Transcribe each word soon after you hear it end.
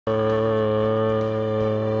I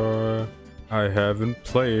haven't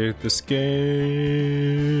played this game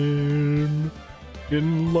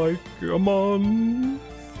in like a month.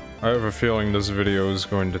 I have a feeling this video is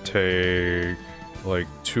going to take like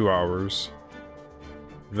 2 hours.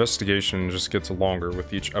 Investigation just gets longer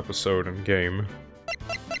with each episode and game.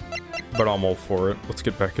 But I'm all for it. Let's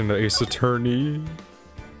get back into Ace Attorney.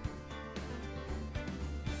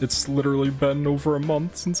 It's literally been over a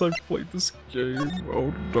month since I've played this game.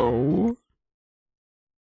 Oh no.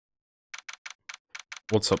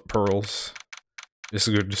 What's up, Pearls? It's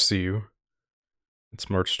good to see you. It's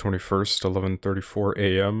March 21st, 11:34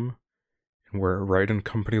 a.m. And we're at Wright &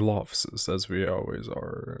 Company law offices, as we always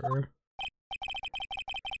are.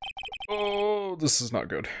 Oh, this is not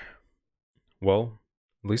good. Well,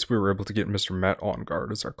 at least we were able to get Mr. Matt on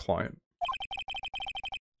guard as our client.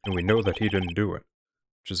 And we know that he didn't do it,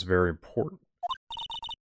 which is very important.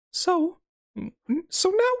 So now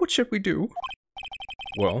what should we do?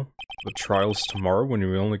 Well, the trial's tomorrow when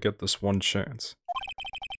we only get this one chance.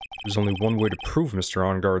 There's only one way to prove Mr.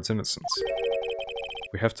 On-Guard's innocence.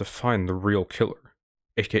 We have to find the real killer,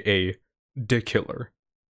 aka the killer.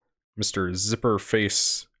 Mr. Zipper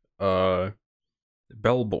Face, Bellboy,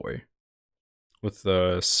 with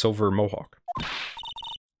the silver mohawk.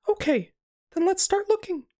 Okay, then let's start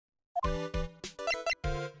looking.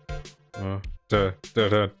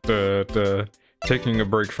 Taking a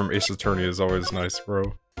break from Ace Attorney is always nice,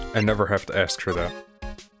 bro. I never have to ask for that.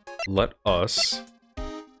 Let us...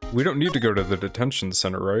 We don't need to go to the detention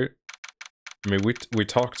center, right? I mean, we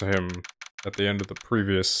talked to him at the end of the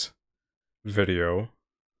previous video.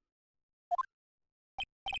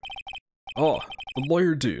 Oh, the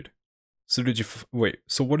lawyer dude. So did you wait,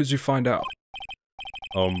 so what did you find out?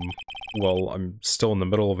 Well, I'm still in the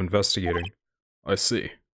middle of investigating. I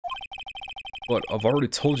see. But I've already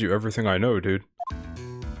told you everything I know, dude.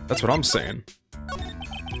 That's what I'm saying.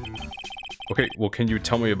 Okay, well, can you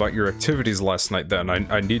tell me about your activities last night then?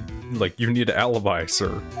 I need, like, you need an alibi,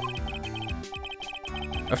 sir.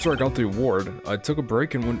 After I got the award, I took a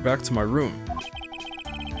break and went back to my room.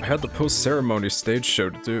 I had the post-ceremony stage show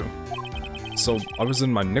to do. So, I was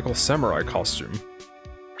in my nickel samurai costume.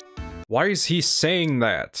 Why is he saying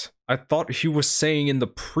that? I thought he was saying in the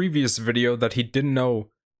previous video that he didn't know...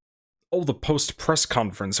 Oh, the post-press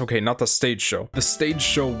conference. Okay, not the stage show. The stage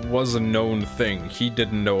show was a known thing. He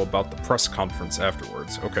didn't know about the press conference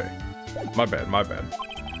afterwards. Okay. My bad, my bad.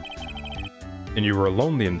 And you were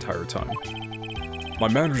alone the entire time. My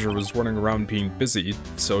manager was running around being busy,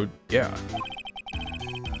 so yeah.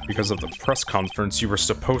 Because of the press conference you were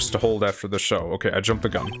supposed to hold after the show. Okay, I jumped the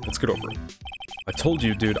gun. Let's get over it. I told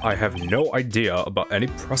you, dude, I have no idea about any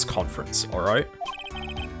press conference, alright?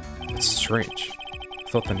 It's strange.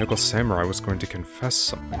 I thought the Nickel Samurai was going to confess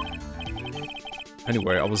something.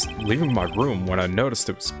 Anyway, I was leaving my room when I noticed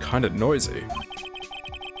it was kinda noisy.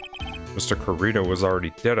 Mr. Corito was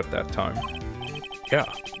already dead at that time. Yeah,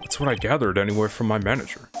 that's what I gathered anyway from my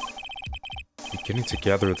manager. I'm beginning to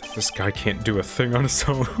gather that this guy can't do a thing on his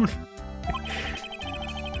own.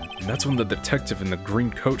 And that's when the detective in the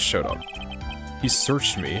green coat showed up. He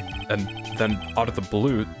searched me, and then, out of the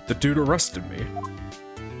blue, the dude arrested me.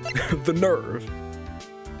 The nerve.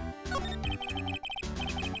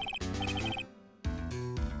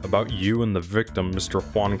 About you and the victim, Mr.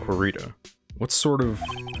 Juan Corrida. What sort of...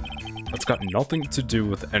 That's got nothing to do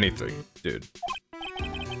with anything, dude.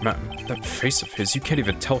 Man, that face of his, you can't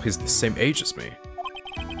even tell he's the same age as me.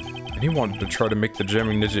 And he wanted to try to make the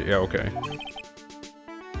jamming ninja... Yeah, okay.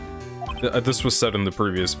 This was said in the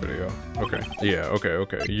previous video. Okay. Yeah, okay.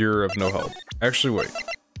 You're of no help. Actually, wait.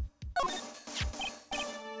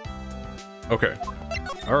 Okay.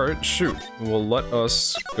 Alright, shoot. Well, let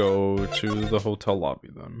us go to the hotel lobby,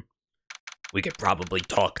 then. We could probably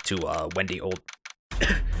talk to, Wendy Old...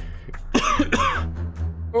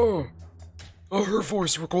 Oh, her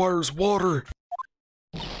voice requires water!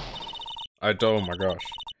 Oh my gosh.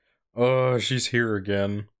 She's here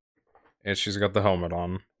again. And she's got the helmet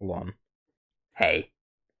on. Hold on. Hey,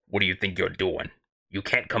 what do you think you're doing? You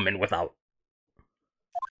can't come in without...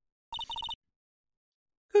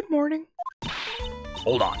 Good morning.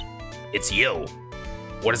 Hold on. It's you.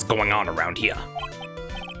 What is going on around here?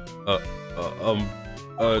 I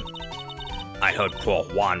heard poor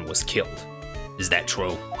Juan was killed. Is that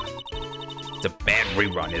true? The bad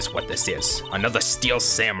rerun is what this is. Another steel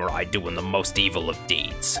samurai doing the most evil of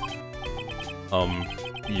deeds.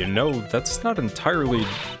 You know, that's not entirely...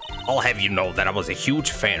 I'll have you know that I was a huge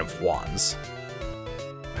fan of Juan's.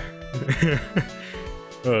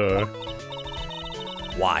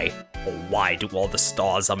 Why? Oh, why do all the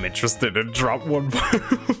stars I'm interested in drop one by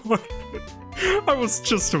one? I was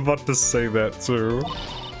just about to say that too.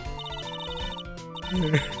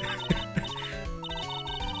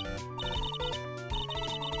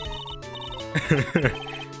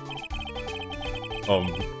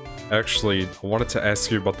 Actually, I wanted to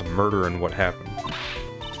ask you about the murder and what happened.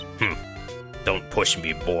 Don't push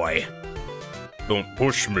me, boy. Don't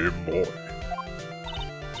push me, boy.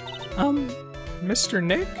 Mr.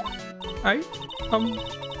 Nick?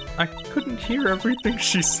 I couldn't hear everything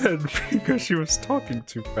she said because she was talking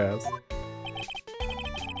too fast.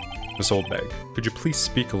 Miss Oldbag, could you please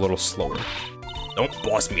speak a little slower? Don't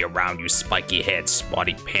boss me around, you spiky head,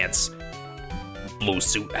 smarty pants, blue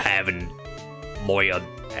suit having lawyer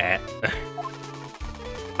at.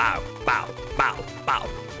 Bow, bow, bow, bow.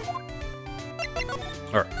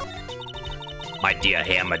 Alright. My dear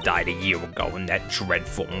Hammer died a year ago in that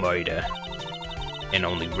dreadful murder. And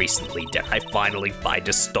only recently did I finally find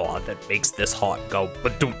a star that makes this heart go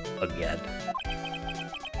ba-doom again.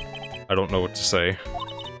 I don't know what to say.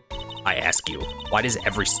 I ask you, why does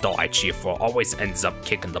every star I cheer for always ends up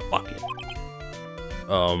kicking the bucket?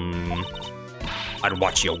 I'd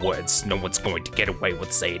watch your words. No one's going to get away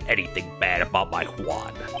with saying anything bad about my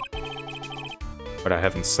Juan. But I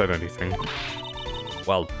haven't said anything.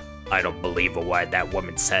 Well, I don't believe a word that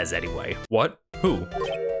woman says anyway. What? Who?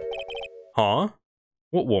 Huh?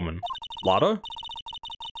 What woman? Lotta?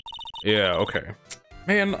 Yeah, okay.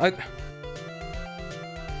 Man,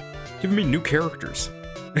 give me new characters.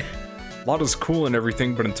 Lotta's cool and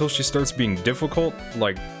everything, but until she starts being difficult,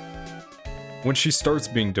 like... When she starts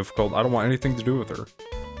being difficult, I don't want anything to do with her.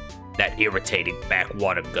 That irritating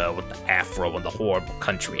backwater girl with the afro and the horrible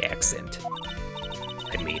country accent.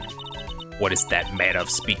 I mean, what is that manner of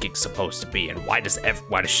speaking supposed to be, and why does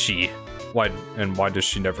she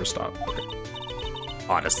never stop? Okay.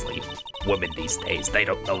 Honestly, women these days, they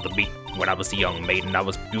don't know the meat. When I was a young maiden, I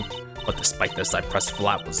was beautiful, but despite this, I pressed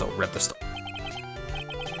flowers over at the store.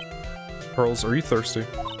 Pearls, are you thirsty?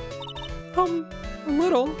 A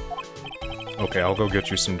little. Okay, I'll go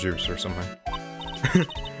get you some juice or something.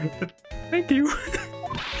 Thank you.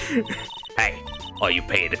 Hey, are you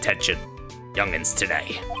paying attention? Youngins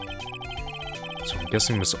today. So I'm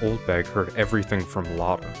guessing Miss Oldbag heard everything from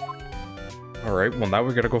Lotta. Alright, well now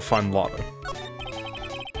we gotta go find Lotta.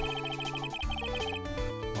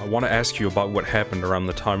 I want to ask you about what happened around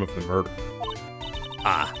the time of the murder.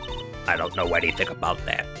 I don't know anything about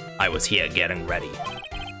that. I was here getting ready.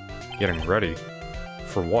 Getting ready?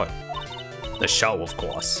 For what? The show, of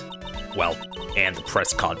course. Well, and the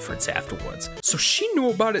press conference afterwards. So she knew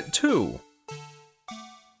about it too.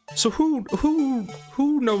 So who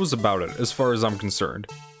knows about it as far as I'm concerned?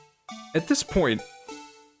 At this point,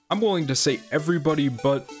 I'm willing to say everybody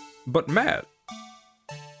but Matt.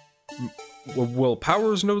 Will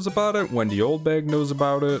Powers knows about it, Wendy Oldbag knows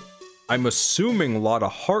about it. I'm assuming Lotta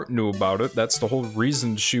Hart knew about it. That's the whole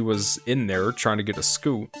reason she was in there trying to get a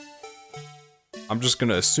scoop. I'm just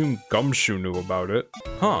gonna assume Gumshoe knew about it.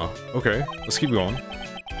 Huh, okay, let's keep going.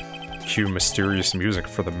 Cue mysterious music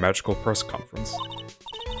for the magical press conference.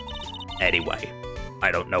 Anyway,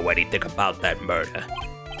 I don't know anything about that murder.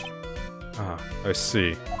 Ah, I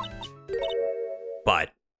see. But...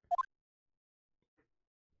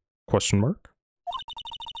 Question mark?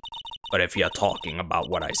 But if you're talking about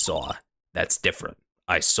what I saw, that's different.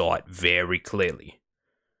 I saw it very clearly.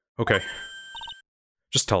 Okay.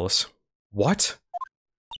 Just tell us. What?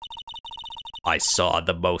 I saw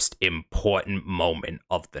the most important moment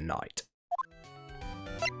of the night.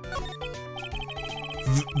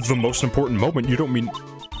 The most important moment? You don't mean...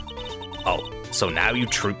 Oh, so now you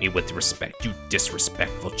treat me with respect, you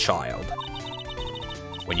disrespectful child.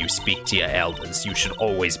 When you speak to your elders, you should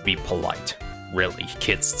always be polite. Really,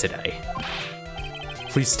 kids today.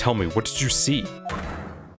 Please tell me, what did you see?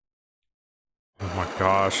 Oh my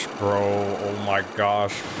gosh, bro. Oh my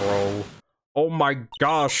gosh, bro. Oh my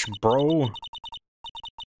gosh, bro.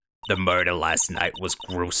 The murder last night was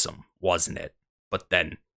gruesome, wasn't it? But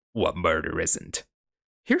then, what murder isn't?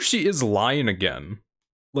 Here she is lying again.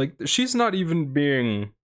 Like, she's not even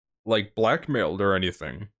being, like, blackmailed or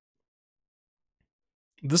anything.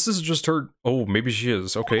 This is just her... Oh, maybe she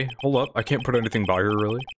is. Okay, hold up. I can't put anything by her,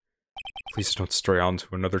 really. Please don't stray on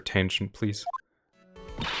to another tangent, please.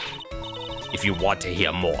 If you want to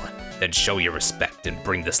hear more, then show your respect and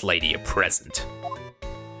bring this lady a present.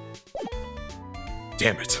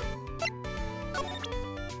 Damn it.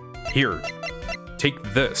 Here, take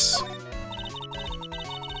this.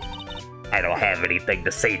 I don't have anything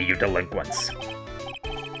to say to you delinquents.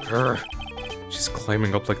 Grr. She's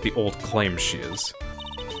climbing up like the old claim she is.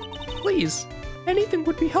 Please, anything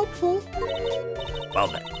would be helpful. Well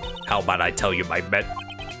then, how about I tell you my bet?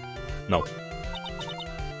 No.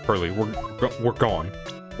 Hurley, we're gone.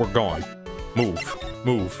 We're gone. Move.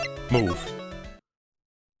 Move. Move.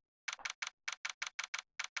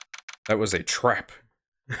 That was a trap.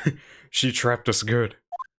 She trapped us good.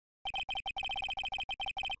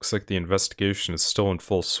 Looks like the investigation is still in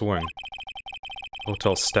full swing.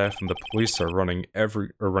 Hotel staff and the police are running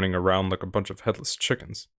around like a bunch of headless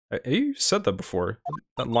chickens. Hey, you said that before.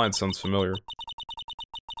 That line sounds familiar.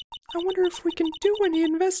 I wonder if we can do any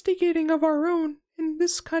investigating of our own in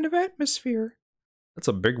this kind of atmosphere. That's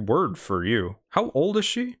a big word for you. How old is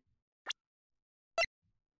she?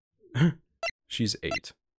 She's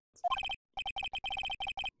 8.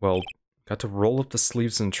 Well, got to roll up the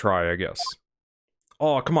sleeves and try, I guess.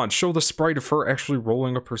 Oh, come on, show the sprite of her actually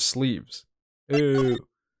rolling up her sleeves. Ew.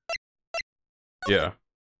 Yeah.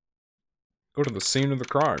 Go to the scene of the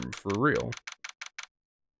crime, for real.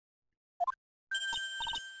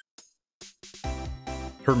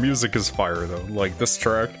 Her music is fire, though. Like, this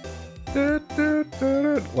track.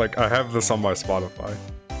 Like, I have this on my Spotify.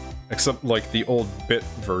 Except, like, the old bit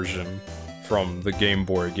version from the Game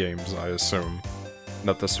Boy games, I assume.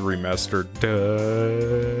 Not this remastered.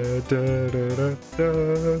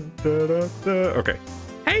 Okay.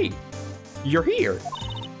 Hey! You're here!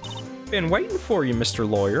 Been waiting for you, Mr.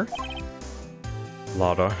 Lawyer.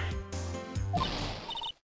 Lada.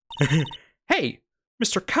 Hey!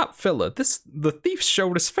 Mr. Cop fella, the thief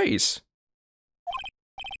showed his face.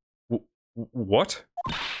 What?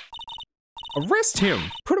 Arrest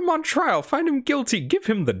him! Put him on trial, find him guilty, give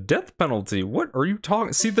him the death penalty. What are you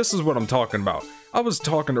talking? See, this is what I'm talking about. I was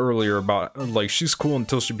talking earlier about, like, she's cool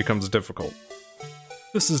until she becomes difficult.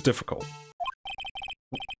 This is difficult.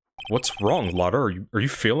 What's wrong, Lada? Are you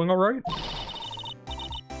feeling alright?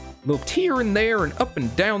 Looked here and there and up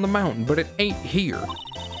and down the mountain, but it ain't here.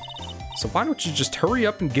 So why don't you just hurry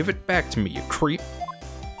up and give it back to me, you creep?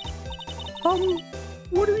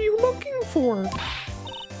 What are you looking for?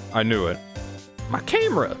 I knew it. My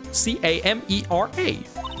camera, C-A-M-E-R-A.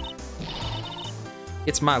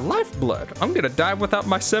 It's my lifeblood. I'm gonna die without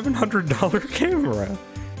my $700 camera.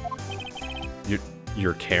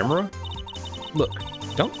 Your camera? Look,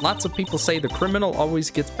 don't lots of people say the criminal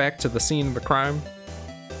always gets back to the scene of the crime?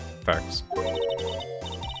 Facts.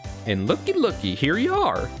 And looky, here you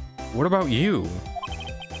are. What about you?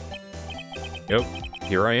 Yep,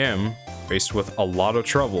 here I am, faced with a lot of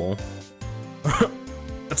trouble.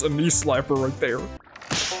 That's a knee slapper right there.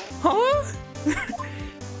 Huh?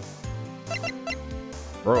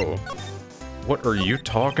 Bro, what are you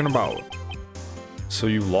talking about? So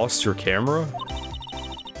you lost your camera?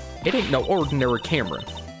 It ain't no ordinary camera.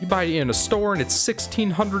 You buy it in a store and it's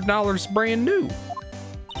 $1,600 brand new.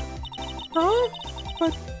 Huh?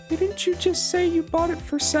 But didn't you just say you bought it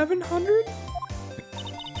for $700?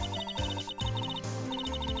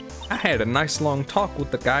 I had a nice long talk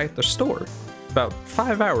with the guy at the store. About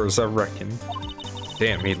 5 hours, I reckon.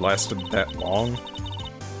 Damn, he lasted that long?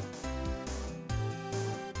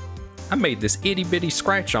 I made this itty-bitty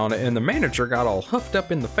scratch on it and the manager got all huffed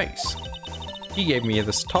up in the face. He gave me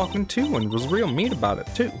this talking to and was real mean about it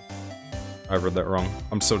too. I read that wrong.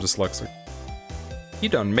 I'm so dyslexic. You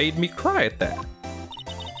done made me cry at that.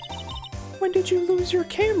 When did you lose your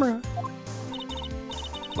camera?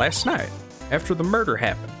 Last night, after the murder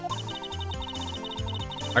happened.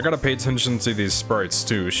 I gotta pay attention to these sprites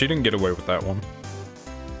too. She didn't get away with that one.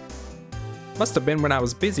 Must have been when I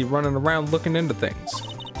was busy running around looking into things.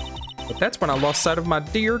 But that's when I lost sight of my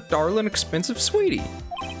dear, darling, expensive sweetie.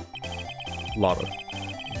 Lada,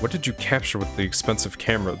 what did you capture with the expensive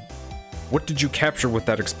camera? What did you capture with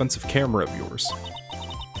that expensive camera of yours?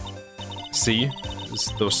 See?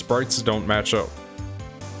 Those sprites don't match up.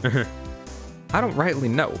 I don't rightly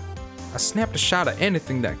know. I snapped a shot at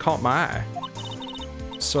anything that caught my eye.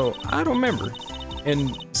 So, I don't remember.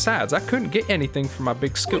 And besides, I couldn't get anything from my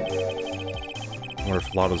big scoop. I wonder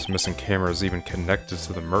if Lada's missing camera is even connected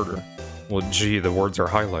to the murder. Well, gee, the words are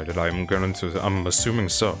highlighted. I'm assuming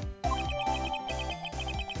so.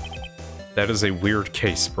 That is a weird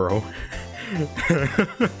case, bro.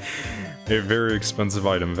 A very expensive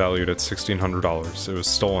item valued at $1,600. It was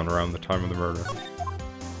stolen around the time of the murder.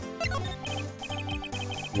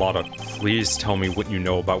 Lada, please tell me what you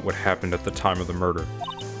know about what happened at the time of the murder.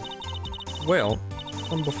 Well,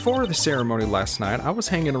 from before the ceremony last night, I was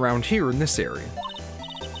hanging around here in this area.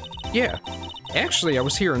 Yeah, actually I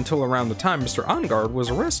was here until around the time Mr. Ongard was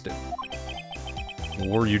arrested. What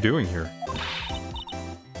were you doing here?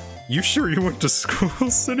 You sure you went to school,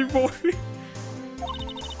 City Boy?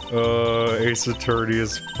 Ace Attorney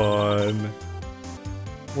is fun.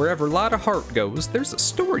 Wherever Lada Hart goes, there's a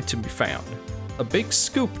story to be found. A big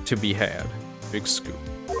scoop to be had. Big scoop.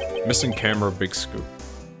 Missing camera, big scoop.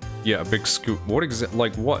 Yeah, a big scoop. What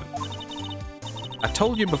like what? I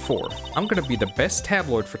told you before, I'm gonna be the best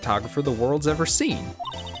tabloid photographer the world's ever seen.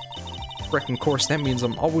 Reckon, course, that means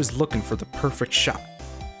I'm always looking for the perfect shot.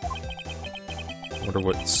 Wonder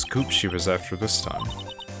what scoop she was after this time.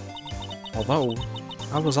 Although,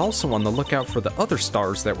 I was also on the lookout for the other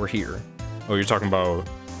stars that were here. Oh, you're talking about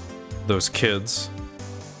those kids?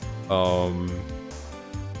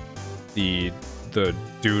 The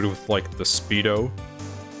dude with like the Speedo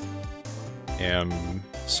and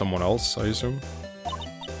someone else, I assume.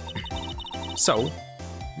 So,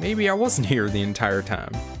 maybe I wasn't here the entire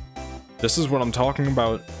time. This is what I'm talking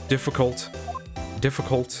about. Difficult,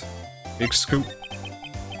 big scoop.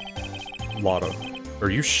 Lotta, are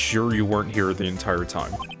you sure you weren't here the entire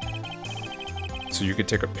time? So you could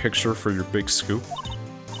take a picture for your big scoop?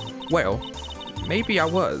 Well, maybe I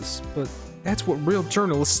was, but that's what real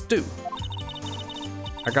journalists do.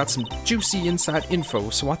 I got some juicy inside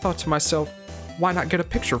info, so I thought to myself, why not get a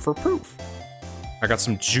picture for proof? I got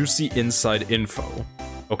some juicy inside info.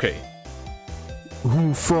 Okay.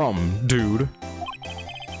 Who from, dude?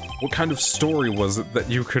 What kind of story was it that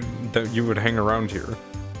you would hang around here?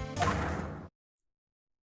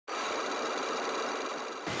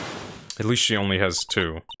 At least she only has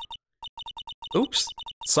 2. Oops,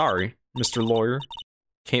 sorry, Mr. Lawyer.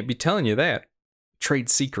 Can't be telling you that. Trade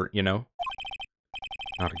secret, you know.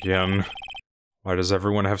 Not again. Why does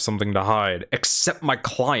everyone have something to hide? Except my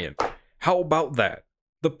client. How about that?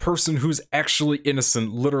 The person who's actually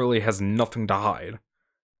innocent literally has nothing to hide.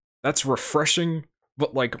 That's refreshing,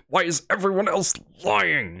 but like, why is everyone else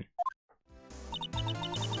lying?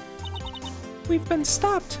 We've been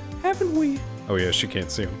stopped, haven't we? Oh yeah, she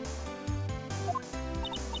can't see him.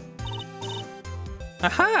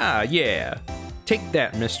 Aha, yeah. Take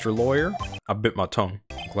that, Mr. Lawyer. I bit my tongue.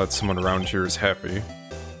 Glad someone around here is happy.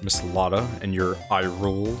 Miss Lotta and your eye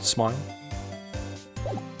roll smile.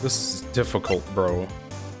 This is difficult, bro.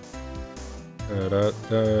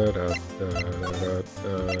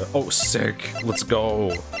 Oh, sick. Let's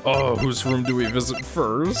go. Oh, whose room do we visit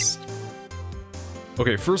first?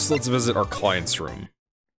 Okay, first let's visit our client's room.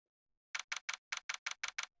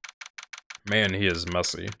 Man, he is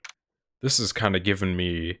messy. This is kind of giving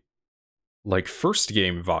me, like, first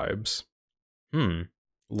game vibes.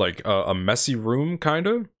 Like, a messy room, kind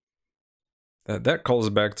of? That calls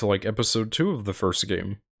back to, like, episode 2 of the first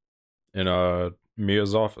game. In,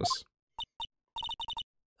 Mia's office.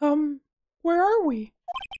 Where are we?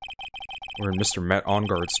 We're in Mr. Matt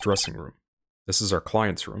Onguard's dressing room. This is our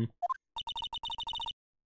client's room.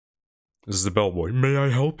 This is the bellboy. May I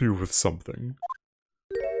help you with something?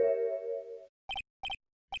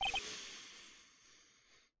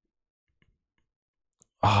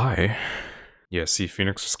 Hi. Yeah, see,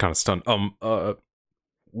 Phoenix was kind of stunned.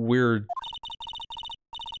 We're...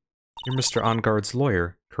 You're Mr. Onguard's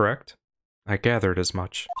lawyer, correct? I gathered as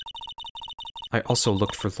much. I also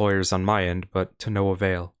looked for lawyers on my end, but to no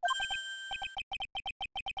avail.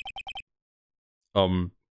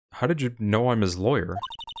 How did you know I'm his lawyer?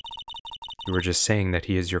 You were just saying that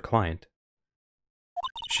he is your client.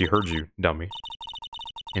 She heard you, dummy.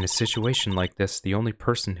 In a situation like this, the only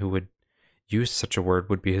person who would use such a word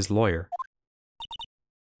would be his lawyer.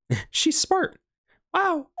 She's smart!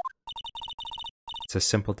 Wow! It's a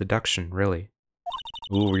simple deduction, really.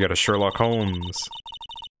 Ooh, we got a Sherlock Holmes.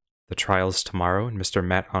 The trial's tomorrow, and Mr.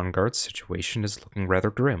 Matt Onguard's situation is looking rather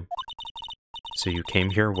grim. So you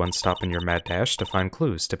came here one stop in your mad dash to find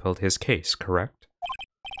clues to build his case, correct?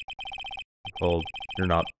 Well, you're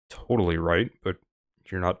not totally right, but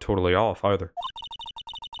you're not totally off either.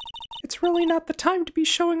 It's really not the time to be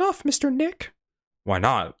showing off, Mr. Nick. Why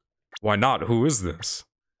not? Why not? Who is this?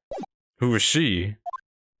 Who is she?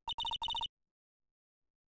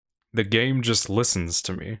 The game just listens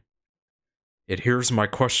to me. It hears my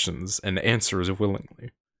questions and answers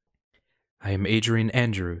willingly. I am Adrian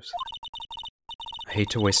Andrews. I hate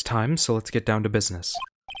to waste time, so let's get down to business.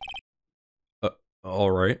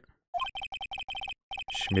 Alright.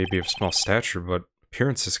 She may be of small stature, but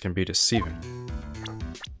appearances can be deceiving.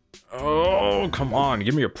 Oh, come on,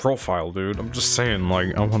 give me a profile, dude. I'm just saying,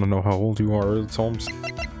 like, I want to know how old you are, that's all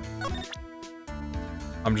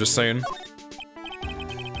I'm just saying.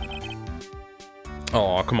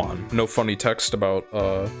 Oh, come on. No funny text about,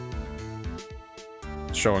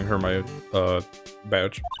 showing her my,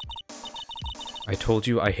 badge. I told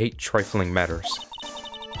you I hate trifling matters.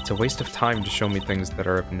 It's a waste of time to show me things that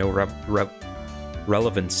are of no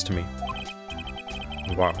relevance to me.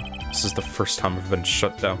 Wow, this is the first time I've been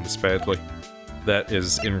shut down this badly. That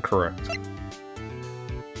is incorrect.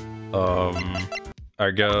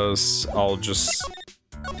 I guess I'll just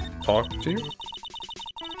talk to you?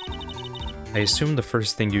 I assume the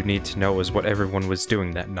first thing you need to know is what everyone was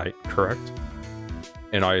doing that night, correct?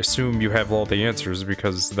 And I assume you have all the answers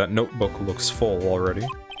because that notebook looks full already.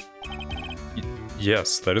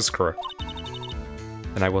 Yes, that is correct.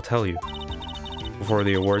 And I will tell you. Before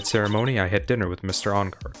the award ceremony, I had dinner with Mr.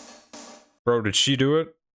 Ongar. Bro, did she do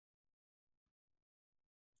it?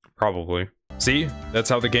 Probably. See? That's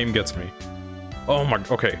how the game gets me. Oh my,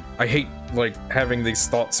 okay. I hate, like, having these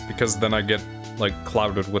thoughts because then I get, like,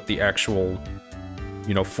 clouded with the actual,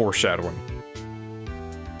 you know, foreshadowing.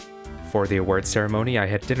 For the award ceremony, I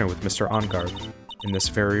had dinner with Mr. Ongar. In this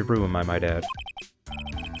very room, I might add.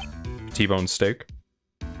 T-bone steak?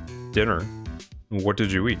 Dinner? What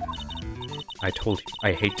did you eat? I told you,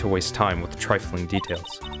 I hate to waste time with trifling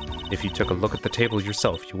details. If you took a look at the table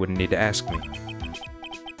yourself, you wouldn't need to ask me.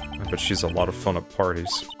 I bet she's a lot of fun at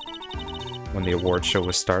parties. When the award show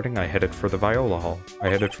was starting, I headed for Viola Hall.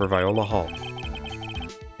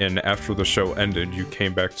 And after the show ended, you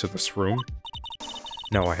came back to this room?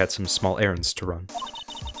 No, I had some small errands to run.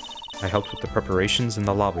 I helped with the preparations in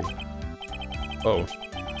the lobby. Oh.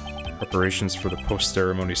 Preparations for the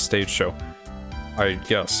post-ceremony stage show. I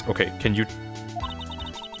guess. Okay, can you...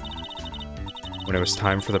 When it was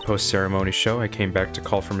time for the post-ceremony show, I came back to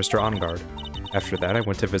call for Mr. Ongar. After that, I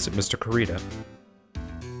went to visit Mr. Kurita.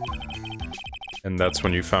 And that's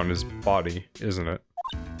when you found his body, isn't it?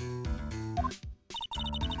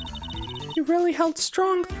 You really held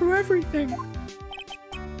strong through everything.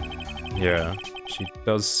 Yeah, she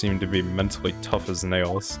does seem to be mentally tough as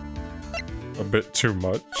nails. A bit too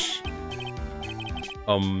much.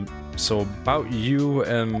 So about you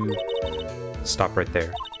and... Stop right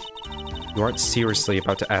there. You aren't seriously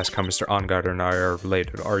about to ask how Mr. Ongar and I are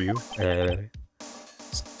related, are you?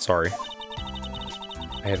 Sorry.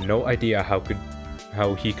 I have no idea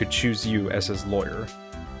how he could choose you as his lawyer.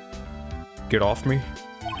 Get off me?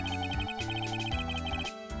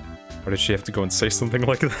 Why did she have to go and say something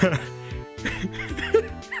like that?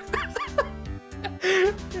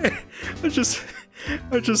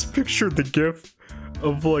 I just pictured the gif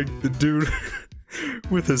of like the dude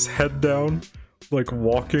with his head down, like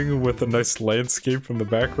walking with a nice landscape in the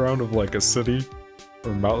background of like a city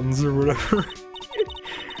or mountains or whatever.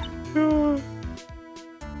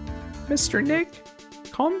 Mr. Nick,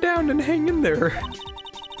 calm down and hang in there.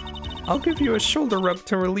 I'll give you a shoulder rub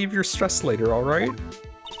to relieve your stress later, alright?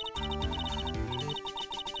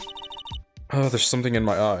 Oh, there's something in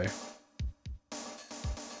my eye.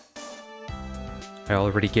 I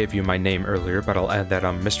already gave you my name earlier, but I'll add that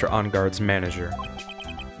I'm Mr. Ongar's manager.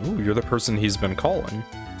 Ooh, you're the person he's been calling.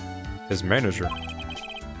 His manager.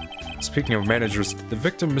 Speaking of managers, did the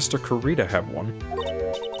victim, Mr. Kurita, have one?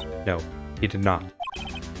 No, he did not.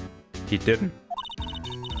 He didn't?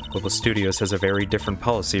 Global Studios has a very different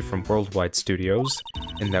policy from Worldwide Studios,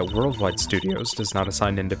 in that Worldwide Studios does not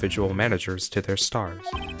assign individual managers to their stars.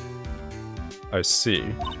 I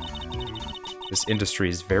see. This industry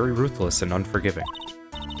is very ruthless and unforgiving.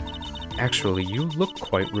 Actually, you look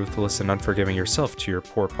quite ruthless and unforgiving yourself to your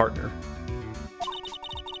poor partner.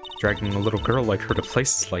 Dragging a little girl like her to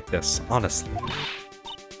places like this, honestly.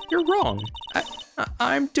 You're wrong.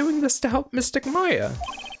 I'm doing this to help Mystic Maya.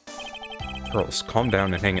 Girls, calm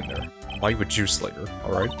down and hang in there. I'll buy you a juice later,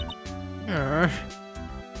 alright?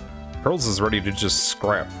 Pearls is ready to just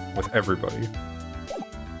scrap with everybody.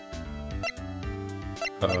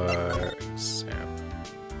 Sam.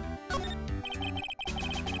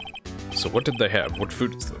 So what did they have? What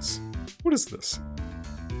food is this? What is this?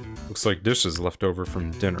 Looks like dishes left over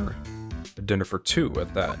from dinner. A dinner for two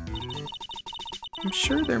at that. I'm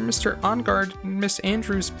sure they're Mr. Ongar and Miss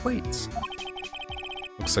Andrews' plates.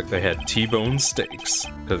 Looks like they had T-bone steaks,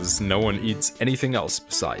 because no one eats anything else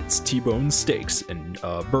besides T-bone steaks and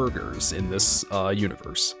burgers in this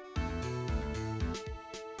universe.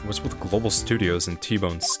 What's with Global Studios and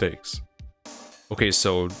T-bone steaks? Okay,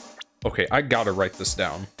 I gotta write this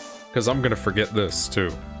down, because I'm gonna forget this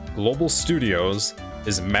too. Global Studios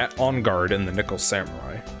is Matt Ongar and the Nickel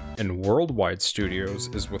Samurai, and Worldwide Studios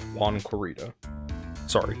is with Juan Kurita.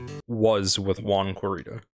 Sorry, was with Juan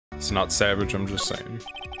Kurita. It's not savage, I'm just saying.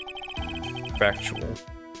 Factual.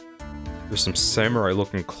 There's some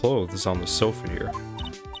samurai-looking clothes on the sofa here.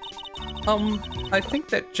 I think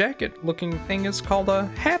that jacket-looking thing is called a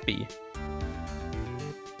happy.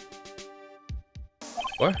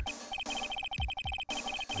 What?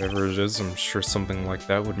 Whatever it is, I'm sure something like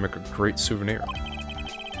that would make a great souvenir.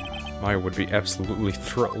 Maya would be absolutely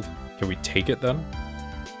thrilled. Can we take it then?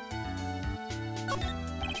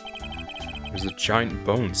 There's a giant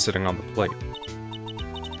bone sitting on the plate.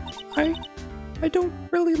 I don't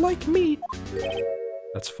really like meat.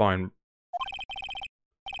 That's fine.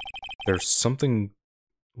 There's something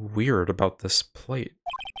weird about this plate.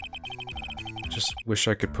 Just wish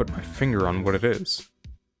I could put my finger on what it is.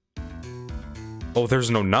 Oh,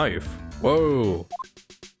 there's no knife. Whoa.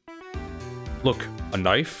 Look, a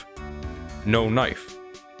knife? No knife.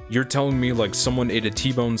 You're telling me like someone ate a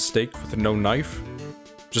T-bone steak with no knife?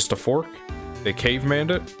 Just a fork? They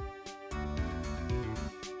cavemanned it?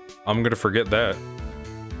 I'm gonna forget that.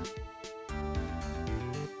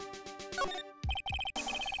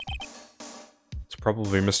 It's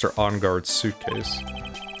probably Mr. On-Guard's suitcase.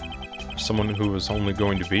 For someone who was only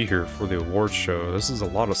going to be here for the awards show, this is a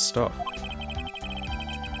lot of stuff.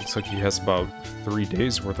 Looks like he has about 3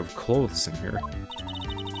 days worth of clothes in here.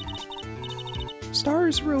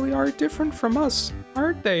 Stars really are different from us,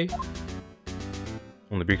 aren't they?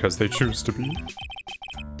 Only because they choose to be.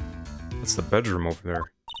 That's the bedroom over there.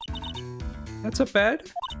 That's a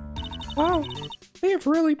bed? Wow, they have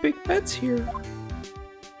really big beds here.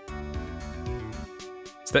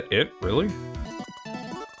 Is that it? Really?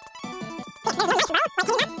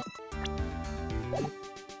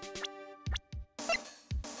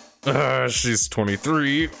 She's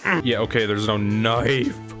 23. Yeah, okay, there's no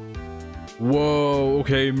knife. Whoa,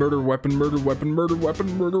 okay, murder weapon, murder weapon, murder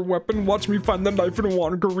weapon, murder weapon. Watch me find the knife in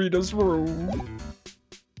Juancarita's room.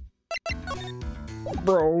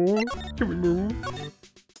 Bro, can we move?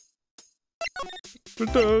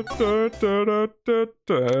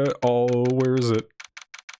 Oh, where is it?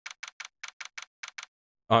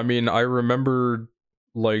 I mean, I remember,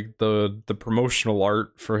 like, the promotional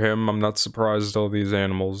art for him. I'm not surprised all these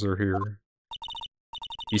animals are here.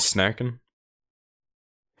 He's snacking.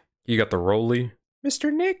 You got the rolly.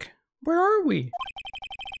 Mr. Nick, where are we?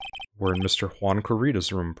 We're in Mr.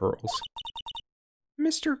 Juancarita's room, Pearls.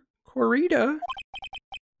 Mr. Corita?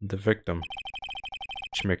 The victim.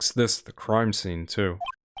 Which makes this the crime scene, too.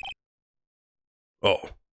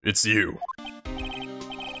 Oh, it's you.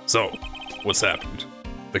 So, what's happened?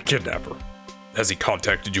 The kidnapper. Has he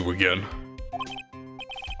contacted you again?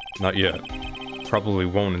 Not yet. Probably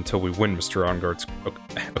won't until we win Mr. On-Guard's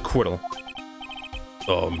acquittal.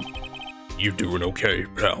 You doing okay,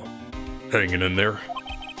 pal? Hanging in there?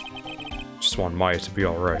 Just want Maya to be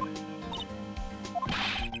alright.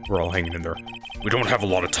 We're all hanging in there. We don't have a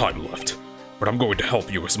lot of time left, but I'm going to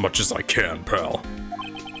help you as much as I can, pal.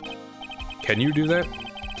 Can you do that?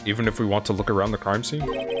 Even if we want to look around the crime scene?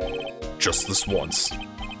 Just this once.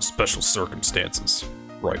 Special circumstances.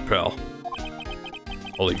 Right, pal?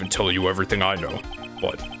 I'll even tell you everything I know,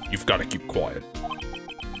 but you've got to keep quiet.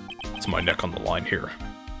 It's my neck on the line here.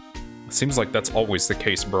 It seems like that's always the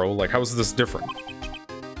case, bro. Like, how is this different?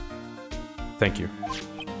 Thank you.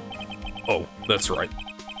 Oh, that's right.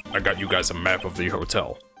 I got you guys a map of the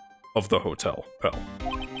hotel. Of the hotel, pal.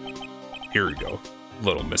 Here you go,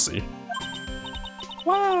 little missy.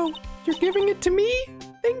 Wow, you're giving it to me?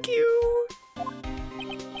 Thank you!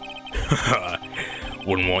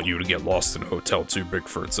 Wouldn't want you to get lost in a hotel too big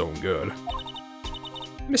for its own good.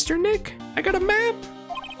 Mr. Nick, I got a map!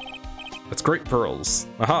 That's great, Pearls.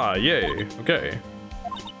 Aha, yay, okay.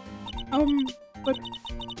 But,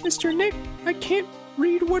 Mr. Nick, I can't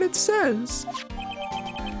read what it says.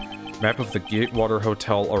 Map of the Gatewater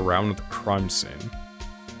Hotel around the crime scene.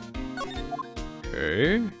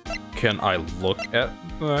 Okay. Can I look at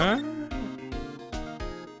that?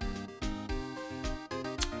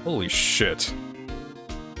 Holy shit.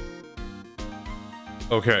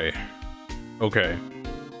 Okay. Okay.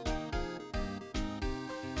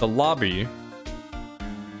 The lobby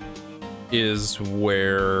is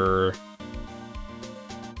where...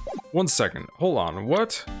 One second. Hold on.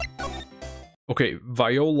 What? Okay,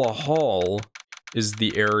 Viola Hall is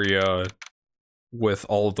the area with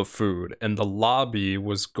all the food, and the lobby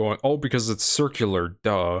was going... Oh, because it's circular,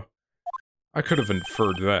 duh. I could have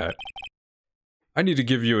inferred that. I need to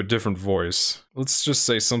give you a different voice. Let's just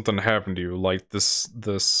say something happened to you, like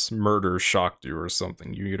this murder shocked you or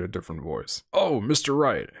something. You need a different voice. Oh, Mr.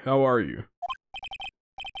 Wright, how are you?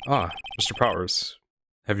 Ah, Mr. Powers.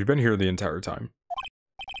 Have you been here the entire time?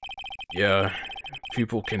 Yeah,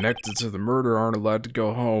 people connected to the murder aren't allowed to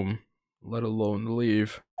go home, let alone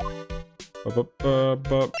leave.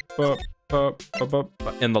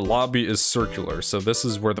 And the lobby is circular, so this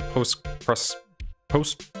is where the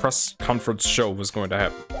post-press conference show was going to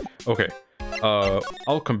happen. Okay,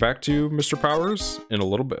 I'll come back to you, Mr. Powers, in a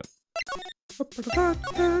little bit.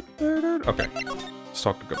 Okay, let's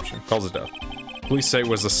talk to Gumshoe. Cause of death. Please say it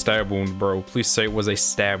was a stab wound, bro. Please say it was a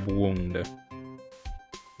stab wound.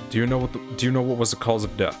 Do you know what was the cause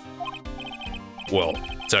of death? Well,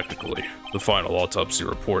 technically, the final autopsy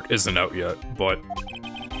report isn't out yet, but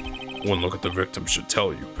one look at the victim should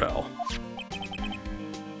tell you, pal.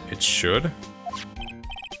 It should?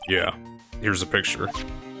 Yeah, here's a picture.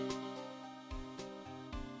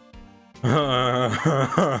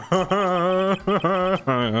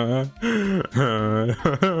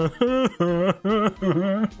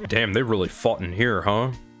 Damn, they really fought in here,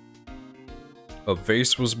 huh? A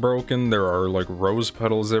vase was broken, there are like rose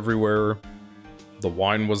petals everywhere. The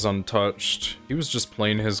wine was untouched. He was just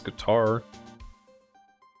playing his guitar.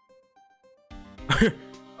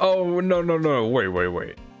 Oh, no,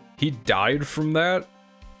 wait. He died from that?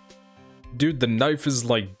 Dude, the knife is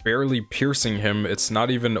like barely piercing him. It's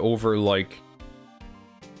not even over like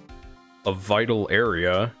a vital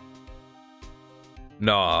area.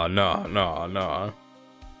 Nah.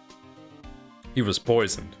 He was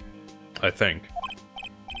poisoned, I think.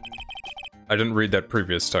 I didn't read that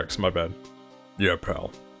previous text, my bad. Yeah,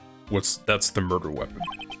 pal. That's the murder weapon.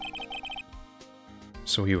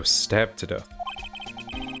 So he was stabbed to death.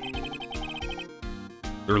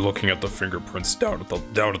 They're looking at the fingerprints down at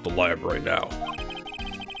the lab right now.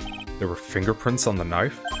 There were fingerprints on the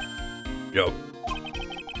knife? Yup.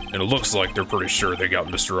 And it looks like they're pretty sure they got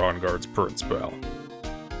Mr. On-Guard's prints, pal.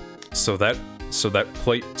 So that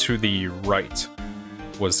plate to the right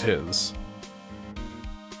was his.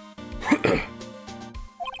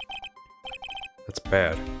 That's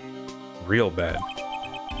bad. Real bad.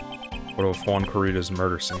 What of Juan Corrida's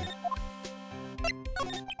murder scene?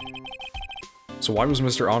 So why was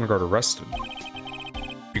Mr. On-Guard arrested?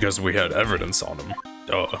 Because we had evidence on him.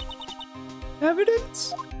 Duh.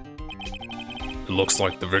 Evidence? It looks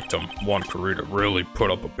like the victim, Juan Corrida, really put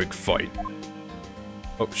up a big fight.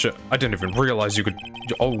 Oh shit, I didn't even realize you could...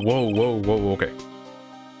 Oh, whoa, okay.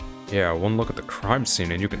 Yeah, one look at the crime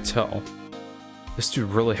scene and you can tell. This dude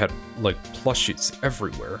really had, like, plushies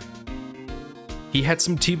everywhere. He had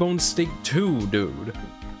some T-bone steak too, dude.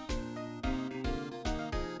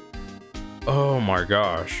 Oh my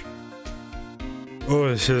gosh. Oh,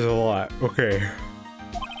 this is a lot. Okay.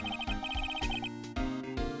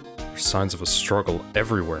 There's signs of a struggle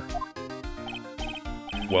everywhere.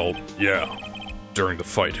 Well, yeah. During the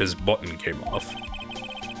fight, his button came off.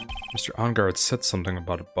 Mr. On-Guard said something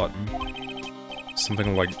about a button.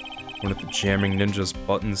 Something like one of the jamming ninja's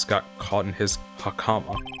buttons got caught in his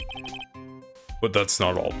hakama. But that's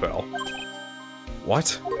not all, pal.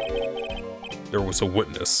 What? There was a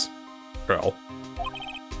witness, pal.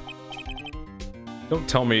 Don't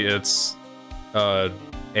tell me it's,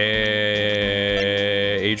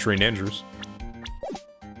 Adrian Andrews.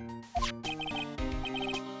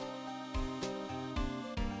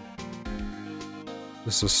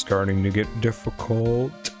 This is starting to get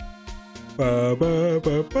difficult. That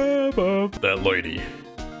lady,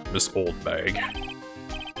 Miss Oldbag.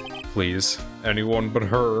 Please, anyone but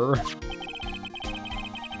her.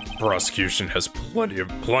 Prosecution has plenty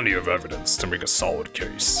of evidence to make a solid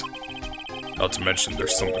case. Not to mention,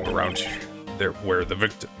 there's something around there where the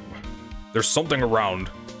victim. There's something around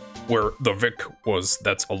where the Vic was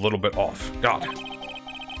that's a little bit off. God.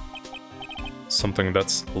 Something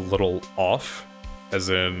that's a little off? As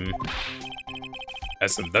in,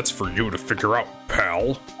 that's for you to figure out,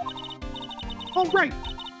 pal. All right,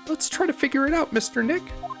 let's try to figure it out, Mr. Nick.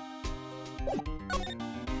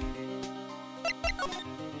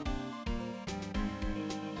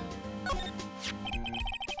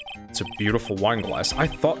 It's a beautiful wine glass. I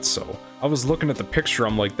thought so. I was looking at the picture,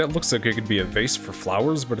 I'm like, that looks like it could be a vase for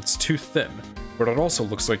flowers, but it's too thin. But it also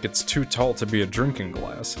looks like it's too tall to be a drinking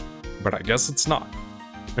glass. But I guess it's not.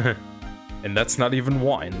 And that's not even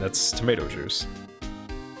wine, that's tomato juice.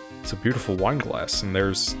 It's a beautiful wine glass, and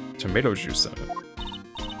there's tomato juice in it.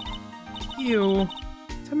 Ew,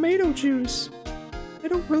 tomato juice. I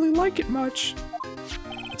don't really like it much.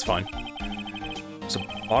 It's fine. There's a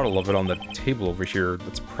bottle of it on the table over here.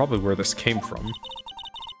 That's probably where this came from.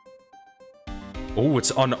 Oh,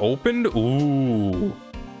 it's unopened? Ooh.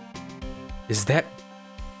 Is that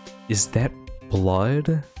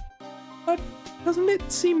blood? But doesn't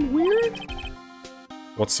it seem weird?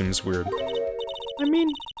 What seems weird? I mean,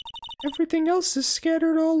 everything else is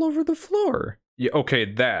scattered all over the floor. Yeah, okay,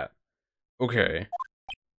 that. Okay.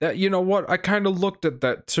 That, you know what? I kind of looked at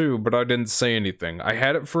that too, but I didn't say anything. I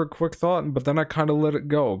had it for a quick thought, but then I kind of let it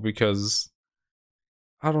go because...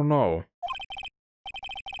 I don't know.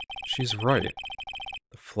 She's right.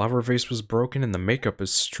 The flower vase was broken and the makeup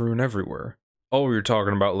is strewn everywhere. Oh, you're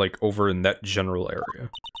talking about, like, over in that general area.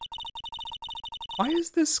 Why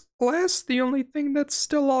is this glass the only thing that's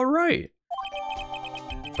still alright?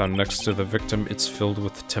 Found next to the victim, it's filled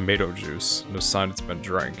with tomato juice. No sign it's been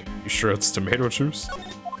drank. You sure it's tomato juice?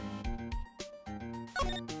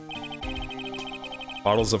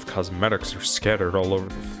 Bottles of cosmetics are scattered all over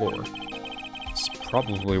the floor. It's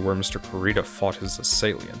Probably where Mr. Kurita fought his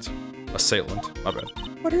assailant. My bad.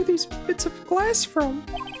 What are these bits of glass from?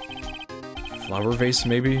 Flower vase,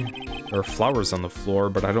 maybe? There are flowers on the floor,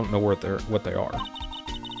 but I don't know what they are.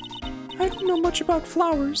 I don't know much about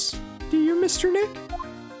flowers. Do you, Mr. Nick?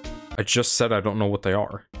 I just said I don't know what they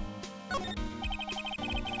are.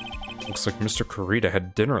 Looks like Mr. Kurita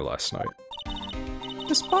had dinner last night.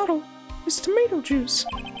 This bottle is tomato juice.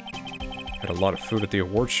 Had a lot of food at the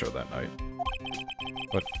awards show that night.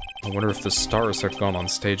 But I wonder if the stars had gone on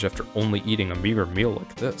stage after only eating a meager meal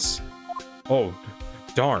like this. Oh,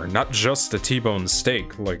 darn, not just a T-bone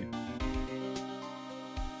steak, like...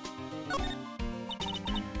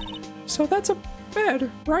 So that's a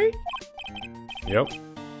bed, right? Yep.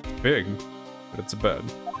 It's big, but it's a bed.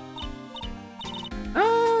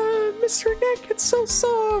 Mr. Nick, it's so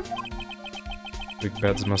soft! Big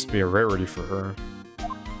beds must be a rarity for her.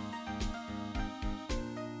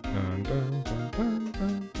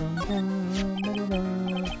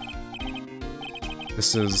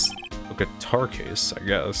 This is a guitar case, I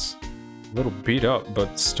guess. A little beat up,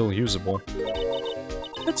 but still usable.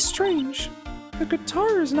 That's strange. The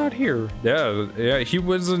guitar is not here. Yeah, it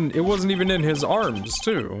wasn't even in his arms,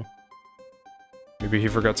 too. Maybe he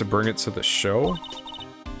forgot to bring it to the show?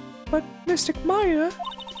 But Mystic Maya,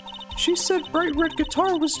 she said Bright Red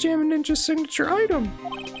Guitar was Jam and Ninja's signature item.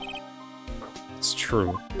 It's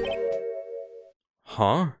true.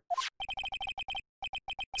 Huh?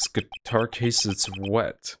 This guitar case is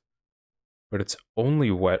wet. But it's only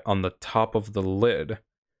wet on the top of the lid.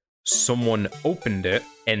 Someone opened it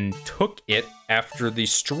and took it after the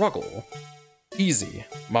struggle. Easy.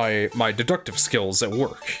 My deductive skills at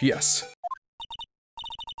work, yes.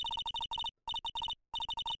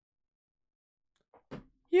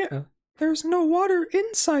 Yeah, there's no water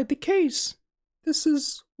inside the case. This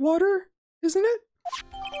is water, isn't it?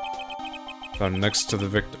 Found next to the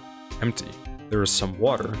victim. Empty. There is some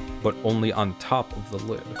water, but only on top of the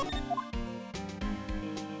lid.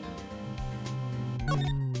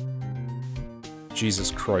 Jesus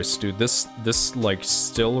Christ, dude. This like,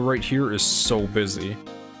 still right here is so busy.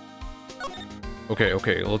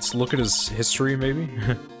 Okay, let's look at his history, maybe?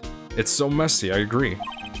 It's so messy, I agree.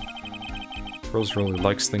 Rose really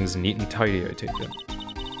likes things neat and tidy, I take it.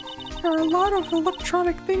 There are a lot of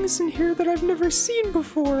electronic things in here that I've never seen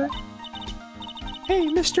before. Hey,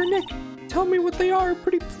 Mr. Nick, tell me what they are,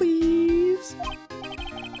 pretty please.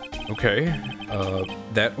 Okay,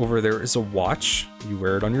 that over there is a watch. You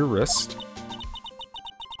wear it on your wrist.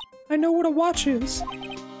 I know what a watch is.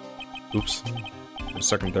 Oops. For a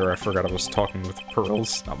second there, I forgot I was talking with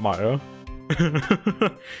Pearls, not Maya.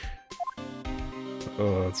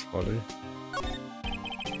 Oh, that's funny.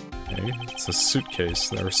 Okay, it's a suitcase.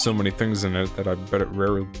 There are so many things in it that I bet it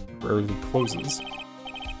rarely closes.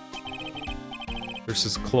 There's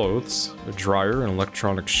his clothes, a dryer, an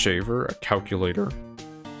electronic shaver, a calculator.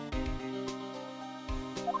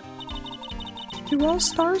 Do all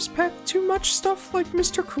stars pack too much stuff like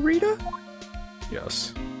Mr. Kurita?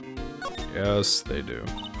 Yes. Yes, they do.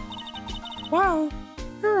 Wow,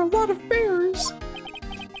 there are a lot of bears.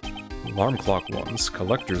 Alarm clock ones,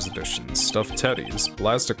 collector's editions, stuffed teddies,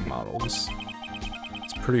 plastic models.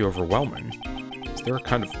 It's pretty overwhelming. Is there a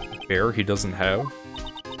kind of bear he doesn't have?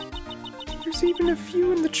 There's even a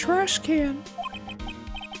few in the trash can.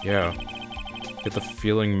 Yeah. Get the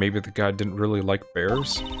feeling maybe the guy didn't really like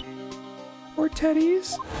bears? Or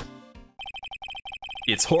teddies.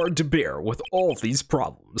 It's hard to bear with all these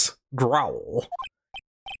problems. Growl.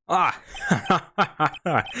 Ah!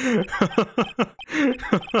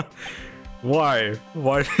 Why?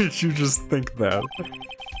 Why did you just think that?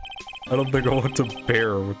 I don't think I want to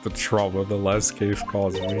bear with the trauma the last case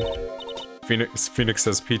caused me. Phoenix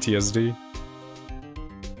has PTSD.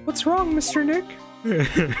 What's wrong, Mr. Nick?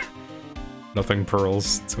 Nothing,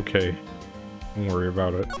 Pearls. It's okay. Don't worry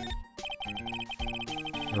about it.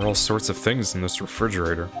 There are all sorts of things in this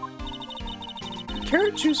refrigerator. The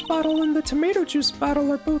carrot juice bottle and the tomato juice bottle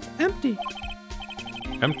are both empty.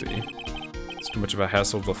 Empty? It's too much of a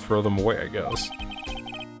hassle to throw them away, I guess.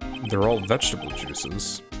 They're all vegetable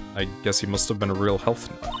juices. I guess he must have been a real health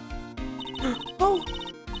nut. Oh,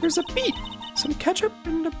 there's a beet, some ketchup,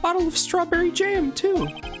 and a bottle of strawberry jam, too.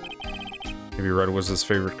 Maybe red was his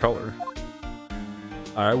favorite color.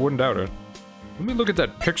 I wouldn't doubt it. Let me look at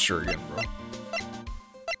that picture again, bro.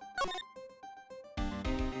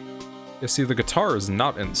 Yeah, see, the guitar is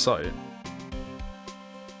not in sight.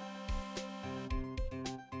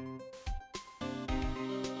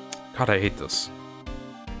 God, I hate this.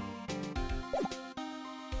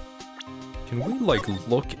 Can we, like,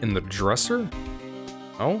 look in the dresser?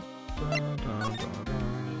 Oh?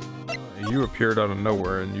 You appeared out of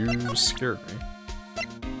nowhere and you scared me.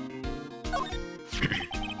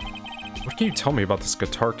 What can you tell me about this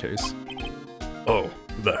guitar case? Oh,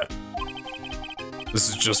 that. This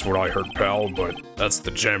is just what I heard, pal, but that's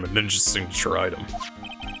the Jammin' Ninja's signature item.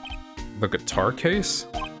 The guitar case?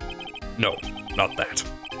 No, not that.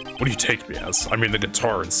 What do you take me as? I mean the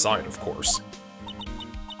guitar inside, of course.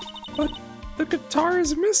 But the guitar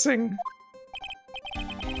is missing.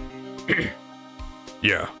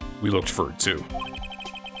 Yeah, we looked for it too.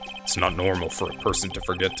 It's not normal for a person to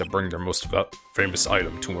forget to bring their most famous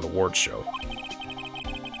item to an award show.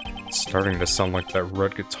 It's starting to sound like that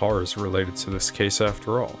red guitar is related to this case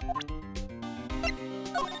after all.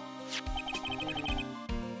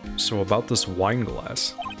 So about this wine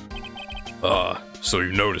glass. So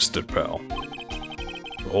you noticed it, pal.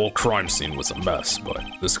 The whole crime scene was a mess, but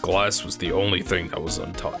this glass was the only thing that was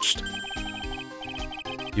untouched.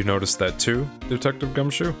 You noticed that too, Detective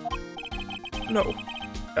Gumshoe? No.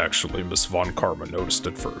 Actually, Miss Von Karma noticed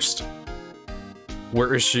it first.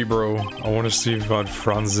 Where is she, bro? I want to see Von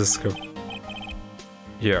Franziska.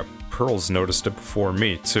 Yeah, Pearl's noticed it before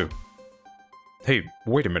me, too. Hey,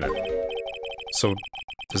 wait a minute. So,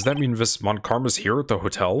 does that mean Miss Von Karma's here at the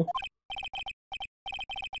hotel?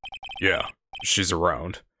 Yeah, she's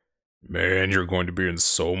around. Man, you're going to be in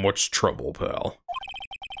so much trouble, pal.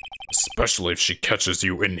 Especially if she catches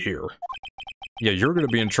you in here. Yeah, you're gonna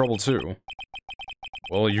be in trouble too.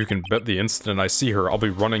 Well, you can bet the instant I see her, I'll be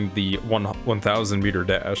running the 1,000 meter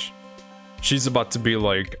dash. She's about to be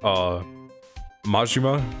like,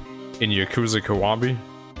 Majima in Yakuza Kiwami.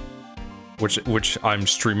 Which I'm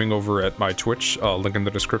streaming over at my Twitch, link in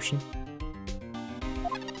the description.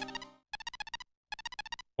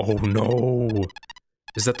 Oh no!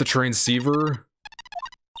 Is that the transceiver?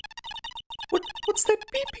 What's that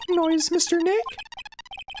beeping noise, Mr. Nick?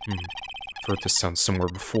 I've heard this sound somewhere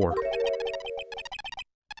before.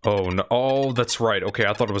 Oh no, oh, that's right. Okay,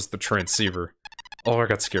 I thought it was the transceiver. Oh, I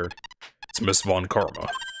got scared. It's Miss Von Karma.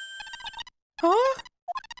 Huh?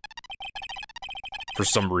 For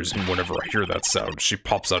some reason, whenever I hear that sound, she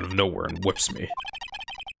pops out of nowhere and whips me.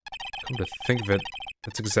 Come to think of it,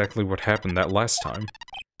 that's exactly what happened that last time.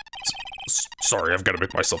 Sorry, I've got to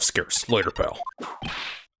make myself scarce. Later, pal.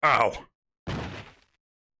 Ow!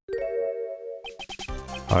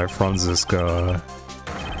 Hi, Franziska.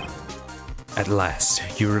 At last,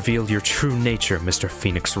 you reveal your true nature, Mr.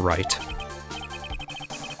 Phoenix Wright.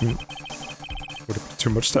 Would it be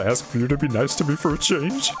too much to ask for you to be nice to me for a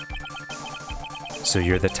change? So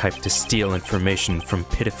you're the type to steal information from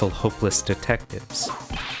pitiful, hopeless detectives.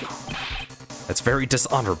 That's very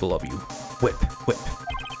dishonorable of you. Whip, whip.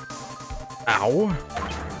 Ow!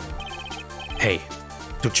 Hey,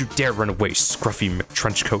 don't you dare run away, scruffy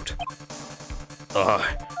McTrenchcoat.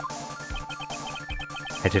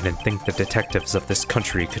 I didn't think the detectives of this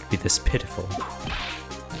country could be this pitiful.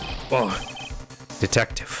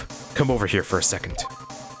 Detective, come over here for a second.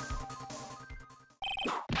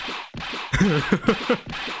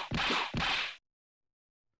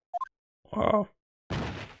 Wow.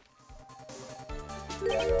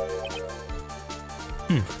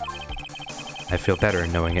 I feel better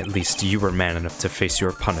knowing at least you were man enough to face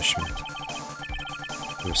your punishment.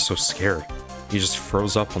 It was so scary. He just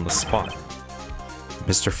froze up on the spot.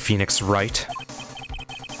 Mr. Phoenix Wright,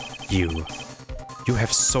 you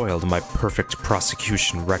have soiled my perfect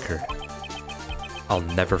prosecution record. I'll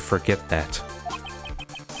never forget that.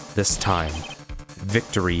 This time,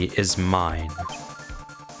 victory is mine.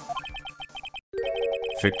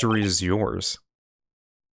 Victory is yours.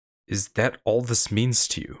 Is that all this means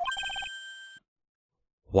to you?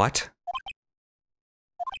 What?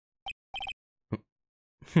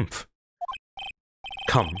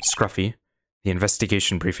 Come, Scruffy. The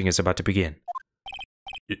investigation briefing is about to begin.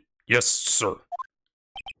 Yes, sir.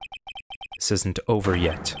 This isn't over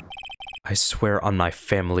yet. I swear on my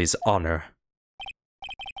family's honor.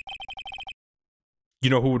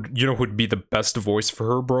 You know who would be the best voice for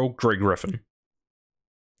her, bro? Greg Griffin.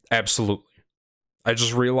 Absolutely. I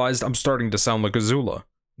just realized I'm starting to sound like Azula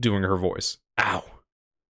doing her voice. Ow.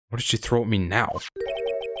 What did she throw at me now?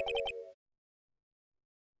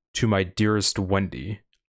 To my dearest Wendy.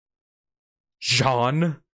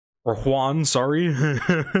 Jean? Or Juan, sorry.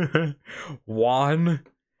 Juan?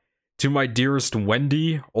 To my dearest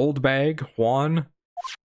Wendy, old bag, Juan?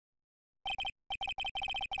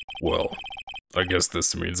 Well, I guess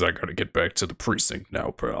this means I gotta get back to the precinct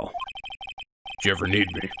now, pal. If you ever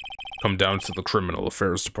need me, come down to the criminal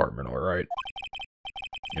affairs department, alright?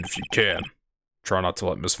 And if you can, try not to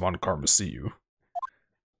let Miss Von Karma see you.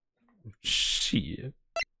 Shit.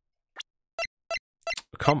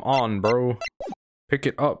 Come on, bro. Pick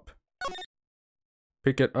it up.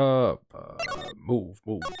 Pick it up. Move,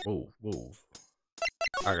 move, move, move.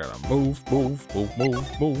 I gotta move, move, move,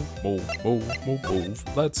 move, move, move, move, move,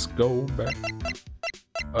 move. Let's go back.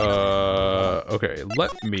 Okay,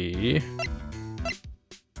 let me...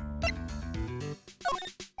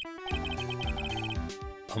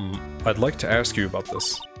 I'd like to ask you about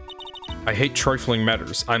this. I hate trifling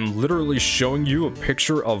matters. I'm literally showing you a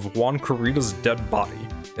picture of Juan Corrida's dead body.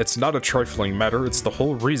 It's not a trifling matter, it's the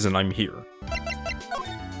whole reason I'm here.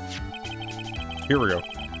 Here we go.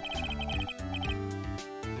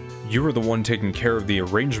 You were the one taking care of the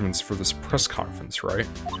arrangements for this press conference, right?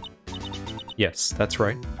 Yes, that's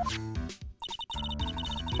right.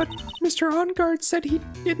 But Mr. OnGuard said he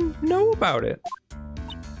didn't know about it.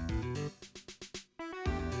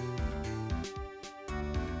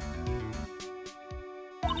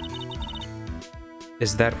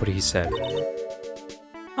 Is that what he said?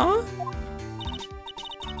 Huh?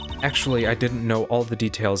 Actually, I didn't know all the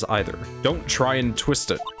details either. Don't try and twist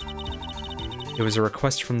it. It was a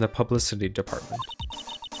request from the publicity department.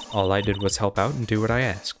 All I did was help out and do what I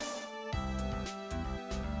asked.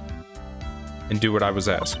 And do what I was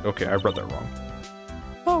asked. Okay, I read that wrong.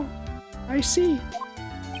 Oh, I see.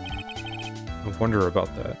 I wonder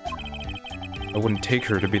about that. I wouldn't take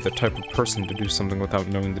her to be the type of person to do something without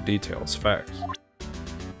knowing the details. Facts.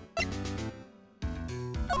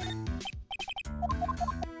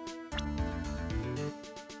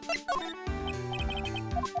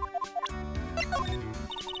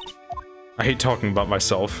 I hate talking about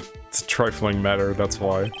myself. It's a trifling matter, that's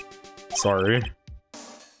why. Sorry.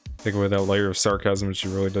 Take away that layer of sarcasm and she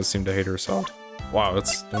really does seem to hate herself. Wow,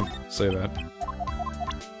 don't say that.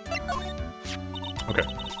 Okay.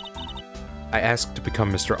 I asked to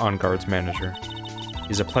become Mr. OnGuard's manager.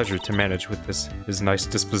 He's a pleasure to manage with his nice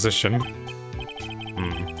disposition.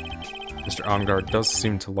 Mr. OnGuard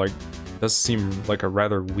does seem like a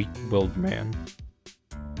rather weak-willed man.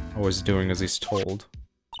 Always doing as he's told.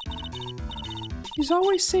 He's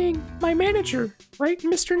always saying, my manager, right,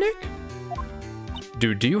 Mr. Nick?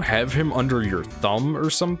 Dude, do you have him under your thumb or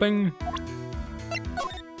something?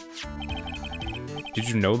 Did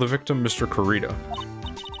you know the victim, Mr. Corrida?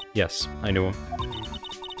 Yes, I knew him.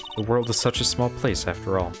 The world is such a small place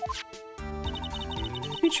after all.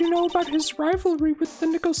 Did you know about his rivalry with the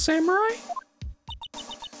Nickel Samurai?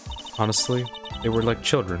 Honestly, they were like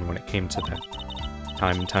children when it came to that.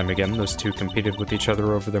 Time and time again, those two competed with each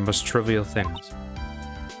other over their most trivial things.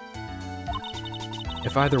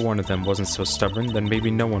 If either one of them wasn't so stubborn, then maybe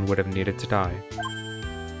no one would have needed to die.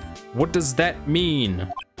 What does that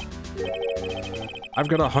mean? I've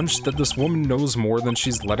got a hunch that this woman knows more than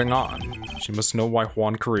she's letting on. She must know why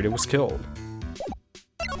Juan Corrida was killed.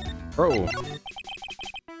 Bro.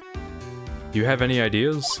 Do you have any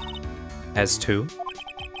ideas? As to?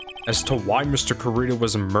 As to why Mr. Corrida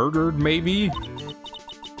was murdered, maybe?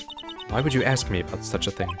 Why would you ask me about such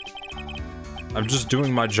a thing? I'm just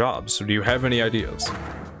doing my job, so do you have any ideas?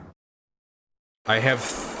 I have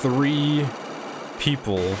 3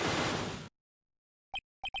 people.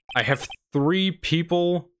 I have 3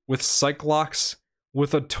 people with psych locks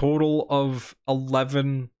with a total of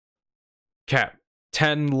 11 cap.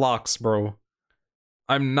 10 locks, bro.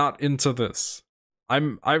 I'm not into this.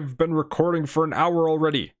 I've been recording for an hour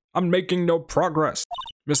already. I'm making no progress.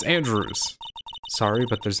 Miss Andrews. Sorry,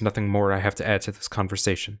 but there's nothing more I have to add to this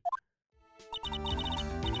conversation.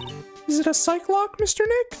 Is it a psych lock, Mr.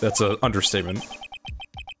 Nick? That's an understatement.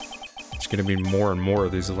 There's gonna be more and more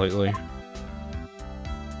of these lately.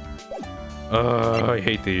 I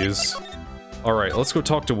hate these. Alright, let's go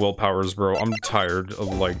talk to Will Powers, bro. I'm tired of,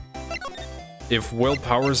 like... If Will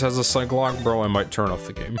Powers has a psych lock, bro, I might turn off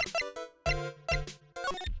the game.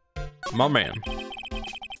 My man.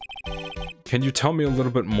 Can you tell me a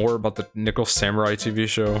little bit more about the Nickel Samurai TV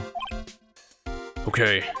show?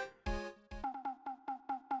 Okay.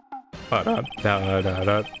 The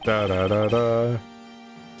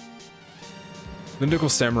Nickel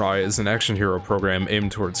Samurai is an action hero program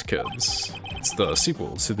aimed towards kids. It's the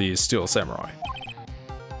sequel to the Steel Samurai.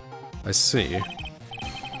 I see.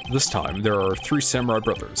 This time, there are 3 samurai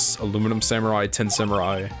brothers. Aluminum Samurai, Tin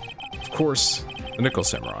Samurai, of course, the Nickel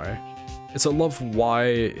Samurai. It's a love why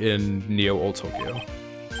in Neo Old Tokyo.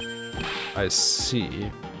 I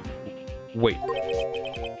see. Wait.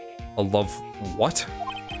 A love what?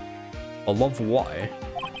 A love why?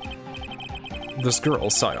 This girl,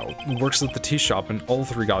 Sayo, works at the tea shop and all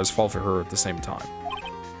 3 guys fall for her at the same time.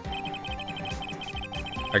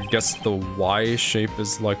 I guess the Y shape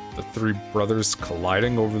is like the 3 brothers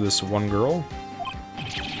colliding over this one girl?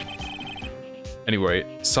 Anyway,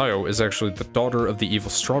 Sayo is actually the daughter of the evil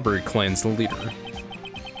Strawberry Clan's leader.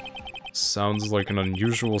 Sounds like an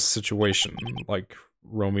unusual situation, like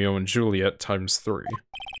Romeo and Juliet times 3.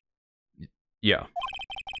 Yeah.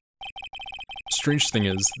 Strange thing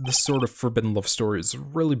is, this sort of forbidden love story is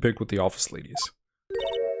really big with the office ladies.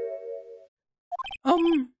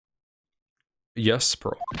 Yes,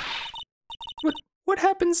 Pearl. What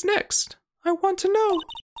happens next? I want to know.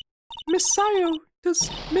 Miss Sayo, does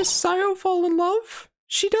Miss Sayo fall in love?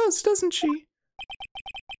 She does, doesn't she?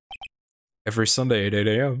 Every Sunday at 8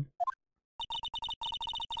 a.m.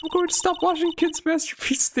 I'm going to stop watching Kids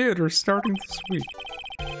Masterpiece Theater starting this week.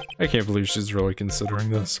 I can't believe she's really considering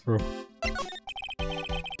this, bro.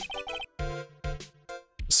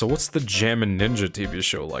 So what's the Jammin' Ninja TV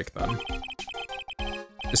show like then?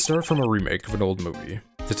 It started from a remake of an old movie,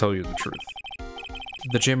 to tell you the truth.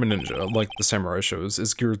 The Jammin' Ninja, like the samurai shows,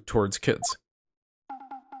 is geared towards kids.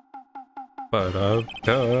 I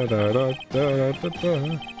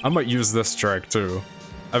might use this track too.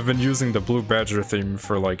 I've been using the Blue Badger theme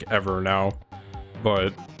for like ever now,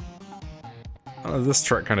 but this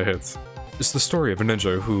track kind of hits. It's the story of a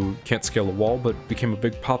ninja who can't scale a wall but became a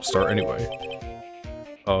big pop star anyway.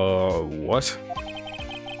 What?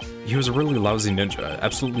 He was a really lousy ninja,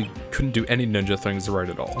 absolutely couldn't do any ninja things right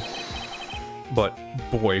at all. But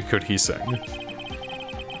boy, could he sing.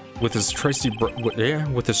 With his trusty bright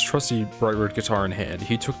red guitar in hand,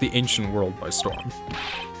 he took the ancient world by storm.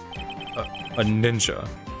 A ninja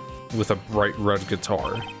with a bright red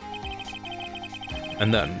guitar.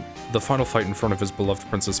 And then, the final fight in front of his beloved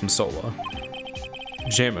Princess Misola.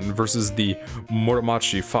 Jammin' versus the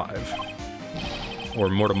Muramachi 5. Or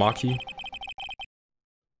Muramaki.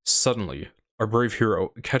 Suddenly, our brave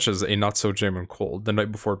hero catches a not-so-Jammin' cold the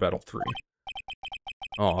night before Battle 3.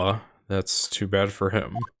 Aw, that's too bad for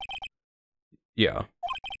him. Yeah.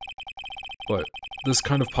 But this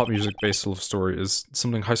kind of pop music-based love story is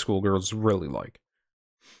something high school girls really like.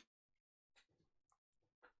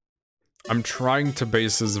 I'm trying to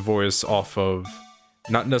base his voice off of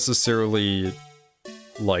not necessarily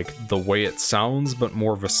like the way it sounds, but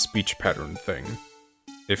more of a speech pattern thing.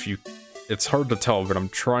 It's hard to tell, but I'm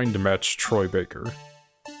trying to match Troy Baker.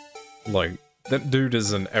 Like, that dude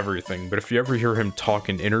is in everything, but if you ever hear him talk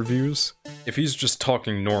in interviews, if he's just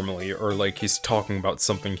talking normally, or like he's talking about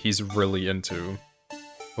something he's really into,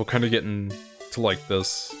 he'll kind of get into like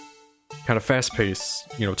this kind of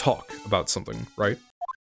fast-paced, you know, talk about something, right?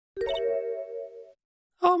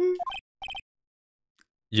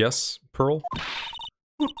 Yes, Pearl?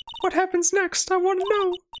 What happens next? I want to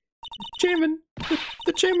know. Jammin',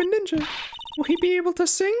 the Jammin' Ninja. Will he be able to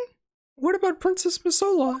sing? What about Princess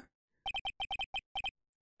Misola?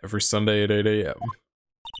 Every Sunday at 8 a.m.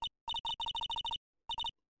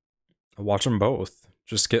 I watch them both.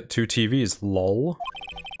 Just get 2 TVs, lol.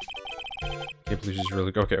 Can't believe she's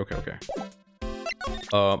really... Okay.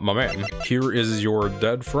 My man, here is your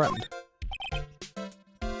dead friend.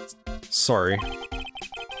 Sorry.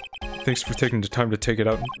 Thanks for taking the time to take it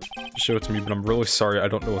out and show it to me, but I'm really sorry I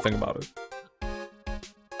don't know a thing about it.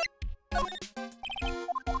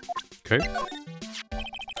 Okay.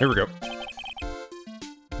 Here we go.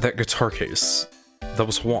 That guitar case. That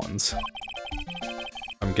was Juan's.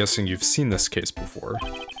 I'm guessing you've seen this case before.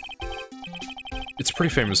 It's pretty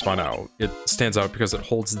famous by now. It stands out because it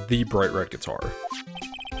holds the bright red guitar.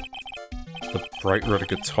 The bright red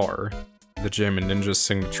guitar. The Jammin' Ninja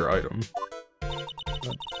signature item.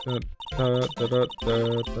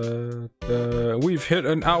 We've hit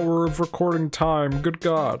an hour of recording time, good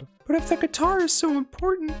god. But if the guitar is so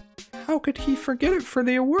important, how could he forget it for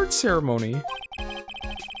the award ceremony?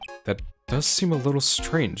 That does seem a little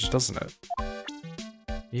strange, doesn't it?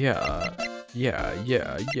 Yeah. Do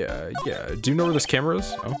you know where this camera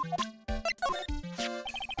is? No?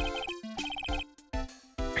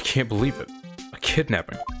 I can't believe it. A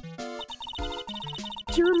kidnapping.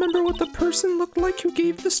 Do you remember what the person looked like who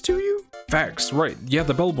gave this to you? Facts, right. Yeah,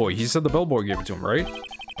 the bellboy. He said the bellboy gave it to him, right?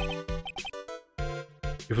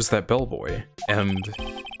 It was that bellboy. And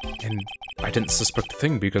I didn't suspect a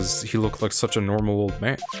thing because he looked like such a normal old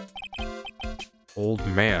man. Old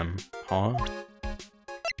man, huh?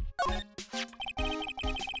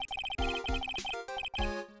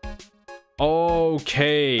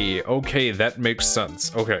 Okay, that makes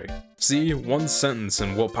sense. Okay. See, one sentence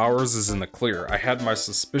and Will Powers is in the clear. I had my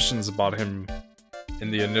suspicions about him in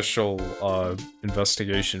the initial,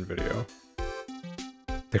 investigation video.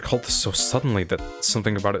 They called this so suddenly that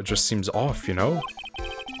something about it just seems off, you know?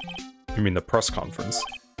 You mean the press conference?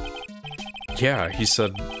 Yeah, he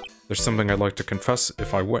said, there's something I'd like to confess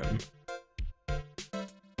if I win.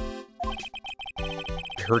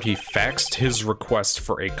 I heard he faxed his request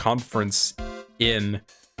for a conference in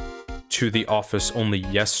to the office only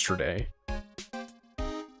yesterday.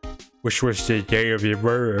 Which was the day of your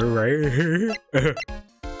murder, right?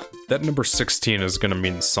 That number 16 is gonna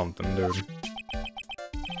mean something, dude.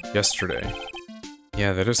 Yesterday.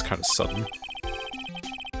 Yeah, that is kind of sudden.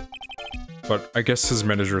 But I guess his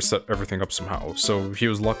manager set everything up somehow, so he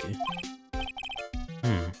was lucky.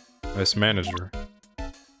 Nice manager.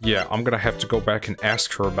 Yeah, I'm gonna have to go back and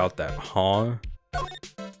ask her about that, huh?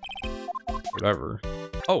 Whatever.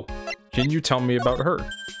 Oh, can you tell me about her?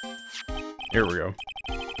 Here we go.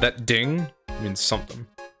 That ding means something.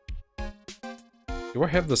 Do I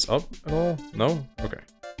have this up at all? No? Okay.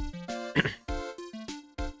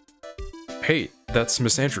 Hey, that's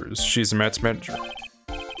Miss Andrews. She's Matt's manager.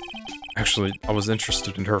 Actually, I was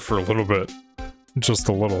interested in her for a little bit. Just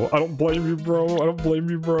a little. I don't blame you, bro. I don't blame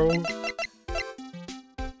you, bro.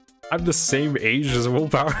 I'm the same age as Will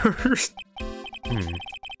Powers.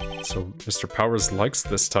 So, Mr. Powers likes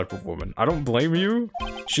this type of woman. I don't blame you.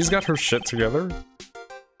 She's got her shit together.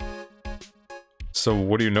 So,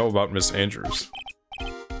 what do you know about Miss Andrews?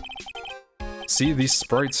 See, these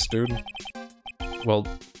sprites, dude. Well,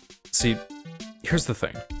 see, here's the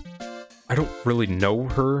thing. I don't really know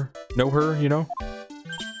her, you know?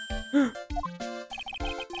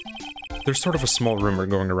 There's sort of a small rumor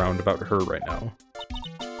going around about her right now.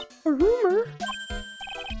 A rumor?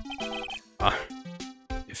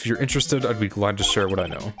 If you're interested, I'd be glad to share what I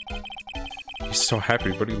know. He's so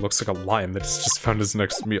happy, but he looks like a lion that has just found his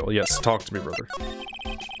next meal. Yes, talk to me, brother.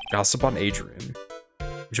 Gossip on Adrian.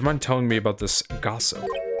 Would you mind telling me about this gossip?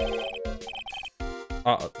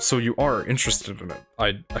 So you are interested in it.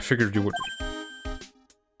 I figured you would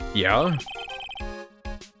be. Yeah?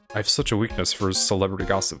 I have such a weakness for celebrity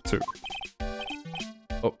gossip, too.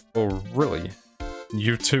 Oh, really?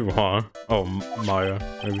 You too, huh? Oh, Maya,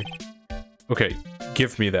 maybe. Okay,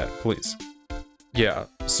 give me that, please. Yeah,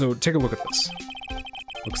 so take a look at this.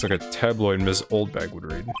 Looks like a tabloid Ms. Oldbag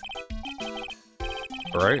would read.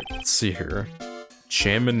 Alright, let's see here.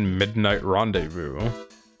 Jammin' Midnight Rendezvous.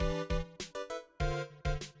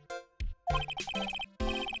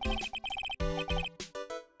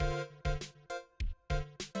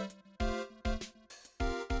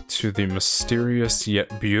 To the mysterious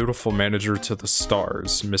yet beautiful manager to the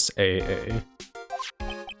stars, Miss AA.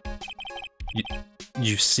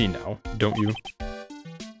 You see now, don't you?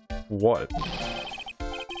 What?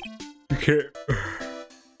 You can't...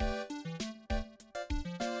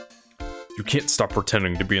 You can't stop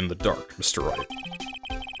pretending to be in the dark, Mr. Wright.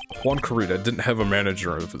 Juan Carita didn't have a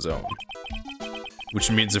manager of his own.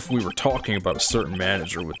 Which means if we were talking about a certain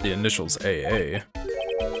manager with the initials AA...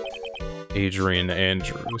 Adrian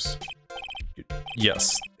Andrews.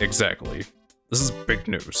 Yes, exactly. This is big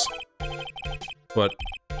news. But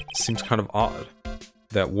it seems kind of odd.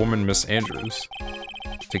 That woman, Miss Andrews,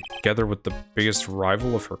 together with the biggest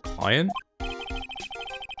rival of her client?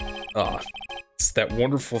 It's that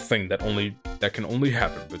wonderful thing that can only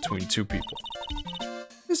happen between two people.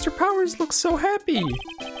 Mr. Powers looks so happy.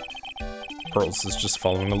 Pearls is just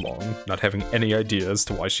following along, not having any idea as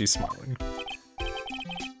to why she's smiling.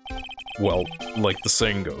 Well, like the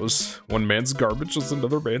saying goes, one man's garbage is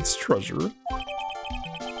another man's treasure.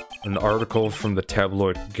 An article from the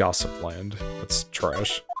tabloid Gossip Land. That's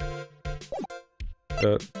trash.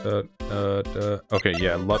 Okay,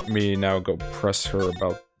 yeah, let me now go press her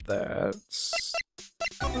about that.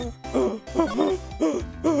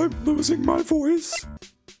 I'm losing my voice.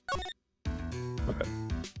 Okay.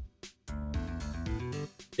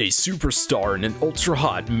 A superstar in an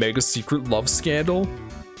ultra-hot mega-secret love scandal?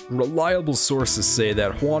 Reliable sources say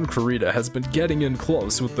that Juan Carita has been getting in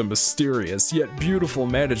close with the mysterious yet beautiful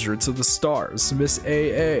manager to the stars, Miss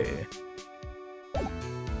AA.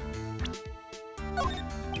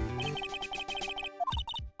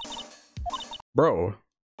 Bro,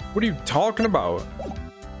 what are you talking about?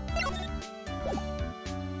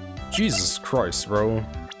 Jesus Christ, bro.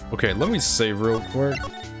 Okay, let me save real quick.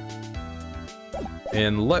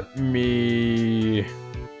 And let me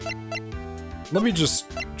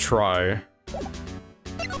just try,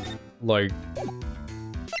 like,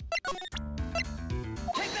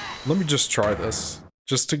 let me just try this,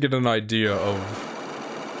 just to get an idea of,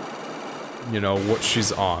 you know, what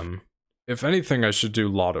she's on. If anything, I should do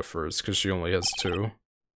Lotta first, because she only has 2.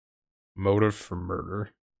 Motive for murder.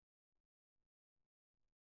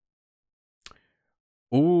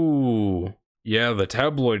 Ooh, yeah, the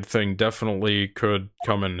tabloid thing definitely could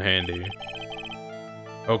come in handy.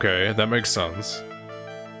 Okay, that makes sense.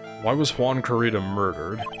 Why was Juan Carita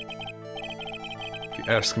murdered? If you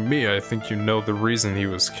ask me, I think you know the reason he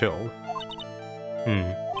was killed.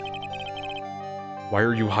 Why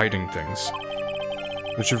are you hiding things?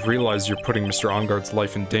 You should realize you're putting Mr. Engarde's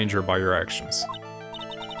life in danger by your actions.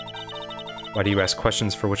 Why do you ask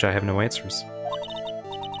questions for which I have no answers?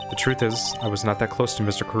 The truth is, I was not that close to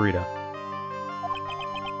Mr. Kurita.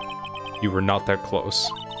 You were not that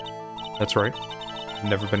close. That's right. I've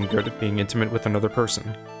never been good at being intimate with another person.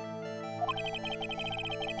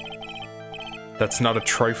 That's not a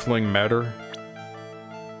trifling matter.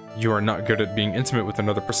 You are not good at being intimate with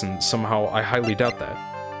another person. Somehow, I highly doubt that.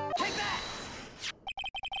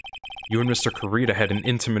 You and Mr. Kurita had an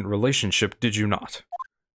intimate relationship, did you not?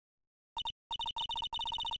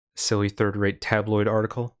 Silly third-rate tabloid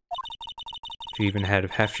article. If you even had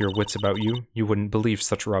half your wits about you, you wouldn't believe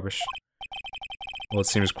such rubbish. Well, it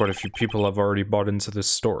seems quite a few people have already bought into this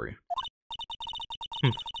story.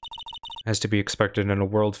 As to be expected in a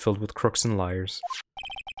world filled with crooks and liars.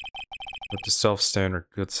 But the self-stand or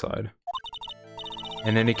good side.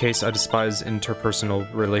 In any case, I despise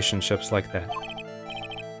interpersonal relationships like that.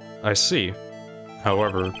 I see.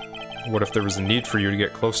 However, what if there was a need for you to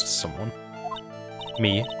get close to someone?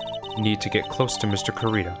 Me? Need to get close to Mr.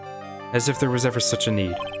 Kurita. As if there was ever such a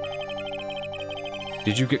need.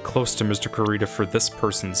 Did you get close to Mr. Kurita for this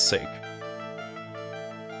person's sake?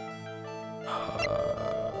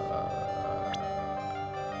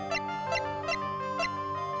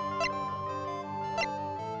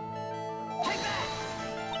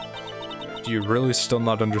 Do you really still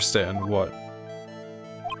not understand what?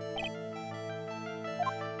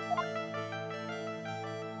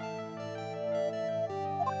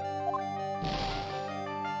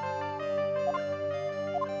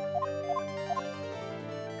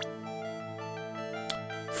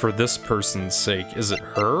 For this person's sake, is it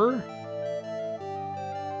her?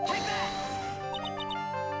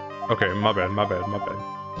 Okay, my bad.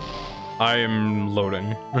 I am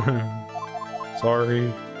loading.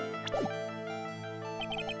 Sorry.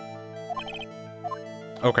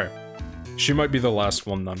 Okay. She might be the last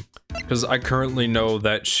one then. Because I currently know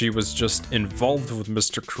that she was just involved with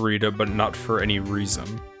Mr. Kurita, but not for any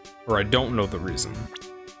reason. Or I don't know the reason.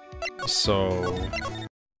 So...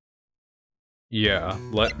 yeah,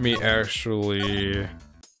 let me actually...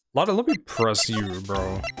 Lotta, let me press you,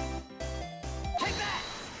 bro.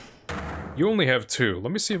 You only have 2.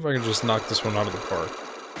 Let me see if I can just knock this one out of the park.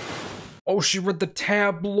 Oh, she read the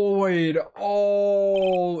tabloid!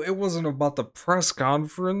 Oh, it wasn't about the press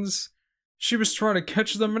conference. She was trying to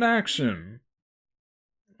catch them in action.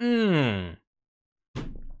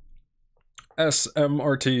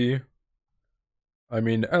 SMRT. I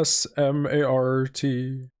mean SMART.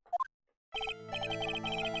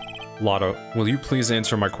 Lotta, will you please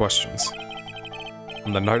answer my questions?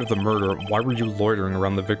 On the night of the murder, why were you loitering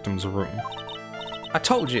around the victim's room? I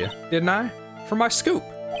told you, didn't I? For my scoop.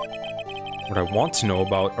 What I want to know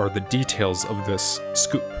about are the details of this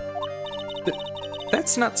scoop.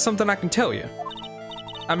 That's not something I can tell you.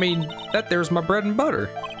 I mean, that there's my bread and butter.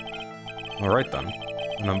 Alright then.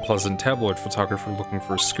 An unpleasant tabloid photographer looking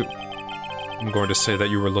for a scoop. I'm going to say that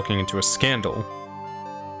you were looking into a scandal.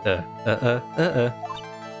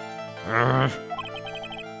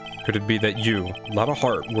 Could it be that you, Lotta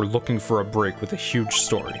Hart, were looking for a break with a huge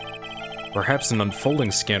story? Perhaps an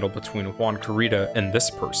unfolding scandal between Juan Kurita and this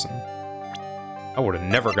person? I would have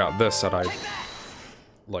never got this had I,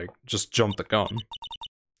 like, just jumped the gun.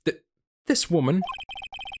 This woman?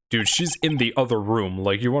 Dude, she's in the other room.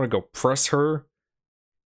 Like, you want to go press her?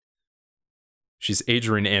 She's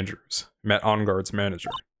Adrian Andrews, Matt Onguard's manager.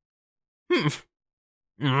 I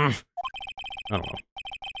don't know.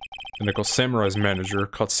 The Nickel Samurai's manager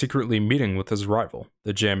caught secretly meeting with his rival,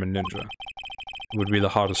 the Jammin' Ninja. It would be the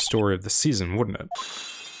hottest story of the season, wouldn't it?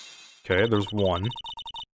 Okay, there's one.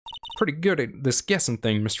 Pretty good at this guessing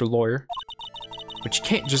thing, Mr. Lawyer. But you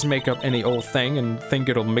can't just make up any old thing and think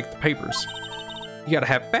it'll make the papers. You gotta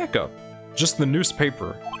have backup. Just the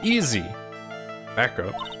newspaper. Easy.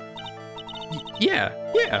 Backup. Yeah.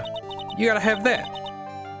 You gotta have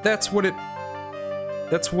that. That's what it...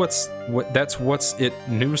 That's what's it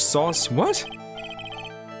news sauce? What?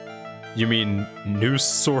 You mean news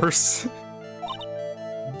source?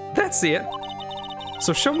 That's it.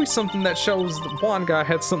 So show me something that shows the Juan guy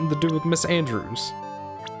had something to do with Miss Andrews.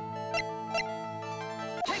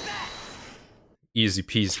 Easy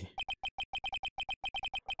peasy.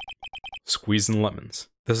 Squeezing lemons.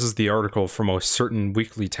 This is the article from a certain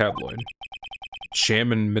weekly tabloid.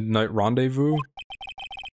 Jammin' Midnight Rendezvous?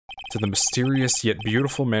 To the mysterious yet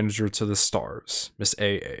beautiful manager to the stars, Miss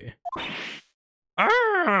AA.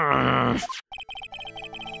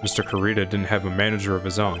 Mr. Kurita didn't have a manager of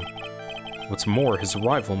his own. What's more, his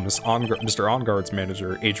rival, Mr. Onguard's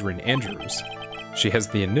manager, Adrian Andrews, she has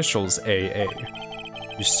the initials AA.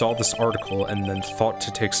 You saw this article and then thought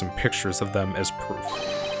to take some pictures of them as proof.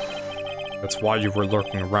 That's why you were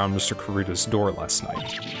lurking around Mr. Kurita's door last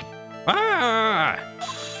night. Ah!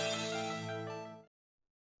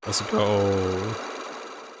 Let's go.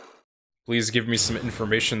 Please give me some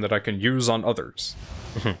information that I can use on others.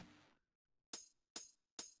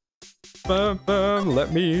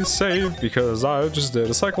 Let me save, because I just did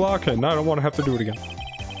a cycle lock and I don't want to have to do it again.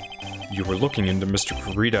 You were looking into Mr.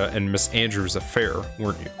 Kurita and Miss Andrews' affair,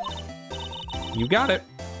 weren't you? You got it.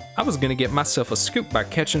 I was gonna get myself a scoop by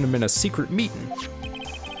catching him in a secret meeting.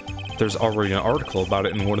 There's already an article about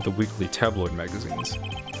it in one of the weekly tabloid magazines.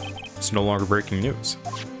 It's no longer breaking news.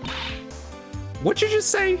 What'd you just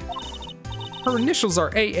say? Her initials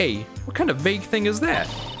are AA. What kind of vague thing is that?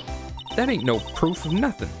 That ain't no proof of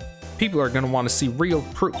nothing. People are gonna want to see real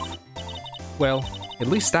proof. Well, at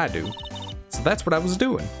least I do. So that's what I was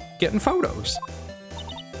doing, getting photos.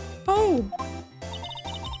 Oh.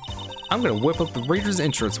 I'm gonna whip up the reader's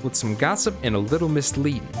interest with some gossip and a little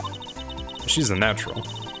misleading. She's a natural.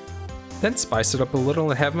 Then spice it up a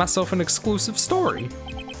little and have myself an exclusive story.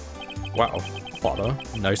 Wow, Plata.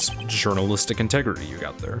 Nice journalistic integrity you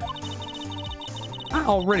got there. I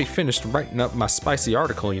already finished writing up my spicy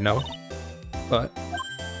article, you know. But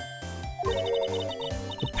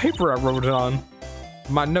the paper I wrote it on,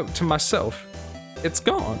 my note to myself, it's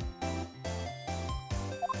gone.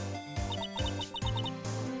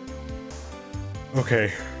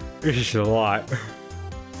 Okay, it's a lot.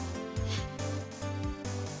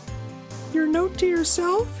 Your note to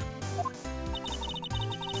yourself?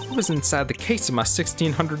 It was inside the case of my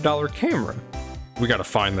 $1,600 camera. We gotta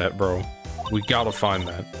find that, bro. We gotta find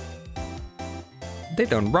that. They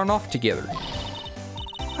done run off together.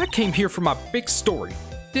 I came here for my big story.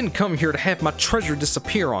 Didn't come here to have my treasure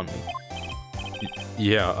disappear on me.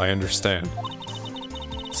 Yeah, I understand.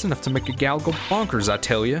 It's enough to make a gal go bonkers, I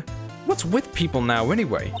tell ya. What's with people now,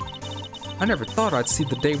 anyway? I never thought I'd see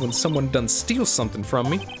the day when someone done steal something from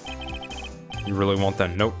me. You really want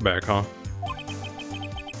that note back, huh?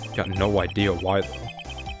 Got no idea why, though.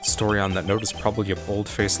 The story on that note is probably a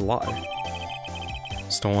bold-faced lie.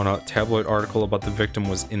 Stolen a tabloid article about the victim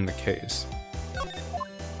was in the case.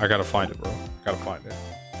 I gotta find it, bro. Gotta find it.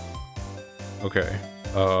 Okay.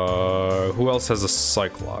 Who else has a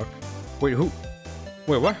psych lock? Wait, who?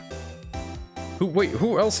 Wait, what?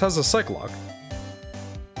 Who else has a psych lock?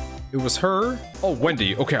 It was her? Oh,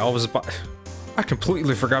 Wendy. Okay, I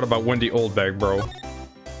completely forgot about Wendy Oldbag, bro.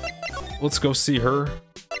 Let's go see her.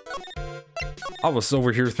 I was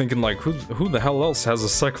over here thinking, like, who the hell else has a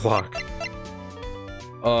psych lock?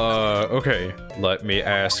 Okay. Let me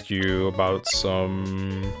ask you about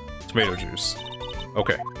some tomato juice.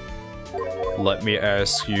 Okay. Let me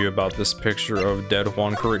ask you about this picture of dead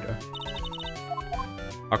Juan Kurita.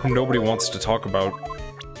 How come nobody wants to talk about,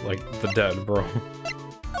 like, the dead, bro?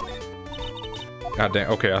 God damn.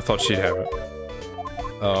 Okay, I thought she'd have it.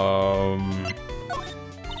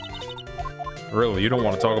 Really, you don't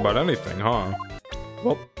want to talk about anything, huh?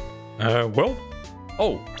 Well,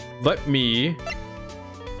 oh, let me...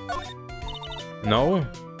 No?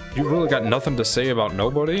 You really got nothing to say about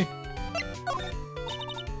nobody?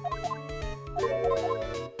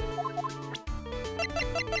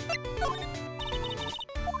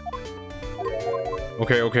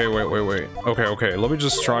 Okay, wait. Okay, let me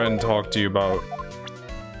just try and talk to you about,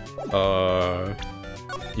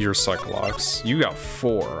 your psych locks. You got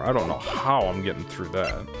 4. I don't know how I'm getting through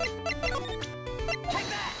that.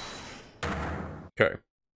 Okay.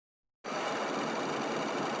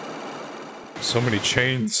 So many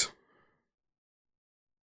chains.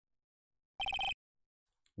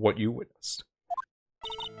 What you witnessed.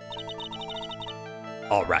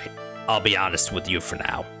 Alright, I'll be honest with you for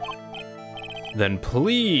now. Then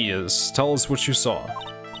please tell us what you saw.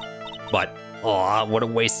 But, aw, what a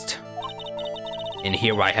waste. And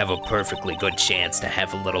here I have a perfectly good chance to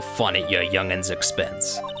have a little fun at your youngin's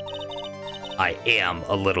expense. I am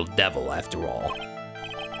a little devil after all.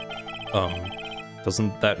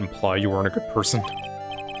 Doesn't that imply you aren't a good person?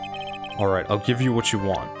 Alright, I'll give you what you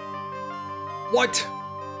want. What?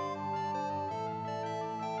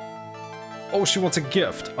 Oh, she wants a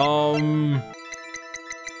gift.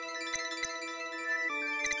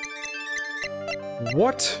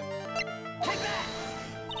 What?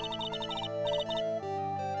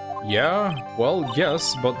 Yeah? Well,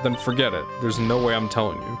 yes, but then forget it. There's no way I'm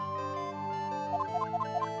telling you.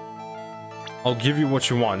 I'll give you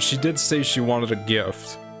what you want. She did say she wanted a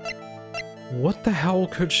gift. What the hell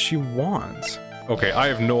could she want? Okay, I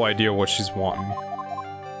have no idea what she's wanting.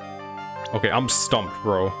 Okay, I'm stumped,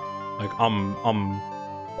 bro. Like, I'm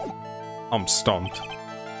stumped.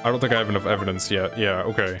 I don't think I have enough evidence yet. Yeah,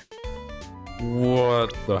 okay.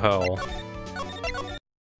 What the hell?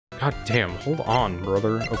 God damn, hold on,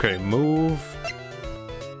 brother. Okay, move.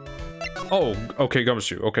 Oh, okay,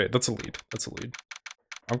 Gumshoe. Okay, that's a lead. That's a lead.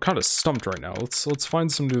 I'm kind of stumped right now. Let's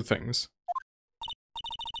find some new things.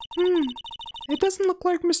 It doesn't look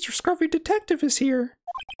like Mr. Scruffy Detective is here.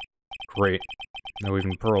 Great. Now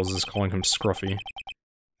even Pearls is calling him Scruffy.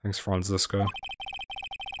 Thanks, Franziska.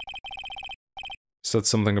 Said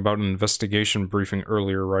something about an investigation briefing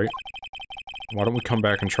earlier, right? Why don't we come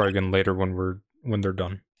back and try again later when they're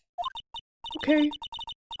done? Okay.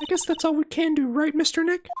 I guess that's all we can do, right, Mr.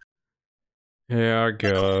 Nick? Yeah, I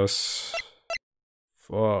guess.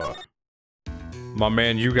 Fuck. My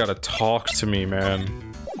man, you gotta talk to me,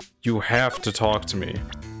 man. You have to talk to me.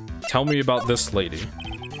 Tell me about this lady.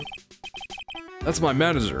 That's my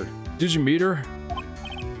manager. Did you meet her?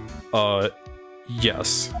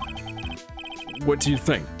 Yes. What do you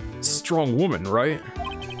think? Strong woman, right?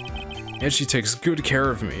 And she takes good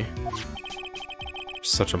care of me.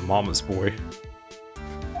 Such a mama's boy.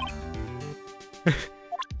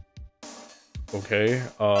 Okay,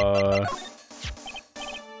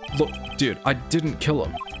 look, dude, I didn't kill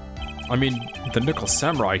him. I mean, the Nickel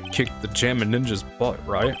Samurai kicked the Jammin' Ninja's butt,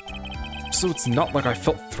 right? So it's not like I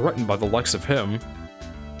felt threatened by the likes of him.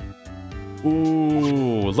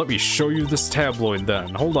 Ooh, let me show you this tabloid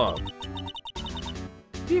then. Hold on.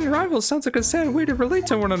 Being rivals sounds like a sad way to relate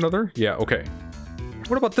to one another. Yeah, okay.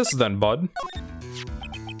 What about this then, bud?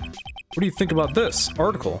 What do you think about this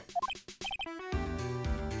article?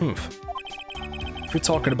 If you're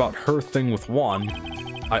talking about her thing with Juan,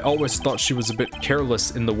 I always thought she was a bit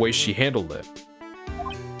careless in the way she handled it.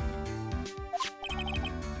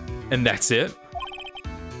 And that's it?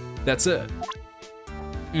 That's it.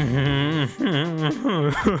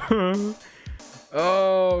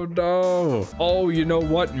 Oh no. Oh, you know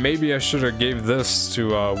what? Maybe I should have gave this to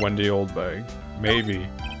Wendy Oldbag. Maybe.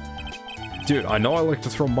 Dude, I know I like to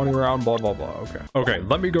throw money around, blah blah blah. Okay. Okay,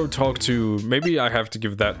 let me go talk to... Maybe I have to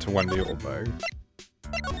give that to Wendy Oldbag.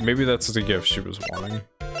 Maybe that's the gift she was wanting.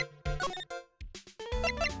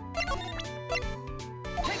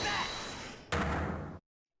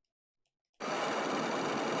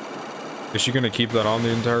 Is she gonna keep that on the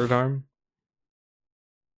entire time?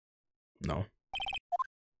 No.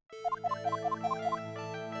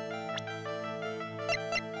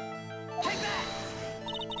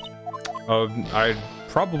 I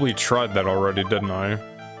probably tried that already, didn't I?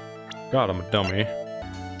 God, I'm a dummy.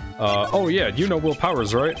 Oh yeah, you know Will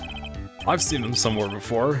Powers, right? I've seen him somewhere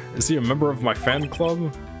before. Is he a member of my fan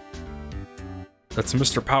club? That's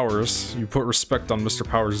Mr. Powers. You put respect on Mr.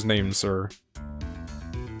 Powers' name, sir.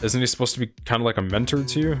 Isn't he supposed to be kind of like a mentor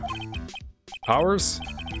to you? Powers?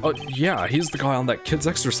 Oh, yeah, he's the guy on that kids'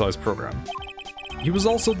 exercise program. He was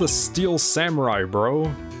also the Steel Samurai,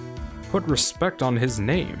 bro. Put respect on his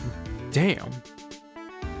name. Damn.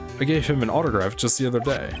 I gave him an autograph just the other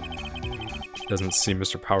day. Doesn't see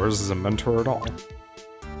Mr. Powers as a mentor at all.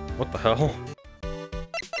 What the hell?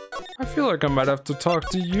 I feel like I might have to talk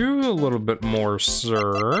to you a little bit more,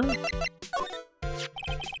 sir.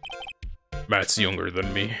 Matt's younger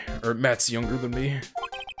than me.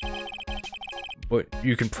 But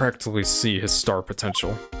you can practically see his star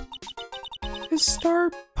potential. His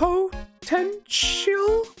star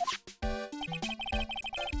potential?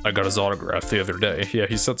 I got his autograph the other day. Yeah,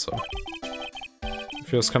 he said so.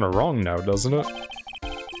 Feels kind of wrong now, doesn't it?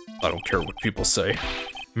 I don't care what people say.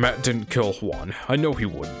 Matt didn't kill Juan. I know he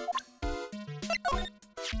wouldn't.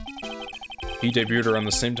 He debuted around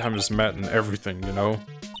the same time as Matt and everything, you know?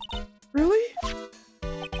 Really?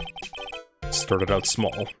 Started out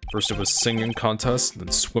small. First it was singing contests, then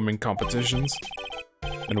swimming competitions.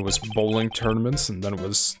 Then it was bowling tournaments, and then it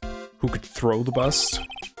was who could throw the best.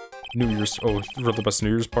 For the best New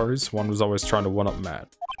Year's parties. One was always trying to one-up Matt.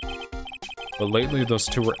 But lately those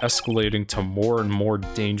two were escalating to more and more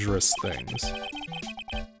dangerous things.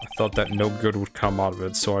 I thought that no good would come out of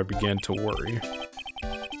it, so I began to worry.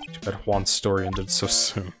 Too bad Juan's story ended so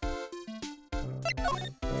soon.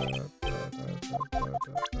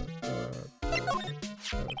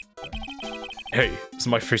 Hey, is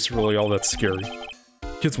my face really all that scary?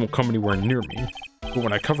 Kids won't come anywhere near me. But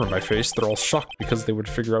when I cover my face, they're all shocked because they would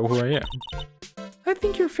figure out who I am. I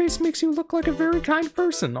think your face makes you look like a very kind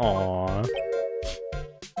person. Aww.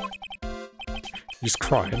 He's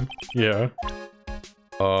crying. Yeah.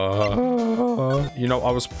 You know,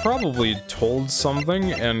 I was probably told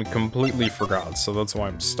something and completely forgot, so that's why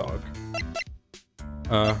I'm stuck.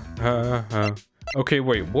 Okay,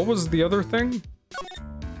 wait, what was the other thing?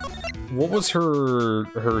 What was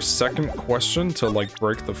her second question to, like,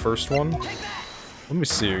 break the first one? Let me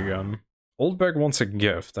see again. Oldbag wants a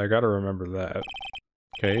gift, I gotta remember that.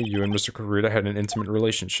 Okay, you and Mr. Kurita had an intimate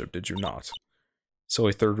relationship, did you not?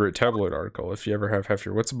 Silly third-rate tabloid article. If you ever have half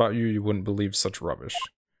your wits about you, you wouldn't believe such rubbish.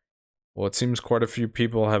 Well, it seems quite a few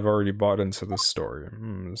people have already bought into this story.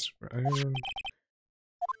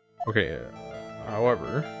 Okay,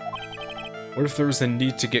 however, what if there was a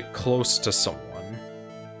need to get close to someone?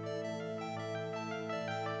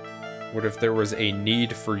 What if there was a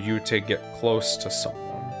need for you to get close to someone?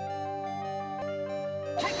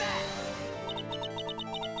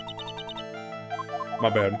 My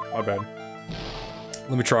bad, my bad.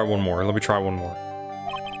 Let me try one more,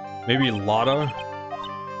 Maybe Lotta?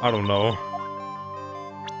 I don't know.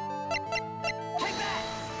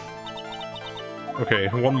 Okay,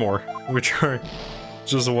 one more. Let me try.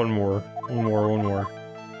 Just one more. One more.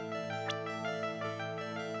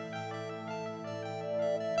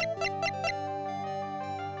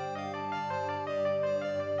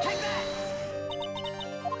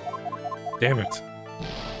 Damn it.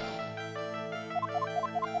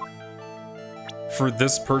 For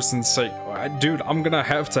this person's sake, dude, I'm gonna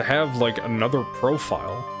have to have, like, another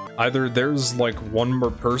profile. Either there's, like, one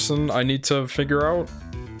more person I need to figure out,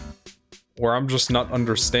 or I'm just not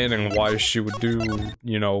understanding why she would do,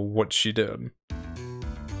 you know, what she did.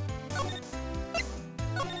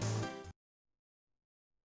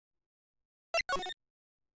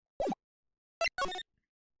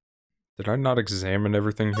 Did I not examine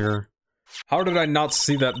everything here? How did I not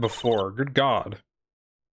see that before? Good God.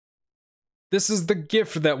 This is the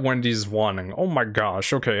gift that Wendy's wanting. Oh my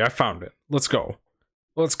gosh. Okay, I found it. Let's go.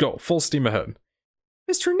 Let's go. Full steam ahead.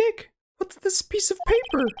 Mr. Nick, what's this piece of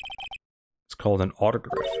paper? It's called an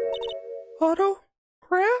autograph.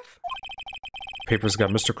 Autograph? Paper's got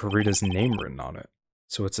Mr. Kurita's name written on it,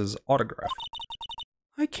 so it's his autograph.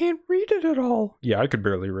 I can't read it at all. Yeah, I could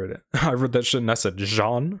barely read it. I read that shit and I said,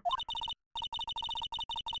 Jean?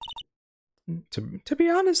 To be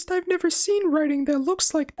honest, I've never seen writing that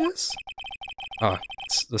looks like this.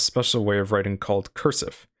 It's a special way of writing called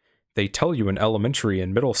cursive. They tell you in elementary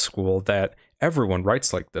and middle school that everyone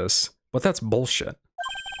writes like this, but that's bullshit.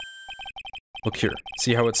 Look here,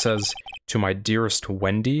 see how it says, "To my dearest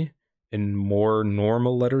Wendy," in more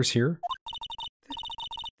normal letters here?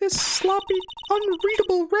 This sloppy,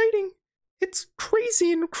 unreadable writing. It's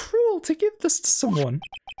crazy and cruel to give this to someone.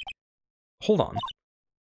 Hold on.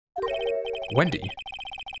 Wendy.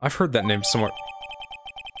 I've heard that name somewhere.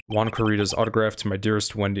 Juan Kurita's autograph to my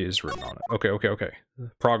dearest Wendy is written on it. Okay.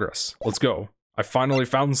 Progress. Let's go. I finally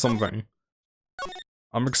found something.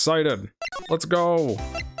 I'm excited. Let's go.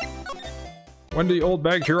 Wendy, old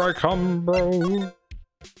bag, here I come, bro.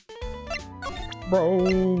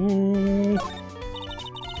 Bro.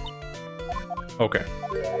 Okay.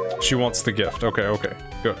 She wants the gift. Okay.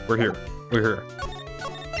 Good. We're here.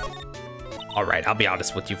 Alright, I'll be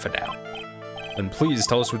honest with you for now. Then please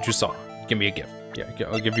tell us what you saw. Give me a gift. Yeah,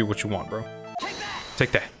 I'll give you what you want, bro.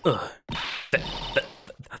 Take that. Ugh.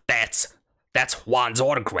 That's Juan's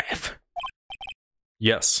autograph.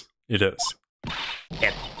 Yes, it is.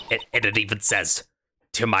 And it even says,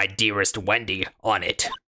 "To my dearest Wendy" on it.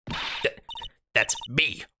 That's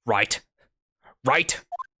me, right? Right?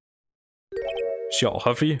 She all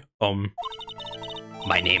huffy?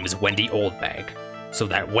 My name is Wendy Oldbag, so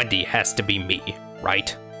that Wendy has to be me,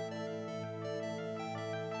 right?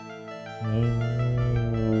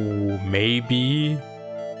 Ooh, maybe?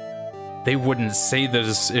 They wouldn't say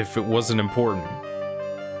this if it wasn't important.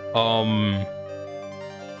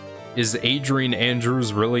 Is Adrian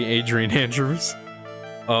Andrews really Adrian Andrews?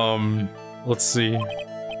 Let's see.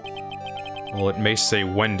 Well, it may say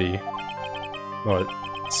Wendy, but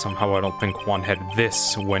somehow I don't think Juan had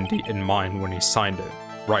this Wendy in mind when he signed it.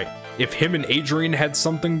 Right. If him and Adrian had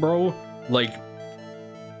something, bro, like,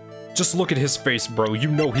 just look at his face, bro. You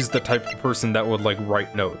know he's the type of person that would, like,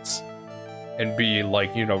 write notes. And be,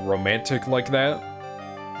 like, you know, romantic like that.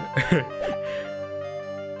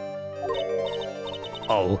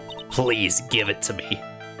 Oh, please give it to me.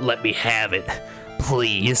 Let me have it.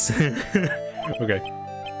 Please. Okay.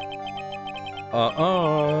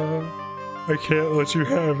 I can't let you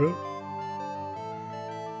have it.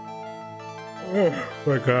 Oh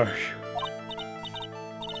my gosh.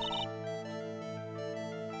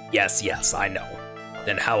 Yes, I know.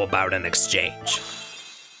 Then how about an exchange?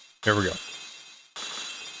 Here we go.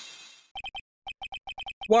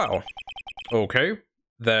 Wow. Okay.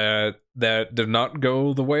 That did not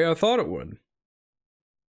go the way I thought it would.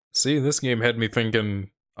 See, this game had me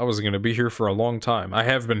thinking I was going to be here for a long time. I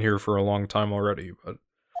have been here for a long time already, but...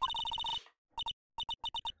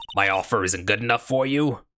 My offer isn't good enough for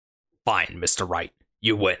you? Fine, Mr. Wright.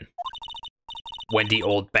 You win. Wendy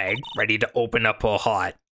Oldbag, ready to open up her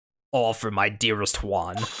heart. All for my dearest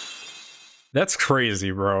Juan. That's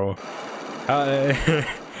crazy, bro.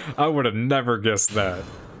 I would have never guessed that.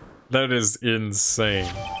 That is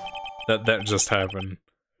insane. That just happened.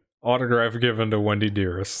 Autograph given to Wendy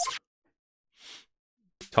Dearest.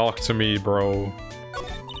 Talk to me, bro.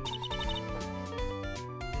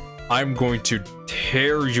 I'm going to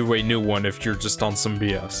tear you a new one if you're just on some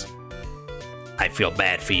BS. I feel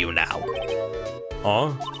bad for you now.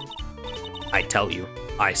 Huh? I tell you,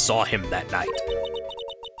 I saw him that night.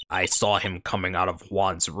 I saw him coming out of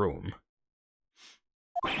Juan's room.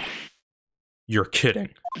 You're kidding.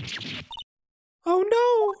 Oh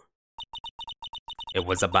no! It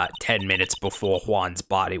was about 10 minutes before Juan's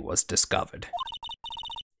body was discovered.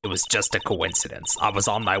 It was just a coincidence. I was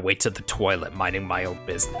on my way to the toilet minding my own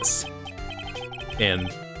business. And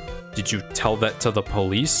did you tell that to the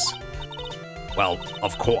police? Well,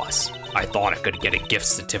 of course. I thought I could get a gift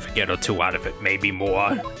certificate or two out of it, maybe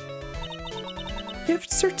more.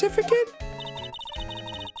 Gift certificate?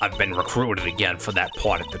 I've been recruited again for that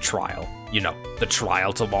part at the trial. You know, the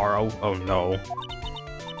trial tomorrow. Oh no.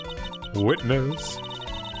 Witness.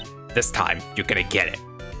 This time, you're gonna get it.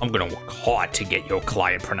 I'm gonna work hard to get your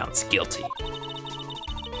client pronounced guilty.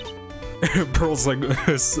 Pearl's like,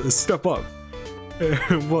 step up.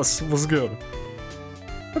 What's good?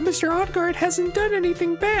 But Mr. Oddguard hasn't done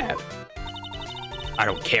anything bad. I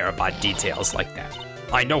don't care about details like that.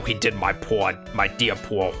 I know he did my dear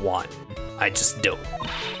poor Juan. I just do.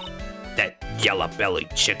 That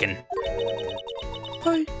yellow-bellied chicken.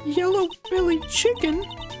 A yellow-bellied chicken?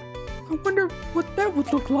 I wonder what that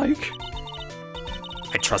would look like.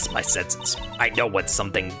 I trust my senses. I know when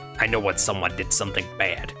someone did something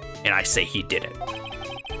bad, and I say he did it.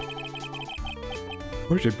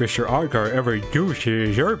 What did Mr. Oddguard ever do to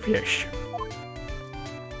deserve this?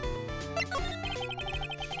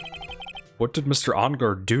 What did Mr.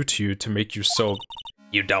 Oddguard do to you to make you so...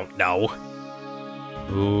 You don't know?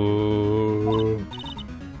 Ooh.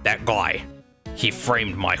 That guy. He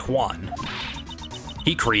framed my Juan.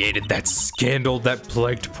 He created that Scandal that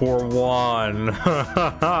plagued poor Juan.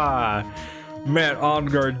 Matt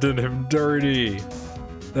Oddguard did him dirty.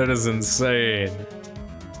 That is insane.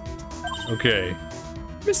 Okay.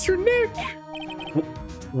 Mr. Nick!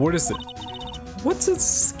 What is it? What's a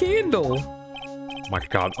scandal? My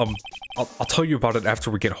god, I'll tell you about it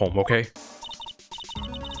after we get home, okay?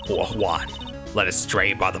 poor Juan, led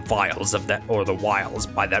astray by the vials of that, or the wiles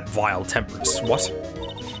by that vile temperance. What?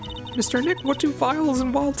 Mr. Nick, what do vials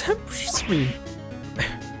and wild tempers mean?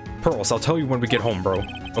 Pearls, I'll tell you when we get home, bro.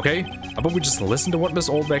 Okay? How about we just listen to what Miss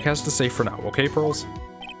Oldbag has to say for now, okay, Pearls?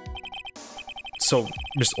 So,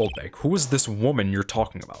 Miss Oldbag, who is this woman you're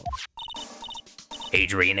talking about?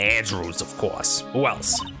 Adrian Andrews, of course. Who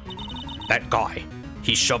else? That guy.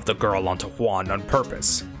 He shoved the girl onto Juan on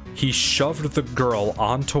purpose. He shoved the girl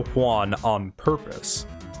onto Juan on purpose.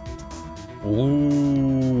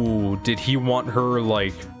 Ooh, did he want her,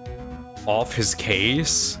 like, off his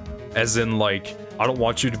case? As in, like, I don't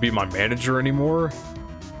want you to be my manager anymore?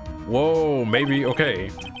 Whoa, maybe,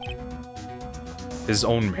 okay. His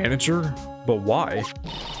own manager? But why?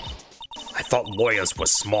 I thought lawyers were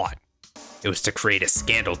smart. It was to create a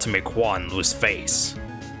scandal to make Juan lose face.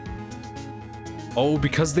 Oh,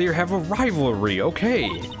 because they have a rivalry, okay.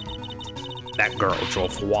 That girl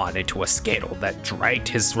drove Juan into a scandal that dragged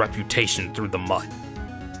his reputation through the mud.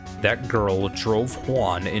 That girl drove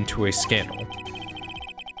Juan into a scandal.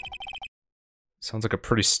 Sounds like a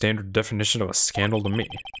pretty standard definition of a scandal to me.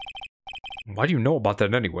 Why do you know about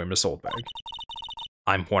that anyway, Miss Oldbag?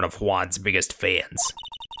 I'm one of Juan's biggest fans.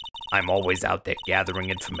 I'm always out there gathering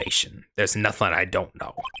information. There's nothing I don't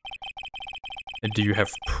know. And do you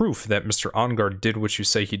have proof that Mr. Ongard did what you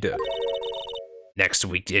say he did? Next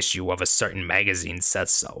week's issue of a certain magazine says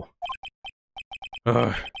so.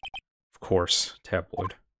 Of course,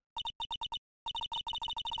 tabloid.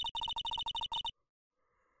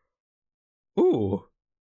 Ooh.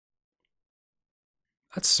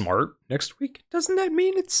 That's smart. Next week? Doesn't that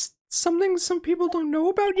mean it's something some people don't know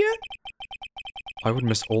about yet? Why would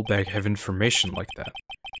Miss Oldbag have information like that?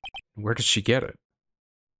 Where did she get it?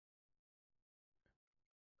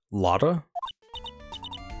 Lotta?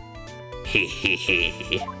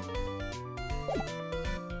 Hehehe.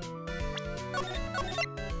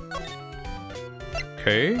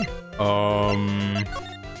 Okay.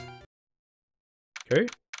 Okay.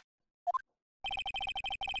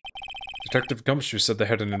 Detective Gumshoe said they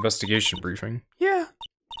had an investigation briefing. Yeah.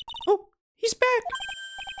 Oh, he's back.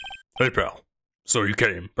 Hey, pal. So you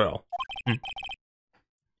came, pal.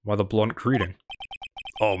 Why the blunt greeting?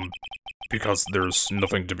 Because there's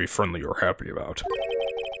nothing to be friendly or happy about.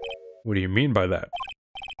 What do you mean by that?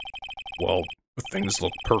 Well, things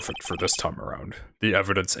look perfect for this time around. The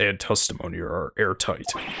evidence and testimony are airtight.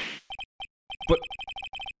 But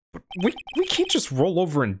we can't just roll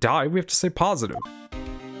over and die. We have to stay positive.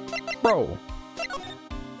 Bro.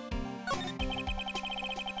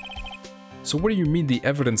 So what do you mean the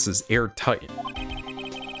evidence is airtight?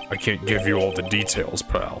 I can't give you all the details,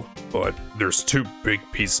 pal, but there's 2 big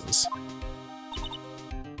pieces.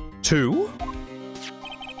 2?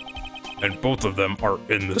 And both of them are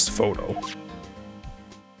in this photo.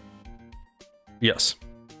 Yes.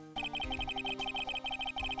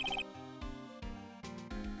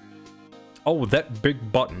 Oh, that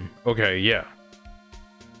big button. Okay, yeah.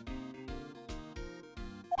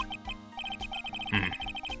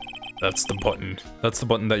 That's the button. That's the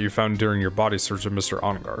button that you found during your body search of Mr.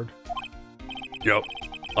 On Guard. Yep.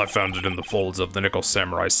 I found it in the folds of the Nickel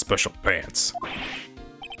Samurai's special pants.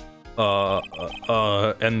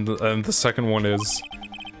 And the second one is...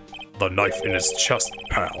 The knife in his chest,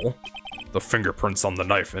 pal. The fingerprints on the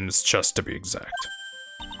knife in his chest, to be exact.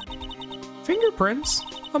 Fingerprints?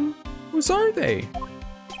 Whose are they?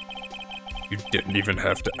 You didn't even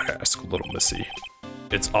have to ask, little missy.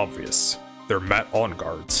 It's obvious. They're Matt On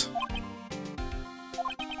Guard's.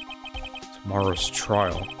 Tomorrow's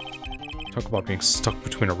trial. Talk about being stuck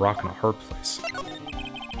between a rock and a hard place.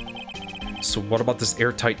 So what about this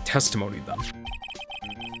airtight testimony, then?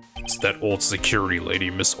 It's that old security lady,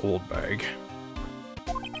 Miss Oldbag.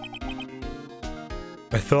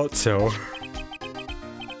 I thought so.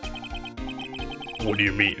 What do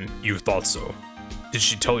you mean, you thought so? Did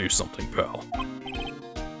she tell you something, pal?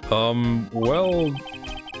 Well...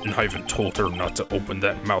 And I even told her not to open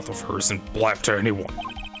that mouth of hers and blab to anyone.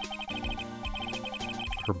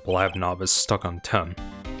 Her blab knob is stuck on 10.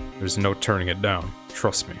 There's no turning it down.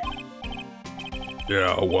 Trust me.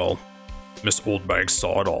 Yeah, well, Miss Oldbag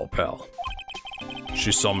saw it all, pal.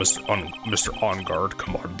 She saw Mr. On Guard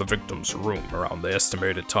come out of the victim's room around the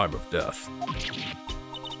estimated time of death.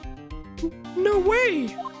 No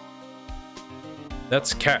way!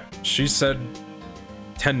 That's Cat. She said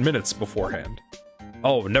 10 minutes beforehand.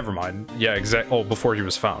 Oh, never mind. Yeah, exactly. Oh, before he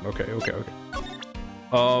was found. Okay.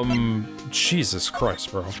 Jesus Christ,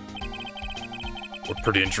 bro. We're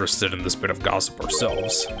pretty interested in this bit of gossip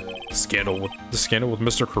ourselves. The scandal with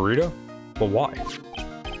Mr. Kurita? But why?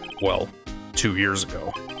 Well, 2 years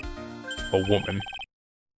ago, a woman...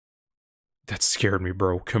 That scared me,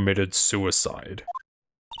 bro. Committed suicide.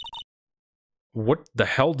 What the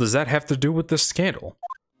hell does that have to do with this scandal?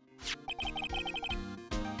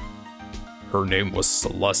 Her name was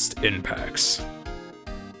Celeste Inpax.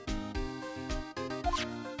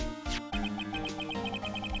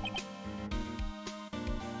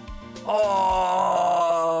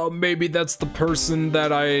 Oh, maybe that's the person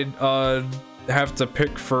that I have to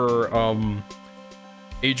pick for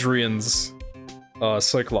Adrian's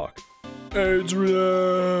psych lock.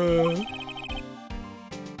 Adrian,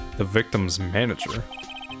 the victim's manager.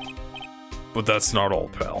 But that's not all,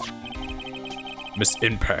 pal. Miss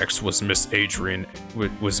Inpax was Miss Adrian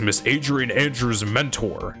Andrews'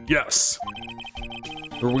 mentor. Yes.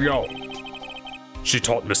 Here we go. She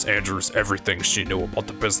taught Miss Andrews everything she knew about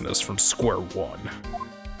the business from square one.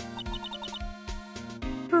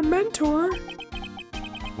 Her mentor?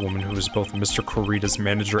 A woman who was both Mr. Kurita's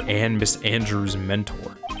manager and Miss Andrews'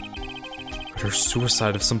 mentor. Could her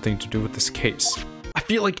suicide have something to do with this case? I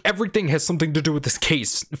feel like everything has something to do with this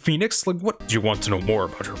case. Phoenix, like what? Do you want to know more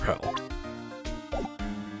about her, pal?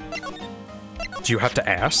 Do you have to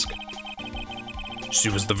ask? She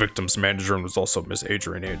was the victim's manager and was also Miss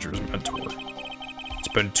Adrian Andrews' mentor. It's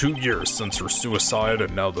been 2 years since her suicide,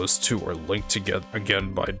 and now those two are linked together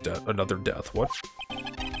again by another death. What?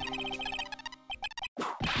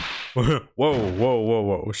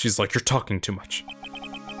 Whoa. She's like, you're talking too much.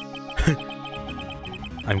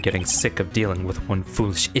 I'm getting sick of dealing with one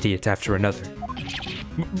foolish idiot after another.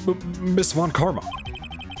 Miss Von Karma.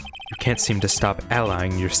 You can't seem to stop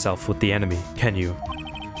allying yourself with the enemy, can you?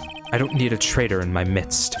 I don't need a traitor in my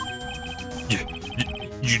midst. You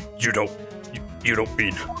don't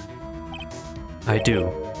mean... I do.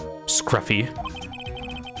 Scruffy.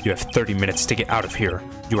 You have 30 minutes to get out of here.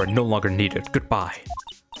 You are no longer needed. Goodbye.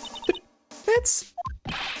 That's...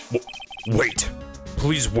 Wait.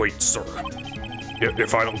 Please wait, sir.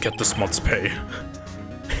 If I don't get this month's pay...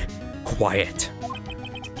 Quiet.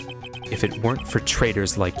 If it weren't for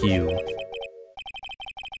traitors like you,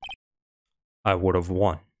 I would have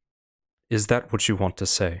won. Is that what you want to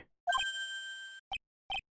say?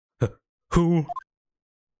 Who?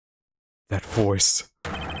 That voice.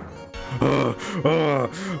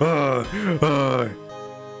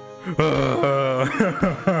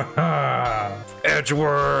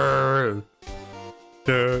 Edgeworth!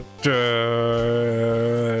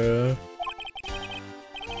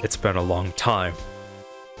 It's been a long time.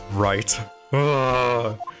 Right?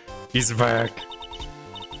 He's back.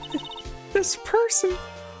 This person,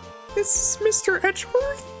 this is Mr.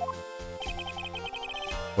 Edgeworth?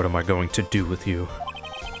 What am I going to do with you?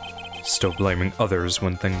 Still blaming others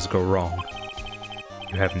when things go wrong.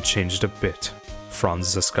 You haven't changed a bit,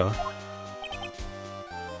 Franziska.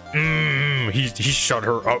 He shut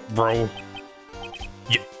her up, bro.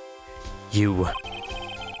 You...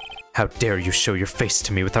 How dare you show your face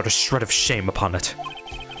to me without a shred of shame upon it?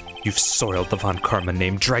 You've soiled the Von Karma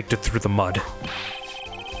name, dragged it through the mud.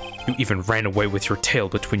 You even ran away with your tail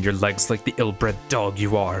between your legs like the ill-bred dog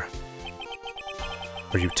you are.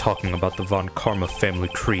 Are you talking about the Von Karma family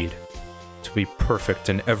creed? To be perfect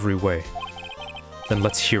in every way? Then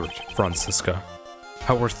let's hear it, Franziska.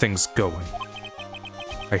 How are things going?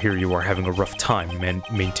 I hear you are having a rough time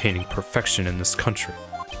maintaining perfection in this country.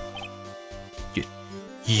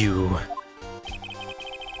 You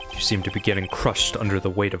seem to be getting crushed under the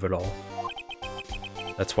weight of it all.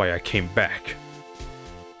 That's why I came back.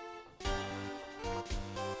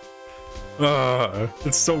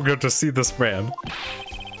 It's so good to see this man.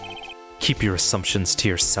 Keep your assumptions to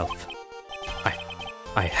yourself.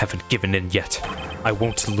 I haven't given in yet. I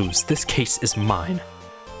won't lose. This case is mine.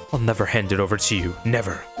 I'll never hand it over to you.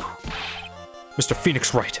 Never. Mr.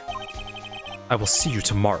 Phoenix Wright. I will see you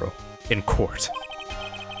tomorrow in court.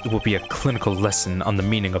 It will be a clinical lesson on the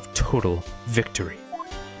meaning of total victory.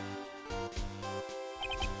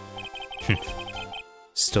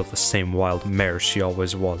 Still the same wild mare she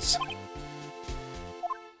always was.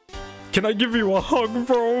 Can I give you a hug,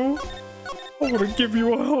 bro? I want to give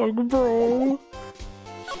you a hug, bro.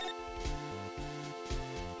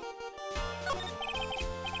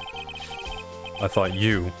 I thought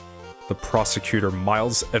you, the prosecutor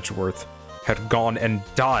Miles Edgeworth, had gone and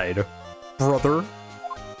died, brother.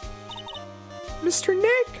 Mr.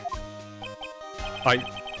 Nick! I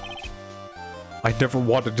never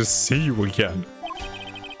wanted to see you again.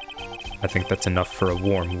 I think that's enough for a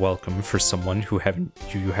warm welcome for someone who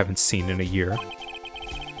you haven't seen in a year.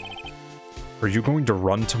 Are you going to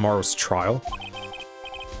run tomorrow's trial?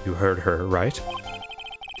 You heard her, right?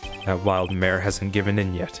 That wild mare hasn't given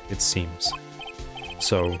in yet, it seems.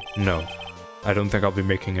 So, no, I don't think I'll be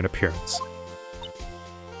making an appearance.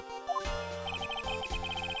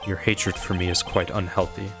 Your hatred for me is quite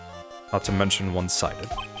unhealthy, not to mention one-sided.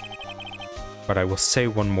 But I will say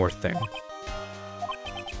one more thing.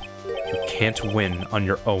 You can't win on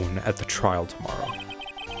your own at the trial tomorrow.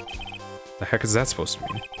 The heck is that supposed to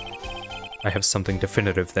mean? I have something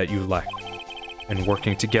definitive that you lack, and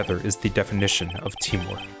working together is the definition of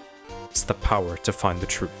teamwork. It's the power to find the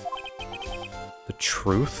truth. The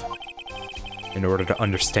truth? In order to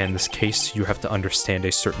understand this case, you have to understand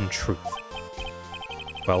a certain truth.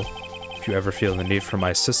 Well, if you ever feel the need for my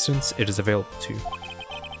assistance, it is available to you.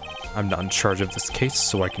 I'm not in charge of this case,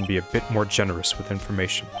 so I can be a bit more generous with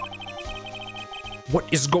information.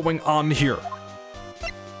 What is going on here?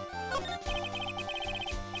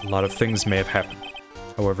 A lot of things may have happened.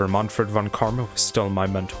 However, Manfred von Karma was still my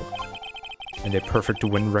mentor. And a perfect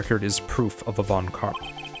win record is proof of a von Karma.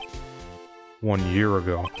 1 year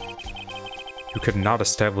ago, you could not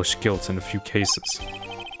establish guilt in a few cases.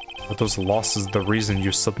 Are those losses the reason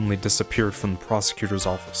you suddenly disappeared from the prosecutor's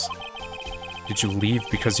office? Did you leave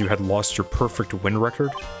because you had lost your perfect win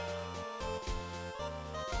record?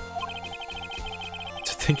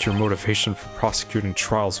 To think your motivation for prosecuting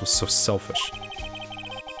trials was so selfish.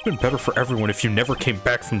 It'd been better for everyone if you never came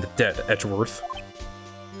back from the dead, Edgeworth.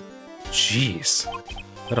 Jeez.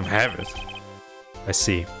 Let him have it. I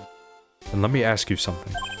see. And let me ask you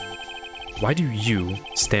something. Why do you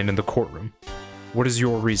stand in the courtroom? What is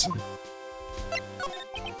your reason?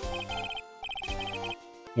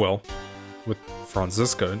 Well, with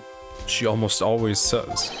Franziska, she almost always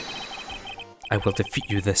says, I will defeat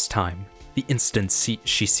you this time, the instant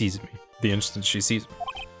she sees me. The instant she sees me.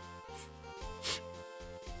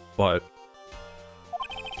 But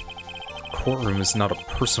the courtroom is not a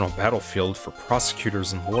personal battlefield for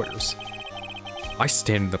prosecutors and lawyers. I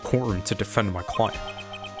stand in the courtroom to defend my client,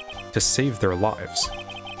 to save their lives.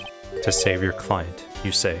 To save your client,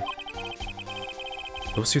 you say.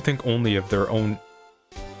 Those who think only of their own...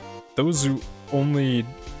 Those who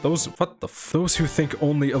think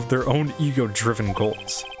only of their own ego-driven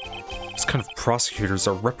goals. Those kind of prosecutors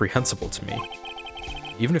are reprehensible to me.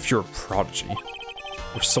 Even if you're a prodigy.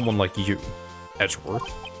 Or someone like you,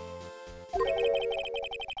 Edgeworth.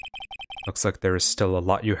 Looks like there is still a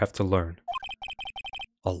lot you have to learn.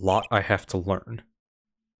 A lot I have to learn.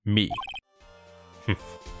 Me.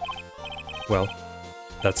 Well,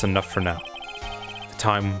 that's enough for now.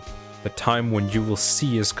 The time when you will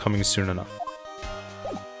see is coming soon enough.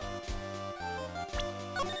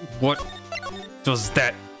 What does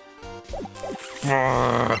that...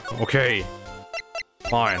 Okay.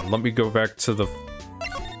 Fine, let me go back to the...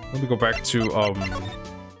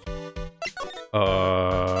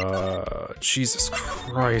 Jesus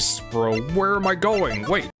Christ, bro. Where am I going?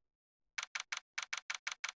 Wait.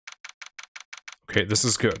 Okay, this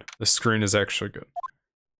is good. This screen is actually good.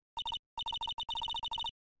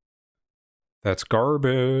 That's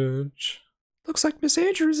garbage. Looks like Miss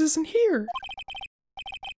Andrews isn't here.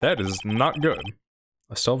 That is not good.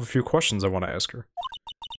 I still have a few questions I want to ask her.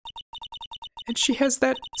 And she has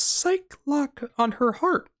that psych lock on her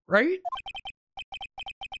heart, right?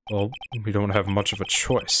 Well, we don't have much of a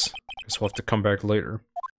choice. Guess we'll have to come back later.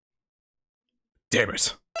 Damn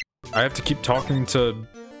it. I have to keep talking to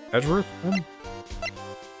Edgeworth?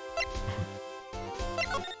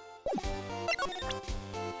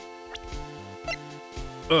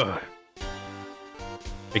 Ugh.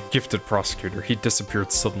 A gifted prosecutor. He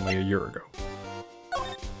disappeared suddenly a year ago.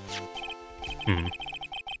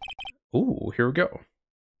 Ooh, here we go.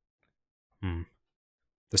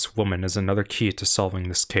 This woman is another key to solving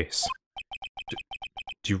this case.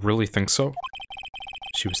 Do you really think so?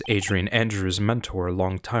 She was Adrian Andrews' mentor a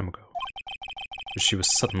long time ago. But she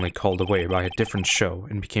was suddenly called away by a different show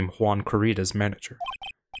and became Juan Corrida's manager.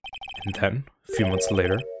 And then, a few months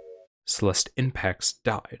later, Celeste Impax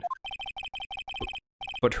died.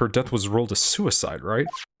 But her death was ruled a suicide, right?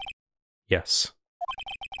 Yes.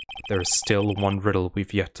 But there is still one riddle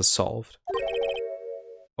we've yet to solve.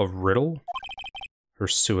 A riddle? Her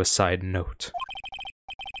suicide note.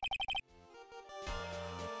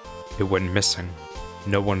 It went missing.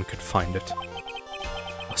 No one could find it.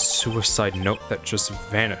 A suicide note that just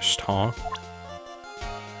vanished, huh?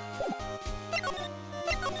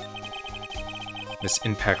 Miss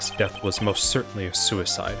Impact's death was most certainly a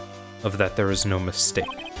suicide. Of that there is no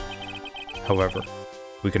mistake. However,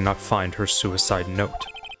 we could not find her suicide note.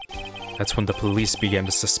 That's when the police began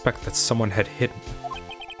to suspect that someone had hidden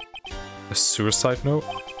it. A suicide note?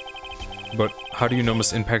 But how do you know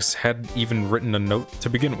Miss Impax had even written a note to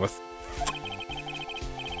begin with?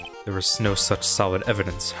 There was no such solid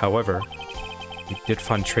evidence. However, we did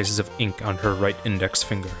find traces of ink on her right index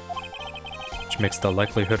finger, which makes the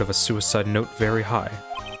likelihood of a suicide note very high.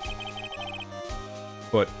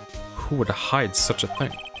 But who would hide such a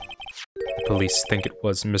thing? The police think it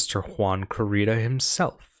was Mr. Juan Corrida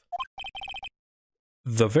himself.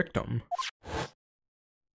 The victim.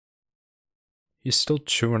 He's still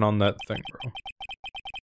chewing on that thing, bro.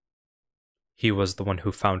 He was the one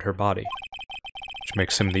who found her body, which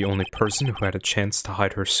makes him the only person who had a chance to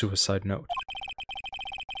hide her suicide note.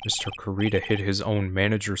 Mr. Corrida hid his own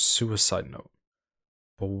manager's suicide note.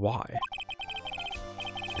 But why?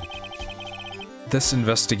 This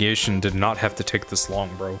investigation did not have to take this long,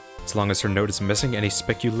 bro. As long as her note is missing, any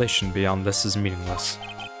speculation beyond this is meaningless.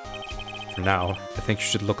 For now, I think you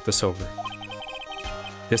should look this over.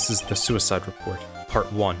 This is the suicide report.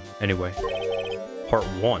 Part 1, anyway. Part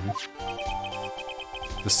 1?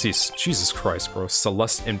 Deceased. Jesus Christ, bro.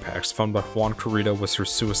 Celeste Impax, found by Juan Corrida, was her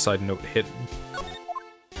suicide note hidden.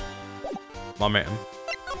 My man.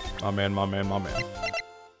 My man, my man, my man.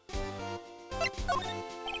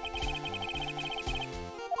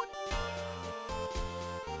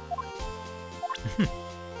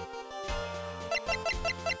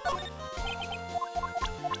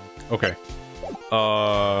 Okay.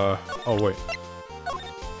 Oh wait.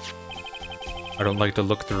 I don't like to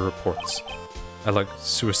look through reports. I like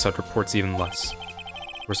suicide reports even less.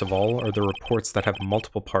 Worst of all are the reports that have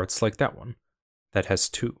multiple parts like that one. That has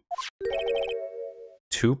 2.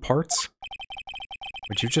 2 parts?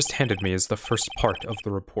 What you just handed me is the first part of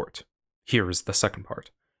the report. Here is the second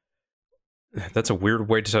part. That's a weird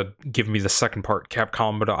way to give me the second part,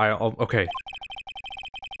 Capcom, but I'll... Okay.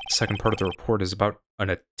 The second part of the report is about an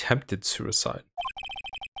attempted suicide.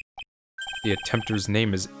 The attempter's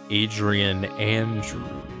name is Adrian Andrews.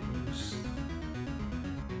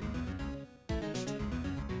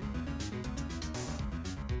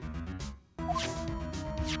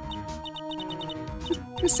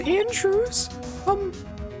 Miss Andrews?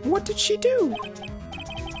 What did she do?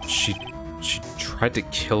 She tried to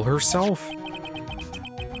kill herself?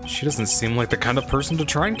 She doesn't seem like the kind of person to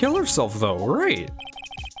try and kill herself, though, right?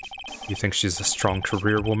 You think she's a strong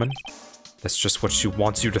career woman? That's just what she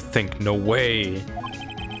wants you to think. No way.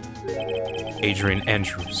 Adrian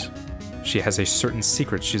Andrews. She has a certain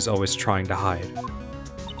secret she's always trying to hide.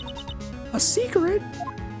 A secret?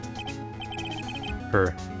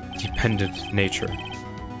 Her dependent nature.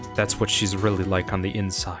 That's what she's really like on the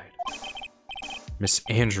inside. Miss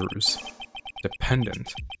Andrews.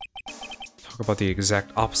 Dependent. Talk about the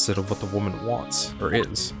exact opposite of what the woman wants, or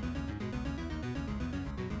is.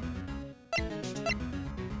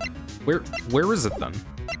 Where is it then?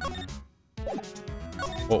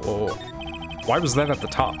 Whoa. Why was that at the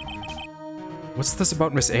top? What's this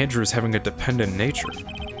about Miss Andrews having a dependent nature?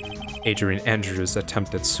 Adrian Andrews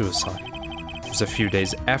attempted suicide. It was a few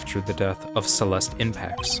days after the death of Celeste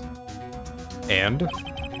Impacts. And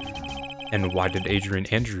why did Adrian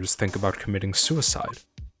Andrews think about committing suicide?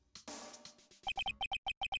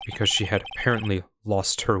 Because she had apparently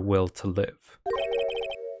lost her will to live.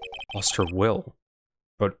 Lost her will?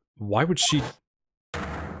 But why would she...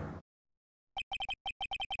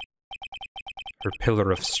 Her pillar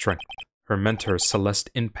of strength, her mentor Celeste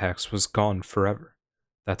Impacts, was gone forever.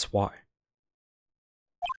 That's why.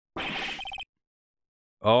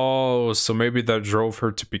 Oh, so maybe that drove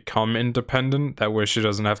her to become independent? That way she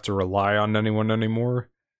doesn't have to rely on anyone anymore?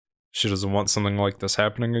 She doesn't want something like this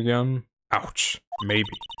happening again? Ouch. Maybe.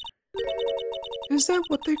 Is that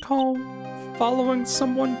what they call following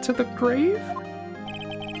someone to the grave?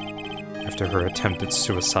 After her attempted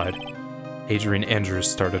suicide, Adrian Andrews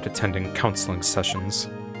started attending counseling sessions.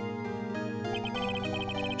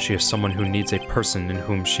 She is someone who needs a person in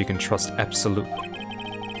whom she can trust absolutely.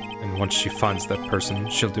 And once she finds that person,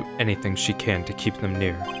 she'll do anything she can to keep them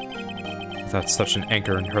near. Without such an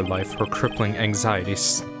anchor in her life, her crippling anxiety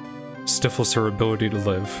stifles her ability to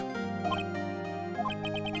live.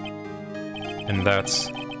 And that's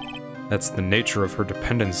the nature of her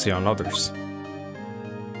dependency on others.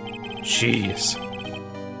 Jeez.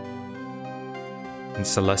 And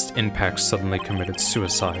Celeste Impacts suddenly committed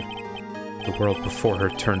suicide. The world before her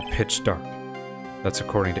turned pitch dark. That's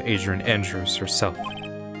according to Adrian Andrews herself.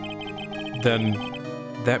 Then,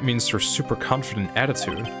 that means her super confident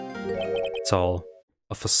attitude. It's all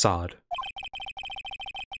a facade.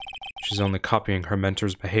 She's only copying her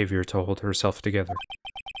mentor's behavior to hold herself together.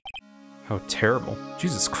 How terrible.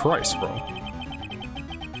 Jesus Christ, bro.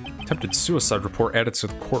 Attempted suicide report added to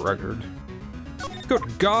the court record.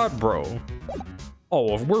 Good God, bro.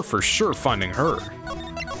 Oh, we're for sure finding her.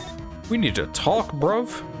 We need to talk,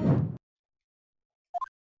 bruv.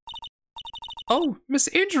 Oh, Miss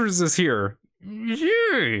Andrews is here.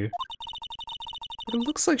 Yay! But it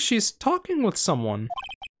looks like she's talking with someone.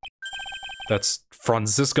 That's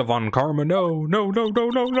Franziska von Karma. No.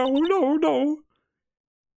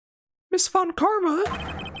 Miss von Karma?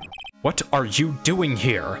 What are you doing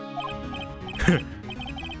here?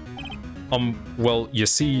 Well, you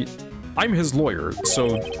see, I'm his lawyer,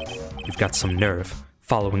 so you've got some nerve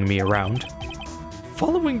following me around.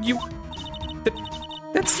 Following you?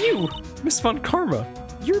 That's you, Miss von Karma.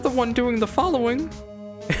 You're the one doing the following.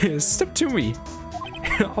 Step to me.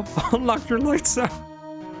 I'll unlock your lights out.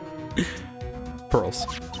 Pearls.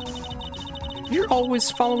 You're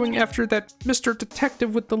always following after that Mr.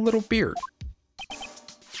 Detective with the little beard.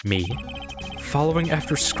 Me? Following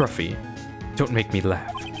after Scruffy? Don't make me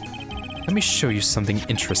laugh. Let me show you something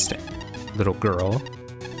interesting, little girl.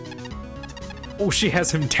 Oh, she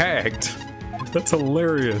has him tagged. That's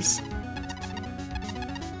hilarious.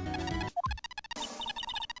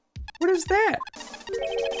 What is that?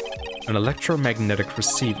 An electromagnetic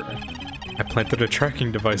receiver. I planted a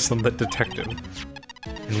tracking device on that detective.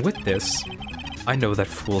 And with this, I know that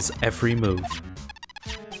fool's every move.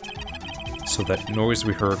 So that noise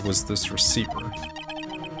we heard was this receiver.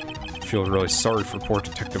 I feel really sorry for poor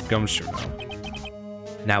Detective Gumshoe now.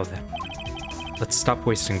 Now then, let's stop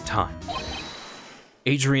wasting time.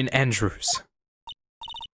 Adrian Andrews.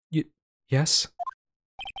 Yes?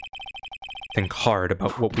 Think hard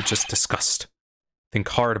about what we just discussed. Think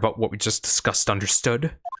hard about what we just discussed,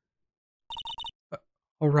 understood?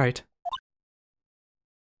 Alright.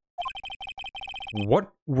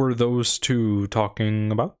 What were those two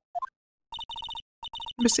talking about?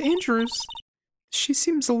 Miss Andrews, she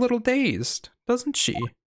seems a little dazed, doesn't she?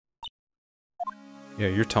 Yeah,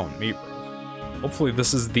 you're telling me, bro. Hopefully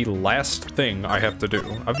this is the last thing I have to do.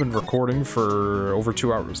 I've been recording for over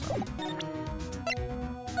 2 hours now.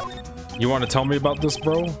 You want to tell me about this,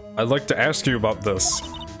 bro? I'd like to ask you about this.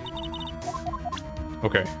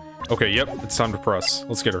 Okay. Okay, yep, it's time to press.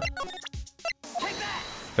 Let's get her.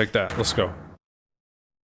 Take that, let's go.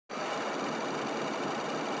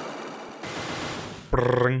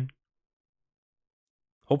 Brrring.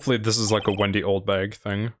 Hopefully this is like a Wendy Oldbag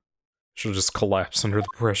thing. She'll just collapse under the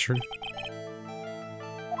pressure.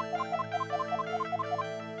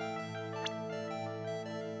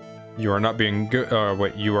 You are not being good.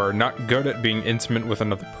 Wait, you are not good at being intimate with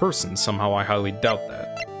another person. Somehow I highly doubt that.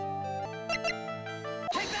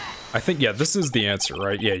 I think, yeah, this is the answer,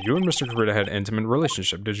 right? Yeah, you and Mr. Kurita had an intimate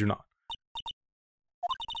relationship, did you not?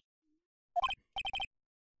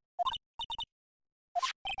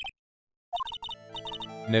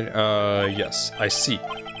 Yes, I see.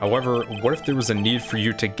 However, what if there was a need for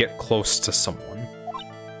you to get close to someone?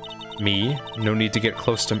 Me? No need to get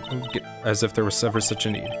close to... as if there was ever such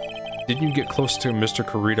a need. Didn't you get close to Mr.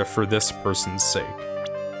 Kurita for this person's sake?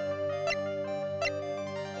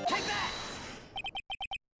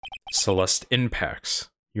 Celeste Impacts,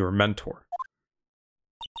 your mentor.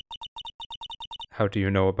 How do you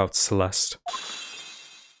know about Celeste?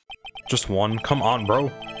 Just one? Come on, bro.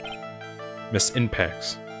 Miss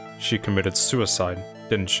Impacts. She committed suicide,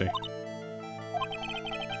 didn't she?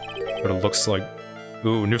 But it looks like...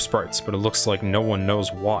 Ooh, new sprites, but it looks like no one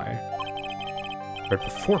knows why. Right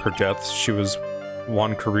before her death, she was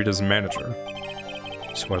Juan Kurita's manager.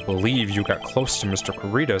 So I believe you got close to Mr.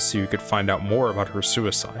 Kurita so you could find out more about her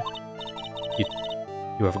suicide.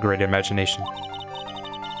 You have a great imagination.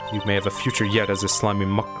 You may have a future yet as a slimy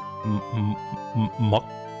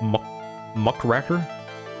muckracker?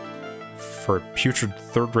 For a putrid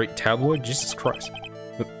third-rate tabloid? Jesus Christ.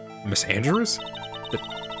 Miss Andrews?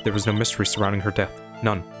 There was no mystery surrounding her death.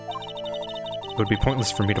 None. It would be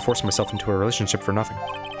pointless for me to force myself into a relationship for nothing.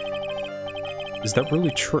 Is that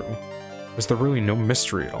really true? Was there really no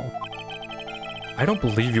mystery at all? I don't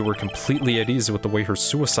believe you were completely at ease with the way her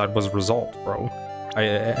suicide was resolved, bro.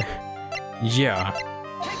 Yeah.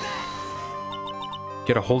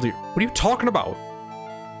 Get a hold of your... What are you talking about?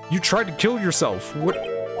 You tried to kill yourself. What?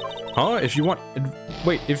 Huh? If you want...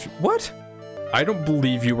 Wait, if... What? I don't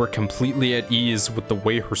believe you were completely at ease with the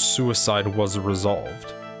way her suicide was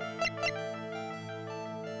resolved.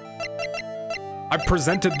 I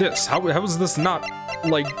presented this. How is this not,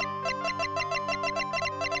 like...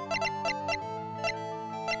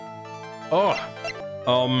 Oh.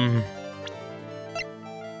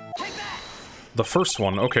 The first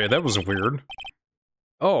one. Okay, that was weird.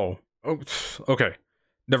 Oh. Okay.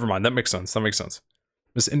 Never mind. That makes sense. That makes sense.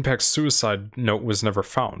 Miss Impact's suicide note was never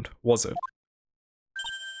found, was it?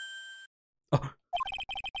 Oh.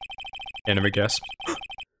 Anime gasp.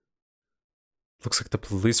 Looks like the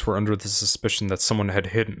police were under the suspicion that someone had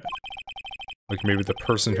hidden it. Like maybe the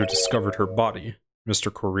person who discovered her body,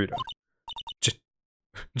 Mr. Kurita.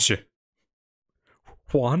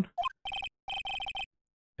 Juan?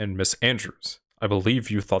 And Miss Andrews. I believe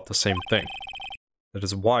you thought the same thing. That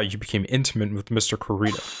is why you became intimate with Mr.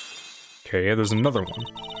 Kurita. Okay, there's another one.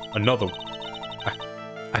 Another one.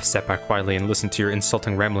 I've sat back quietly and listened to your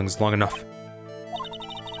insulting ramblings long enough.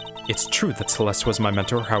 It's true that Celeste was my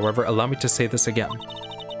mentor, however, allow me to say this again.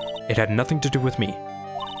 It had nothing to do with me.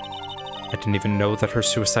 I didn't even know that her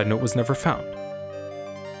suicide note was never found.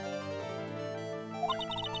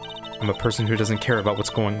 I'm a person who doesn't care about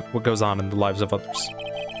what goes on in the lives of others.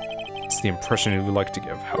 It's the impression you would like to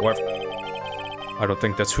give, however. I don't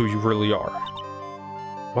think that's who you really are.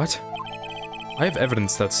 What? I have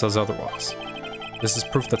evidence that says otherwise. This is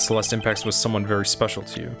proof that Celeste Impacts was someone very special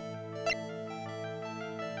to you.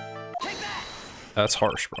 That's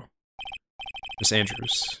harsh, bro. Miss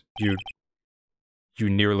Andrews, you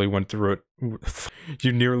nearly went through it.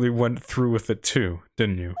 You nearly went through with it too,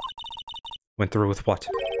 didn't you? Went through with what?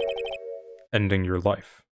 Ending your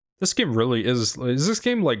life. This game really is this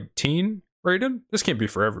game like teen rated? This can't be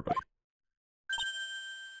for everybody.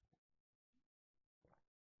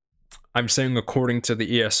 I'm saying according to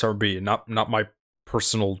the ESRB, not my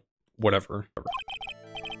personal whatever.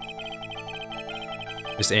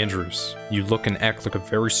 Miss Andrews, you look and act like a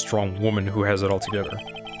very strong woman who has it all together.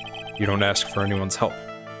 You don't ask for anyone's help,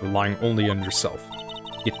 relying only on yourself.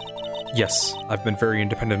 Yes, I've been very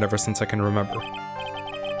independent ever since I can remember.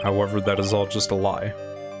 However, that is all just a lie.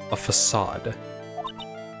 A facade.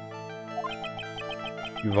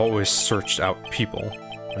 You've always searched out people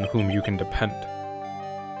on whom you can depend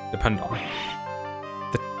on.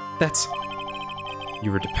 That's...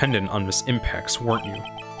 You were dependent on Miss Impacts, weren't you?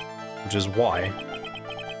 Which is why...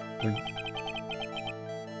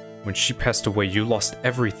 When she passed away, you lost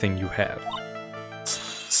everything you had.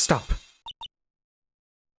 Stop.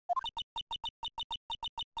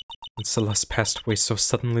 When Celeste passed away so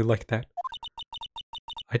suddenly like that,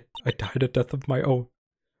 I died a death of my own.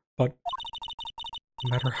 But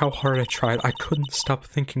no matter how hard I tried, I couldn't stop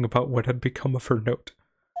thinking about what had become of her note.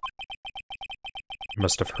 You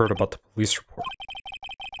must have heard about the police report.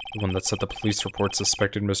 The one that said the police report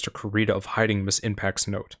suspected Mr. Kurita of hiding Miss Impact's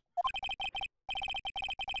note.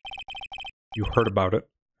 You heard about it.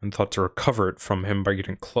 and thought to recover it from him by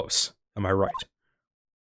getting close. Am I right?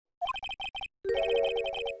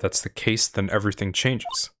 If that's the case, then everything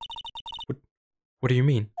changes. What do you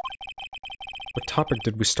mean? What topic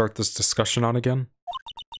did we start this discussion on again?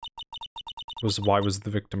 It was why was the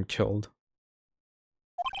victim killed?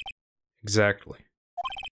 Exactly.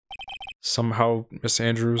 Somehow, Miss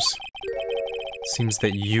Andrews, it seems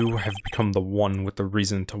that you have become the one with the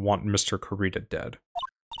reason to want Mr. Kurita dead.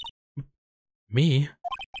 Me?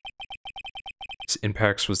 Miss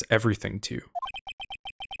Impax was everything to you.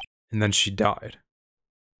 And then she died.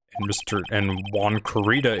 And Juan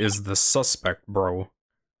Kurita is the suspect, bro.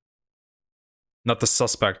 Not the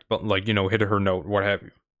suspect, but like, you know, hit her note, what have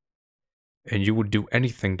you. And you would do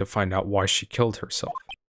anything to find out why she killed herself.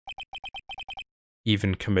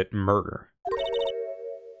 Even commit murder.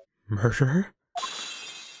 Murder?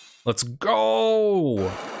 Let's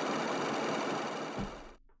go!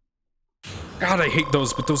 God, I hate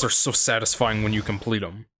those, but those are so satisfying when you complete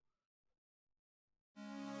them.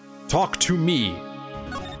 Talk to me!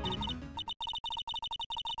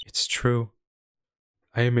 It's true.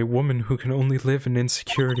 I am a woman who can only live in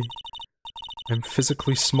insecurity. I'm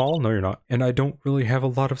physically small, no you're not, and I don't really have a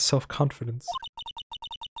lot of self-confidence.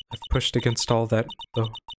 I've pushed against all that,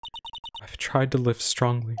 though. I've tried to live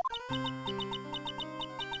strongly.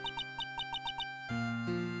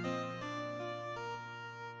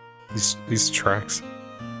 These tracks.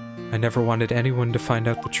 I never wanted anyone to find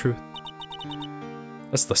out the truth.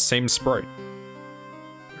 That's the same sprite.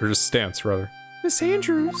 Or just stance, rather. Miss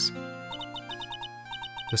Andrews!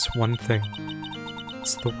 This one thing.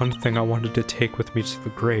 It's the one thing I wanted to take with me to the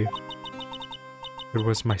grave. It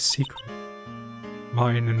was my secret.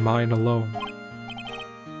 Mine and mine alone.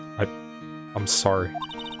 I'm sorry.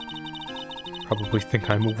 Probably think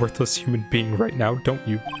I'm a worthless human being right now, don't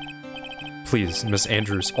you? Please, Miss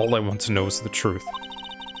Andrews, all I want to know is the truth.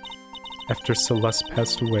 After Celeste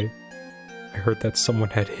passed away, I heard that someone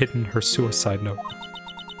had hidden her suicide note.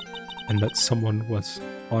 And that someone was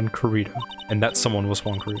Juan Kurita.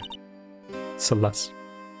 Celeste.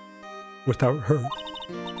 Without her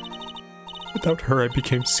I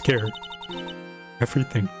became scared.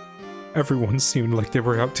 Everyone seemed like they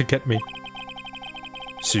were out to get me.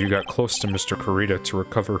 So you got close to Mr. Kurita to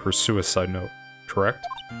recover her suicide note, correct?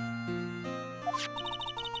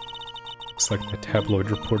 Looks like the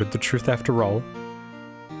tabloid reported the truth after all.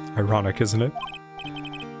 Ironic, isn't it?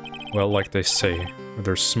 Well, like they say, where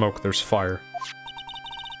there's smoke, there's fire.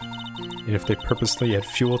 And if they purposely add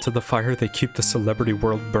fuel to the fire, they keep the celebrity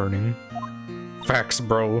world burning. Facts,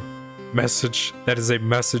 bro. Message. That is a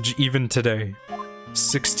message even today.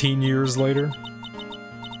 16 years later.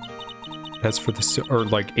 As for the or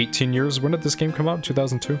like 18 years, when did this game come out?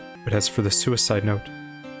 2002? But as for the suicide note,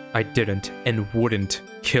 I didn't and wouldn't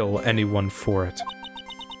kill anyone for it.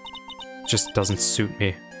 Just doesn't suit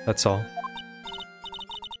me, that's all.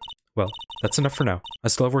 Well, that's enough for now. I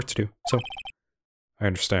still have work to do, so... I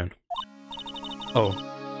understand. Oh,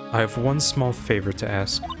 I have one small favor to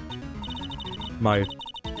ask. My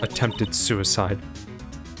attempted suicide.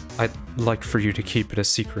 I'd like for you to keep it a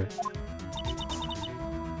secret.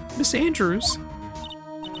 Miss Andrews?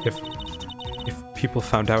 If people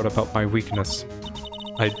found out about my weakness,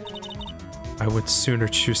 I would sooner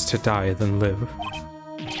choose to die than live.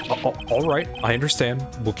 Alright, I understand.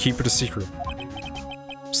 We'll keep it a secret.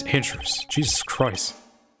 Miss Andrews, Jesus Christ.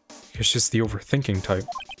 I guess she's the overthinking type.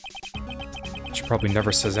 She probably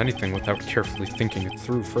never says anything without carefully thinking it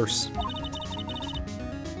through first.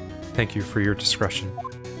 Thank you for your discretion.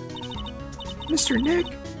 Mr. Nick,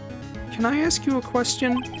 can I ask you a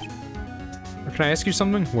question? Or can I ask you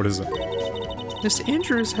something? What is it? Miss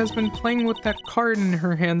Andrews has been playing with that card in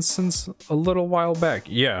her hand since a little while back.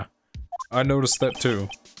 Yeah, I noticed that too.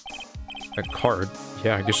 That card?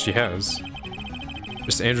 Yeah, I guess she has.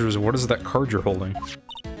 Miss Andrews, what is that card you're holding?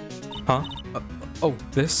 Huh? Oh,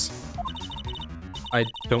 this? I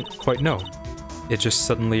don't quite know. It just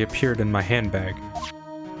suddenly appeared in my handbag.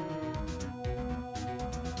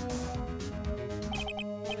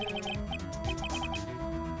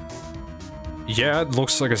 Yeah, it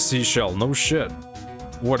looks like a seashell. No shit.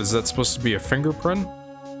 What, is that supposed to be a fingerprint?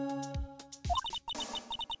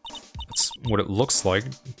 That's what it looks like.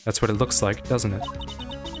 That's what it looks like, doesn't it?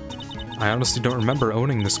 I honestly don't remember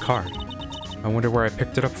owning this card. I wonder where I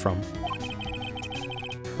picked it up from.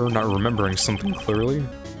 Her not remembering something clearly?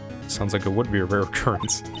 Sounds like it would be a rare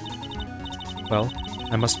occurrence. Well,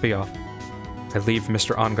 I must be off. I leave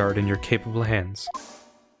Mr. Ongard in your capable hands.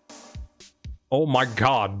 Oh my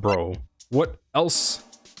god, bro. What else?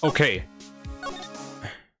 Okay.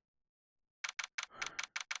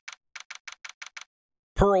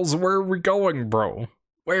 Pearls, where are we going, bro?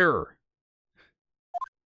 Where?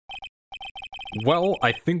 Well,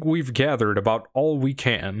 I think we've gathered about all we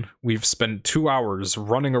can. We've spent 2 hours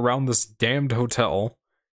running around this damned hotel.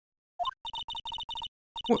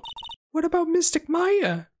 What about Mystic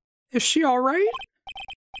Maya? Is she alright?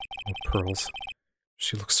 Oh, Pearls.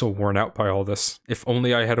 She looks so worn out by all this. If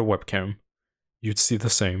only I had a webcam. You'd see the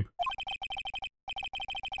same.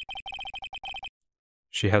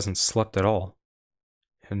 She hasn't slept at all.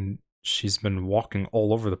 And she's been walking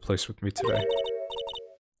all over the place with me today.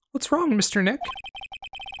 What's wrong, Mr. Nick?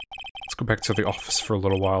 Let's go back to the office for a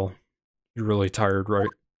little while. You're really tired, right?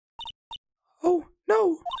 Oh,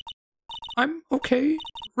 no. I'm okay.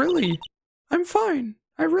 Really. I'm fine.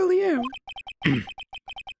 I really am.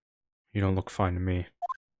 You don't look fine to me.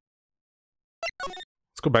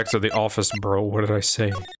 Let's go back to the office, bro. What did I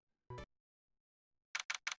say?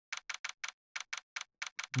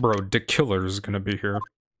 Bro, Dick Killer's gonna be here.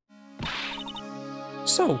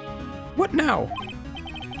 So, what now?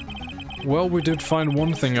 Well, we did find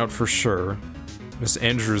one thing out for sure. Miss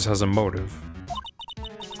Andrews has a motive.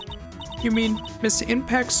 You mean Miss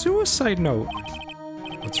Impact's suicide note?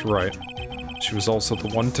 That's right. She was also the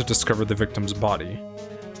one to discover the victim's body.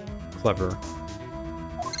 Clever.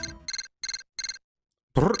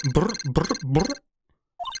 Brr, brr, brr, brr.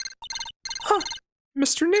 Huh!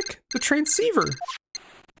 Mr. Nick, the transceiver!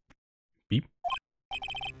 Beep.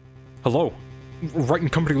 Hello. Right in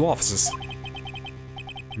company law offices.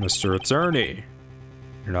 Mr. Attorney.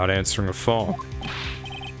 You're not answering a phone.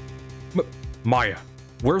 Maya.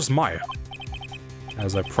 Where's Maya?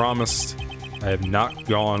 As I promised, I have not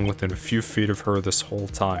gone within a few feet of her this whole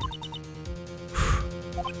time.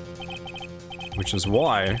 Which is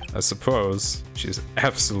why, I suppose, she's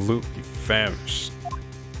absolutely famished.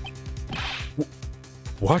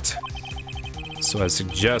 What? So I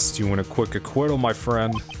suggest you win a quick acquittal, my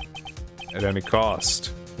friend. At any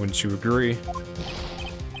cost. Wouldn't you agree?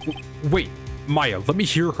 Wait, Maya, let me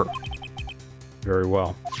hear her. Very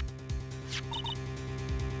well.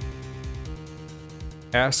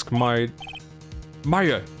 Ask my...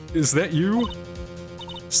 Maya, is that you?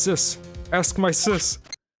 Sis, ask my sis.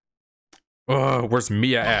 Where's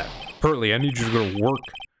Mia at? Pearly, I need you to go to work.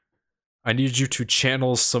 I need you to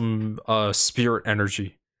channel some, spirit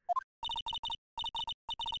energy.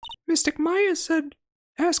 Mystic Maya said,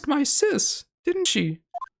 ask my sis, didn't she?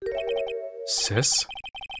 Sis?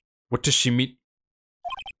 What does she mean?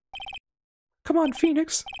 Come on,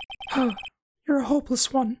 Phoenix. You're a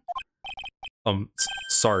hopeless one.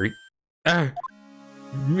 Sorry.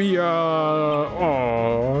 Mia!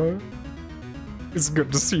 Aww. It's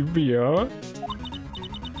good to see Mia.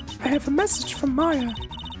 I have a message from Maya.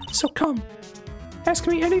 So come. Ask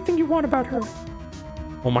me anything you want about her.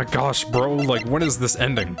 Oh my gosh, bro. Like, when is this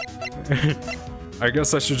ending? I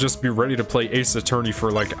guess I should just be ready to play Ace Attorney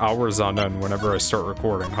for like hours on end whenever I start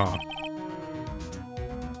recording, huh?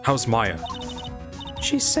 How's Maya?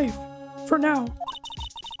 She's safe. For now.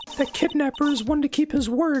 That kidnapper is one to keep his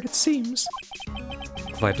word, it seems.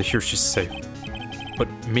 Glad to hear she's safe. But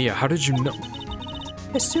Mia, how did you know?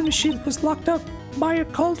 As soon as she was locked up, Maya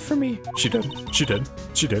called for me. She did. She did.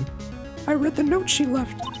 She did. I read the note she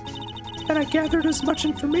left. And I gathered as much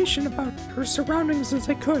information about her surroundings as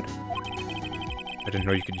I could. I didn't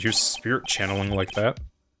know you could use spirit channeling like that.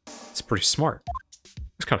 It's pretty smart.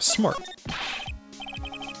 It's kind of smart.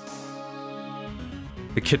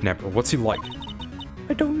 The kidnapper, what's he like?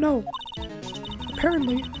 I don't know.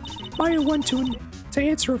 Apparently, Maya went to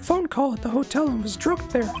answer a phone call at the hotel and was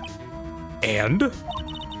drugged there. And?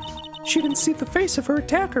 She didn't see the face of her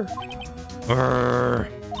attacker.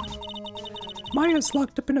 Maya's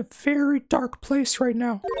locked up in a very dark place right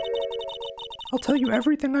now. I'll tell you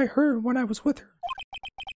everything I heard when I was with her.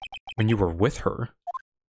 When you were with her?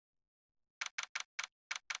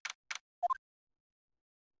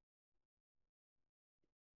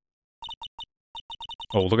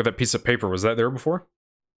 Oh, look at that piece of paper. Was that there before?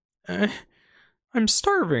 I'm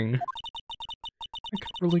starving. I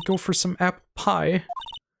could really go for some apple pie.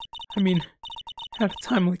 I mean, at a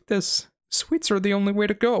time like this, sweets are the only way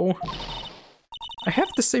to go. I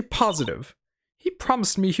have to stay positive. He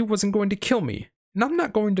promised me he wasn't going to kill me, and I'm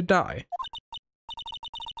not going to die.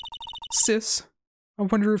 Sis, I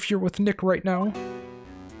wonder if you're with Nick right now.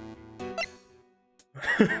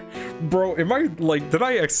 Bro, am I, like, did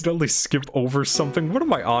I accidentally skip over something? What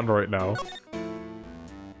am I on right now?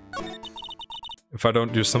 If I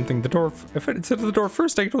don't do something, if I hit the door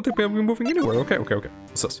first, I don't think I'll be moving anywhere. Okay.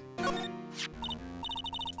 What's this?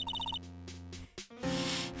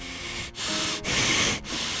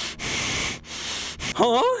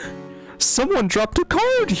 Huh? Someone dropped a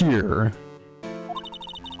card here!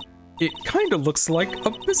 it kind of looks like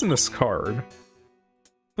a business card,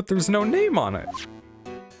 but there's no name on it.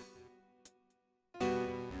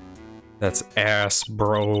 That's ass,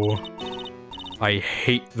 bro. I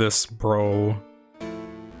hate this, bro.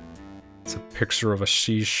 It's a picture of a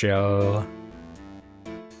seashell.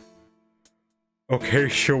 Okay,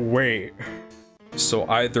 so wait. So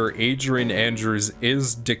either Adrian Andrews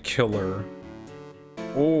is the killer,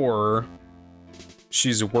 or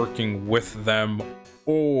she's working with them,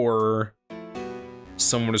 or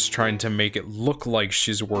someone is trying to make it look like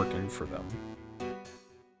she's working for them.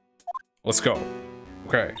 Let's go.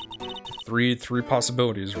 Okay. Three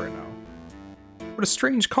possibilities right now. What a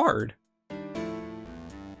strange card.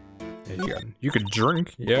 Yeah, you could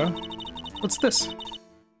drink, yeah? What's this?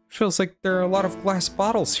 Feels like there are a lot of glass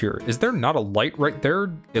bottles here. Is there not a light right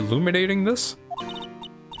there illuminating this?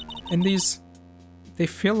 And these, they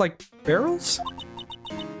feel like barrels?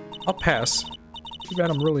 I'll pass. Too bad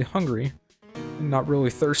I'm really hungry and not really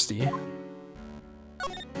thirsty.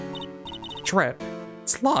 Drat,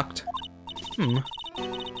 it's locked.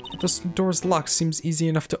 This door's lock seems easy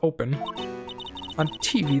enough to open. On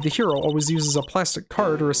TV, the hero always uses a plastic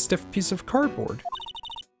card or a stiff piece of cardboard.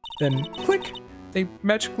 Then, click! They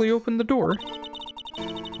magically open the door.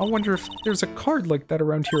 I wonder if there's a card like that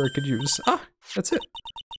around here I could use. Ah, that's it.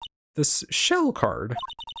 This shell card.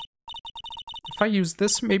 If I use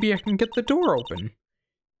this, maybe I can get the door open.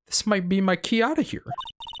 This might be my key out of here.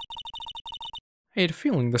 I had a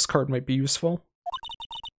feeling this card might be useful.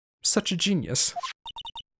 Such a genius.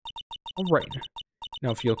 Alright.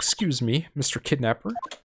 Now if you'll excuse me, Mr. Kidnapper.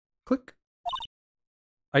 Click.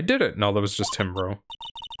 I did it! No, that was just him, bro.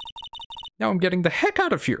 Now I'm getting the heck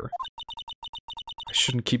out of here! I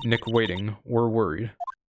shouldn't keep Nick waiting, or worried.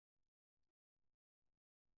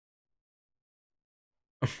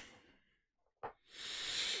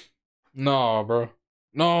 No, bro.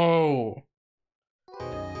 No!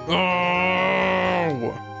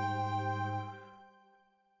 No!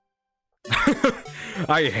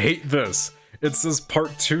 I hate this. It says part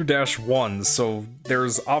 2-1, so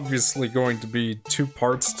there's obviously going to be 2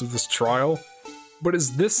 parts to this trial. But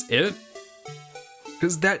is this it?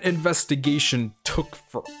 Because that investigation took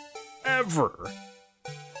forever.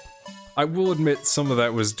 I will admit some of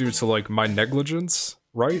that was due to, like, my negligence,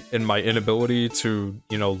 right? And my inability to,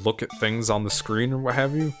 you know, look at things on the screen or what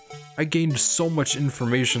have you. I gained so much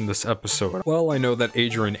information this episode. Well, I know that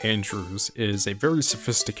Adrian Andrews is a very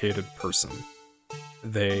sophisticated person.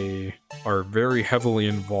 They are very heavily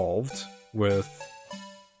involved with...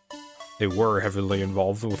 They were heavily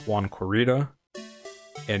involved with Juan Corrida,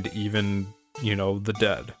 and even, you know, the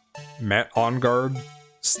dead. Matt Ongard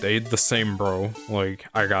stayed the same, bro. Like,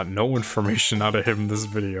 I got no information out of him in this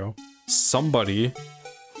video. Somebody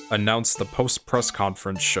announced the post-press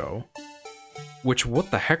conference show. Which, what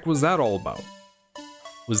the heck was that all about?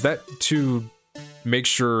 Was that to make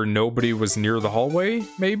sure nobody was near the hallway,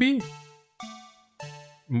 maybe?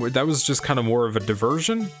 That was just kind of more of a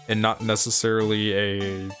diversion, and not necessarily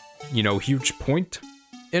a, you know, huge point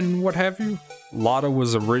in what have you. Lotta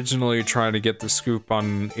was originally trying to get the scoop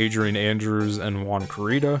on Adrian Andrews and Juan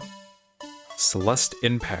Corrida. Celeste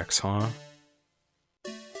Impacts, huh?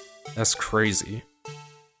 That's crazy.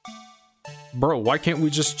 Bro, why can't we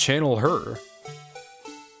just channel her?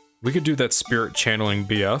 We could do that spirit channeling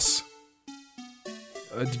BS.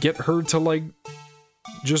 Get her to, like,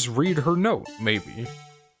 just read her note, maybe.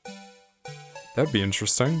 That'd be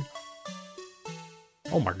interesting.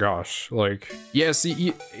 Oh my gosh, like... Yeah,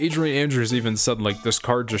 see, Adrian Andrews even said, like, this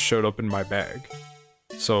card just showed up in my bag.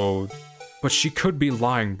 So... But she could be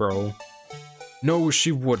lying, bro. No,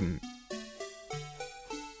 she wouldn't.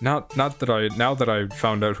 Not that I... Now that I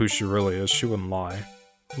found out who she really is, she wouldn't lie.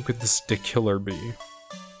 Who could this dick killer be?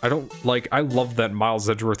 I don't... Like, I love that Miles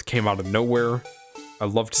Edgeworth came out of nowhere. I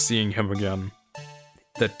loved seeing him again.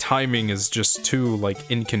 The timing is just too, like,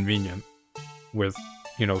 inconvenient. With,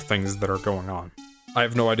 you know, things that are going on. I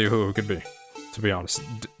have no idea who it could be, to be honest.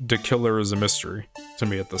 The killer is a mystery to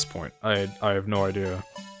me at this point. I have no idea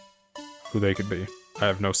who they could be. I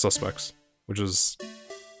have no suspects, which is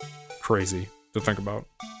crazy to think about.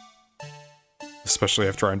 Especially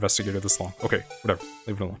after I investigated this long. Okay, whatever,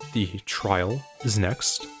 leave it alone. The trial is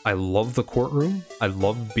next. I love the courtroom. I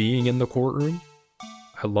love being in the courtroom.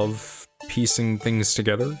 I love piecing things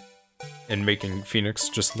together and making Phoenix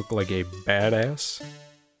just look like a badass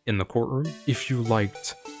in the courtroom. If you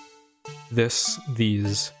liked these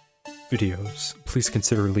videos, please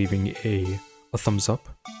consider leaving a thumbs up,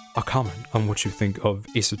 a comment on what you think of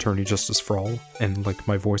Ace Attorney Justice for All, and like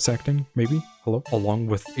my voice acting, maybe? Hello? Along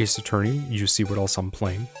with Ace Attorney, you see what else I'm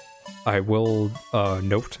playing. I will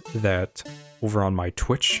note that over on my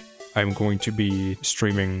Twitch, I'm going to be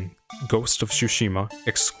streaming Ghost of Tsushima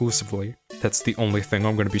exclusively. That's the only thing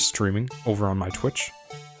I'm going to be streaming over on my Twitch.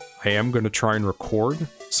 I am going to try and record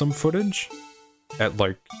some footage at,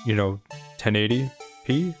 like, you know,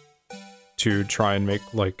 1080p to try and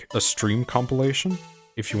make, like, a stream compilation.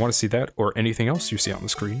 If you want to see that or anything else you see on the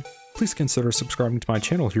screen, please consider subscribing to my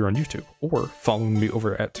channel here on YouTube or following me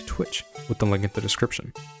over at Twitch with the link in the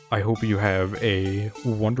description. I hope you have a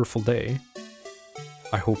wonderful day.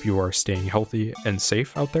 I hope you are staying healthy and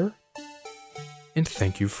safe out there. And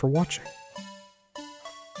thank you for watching.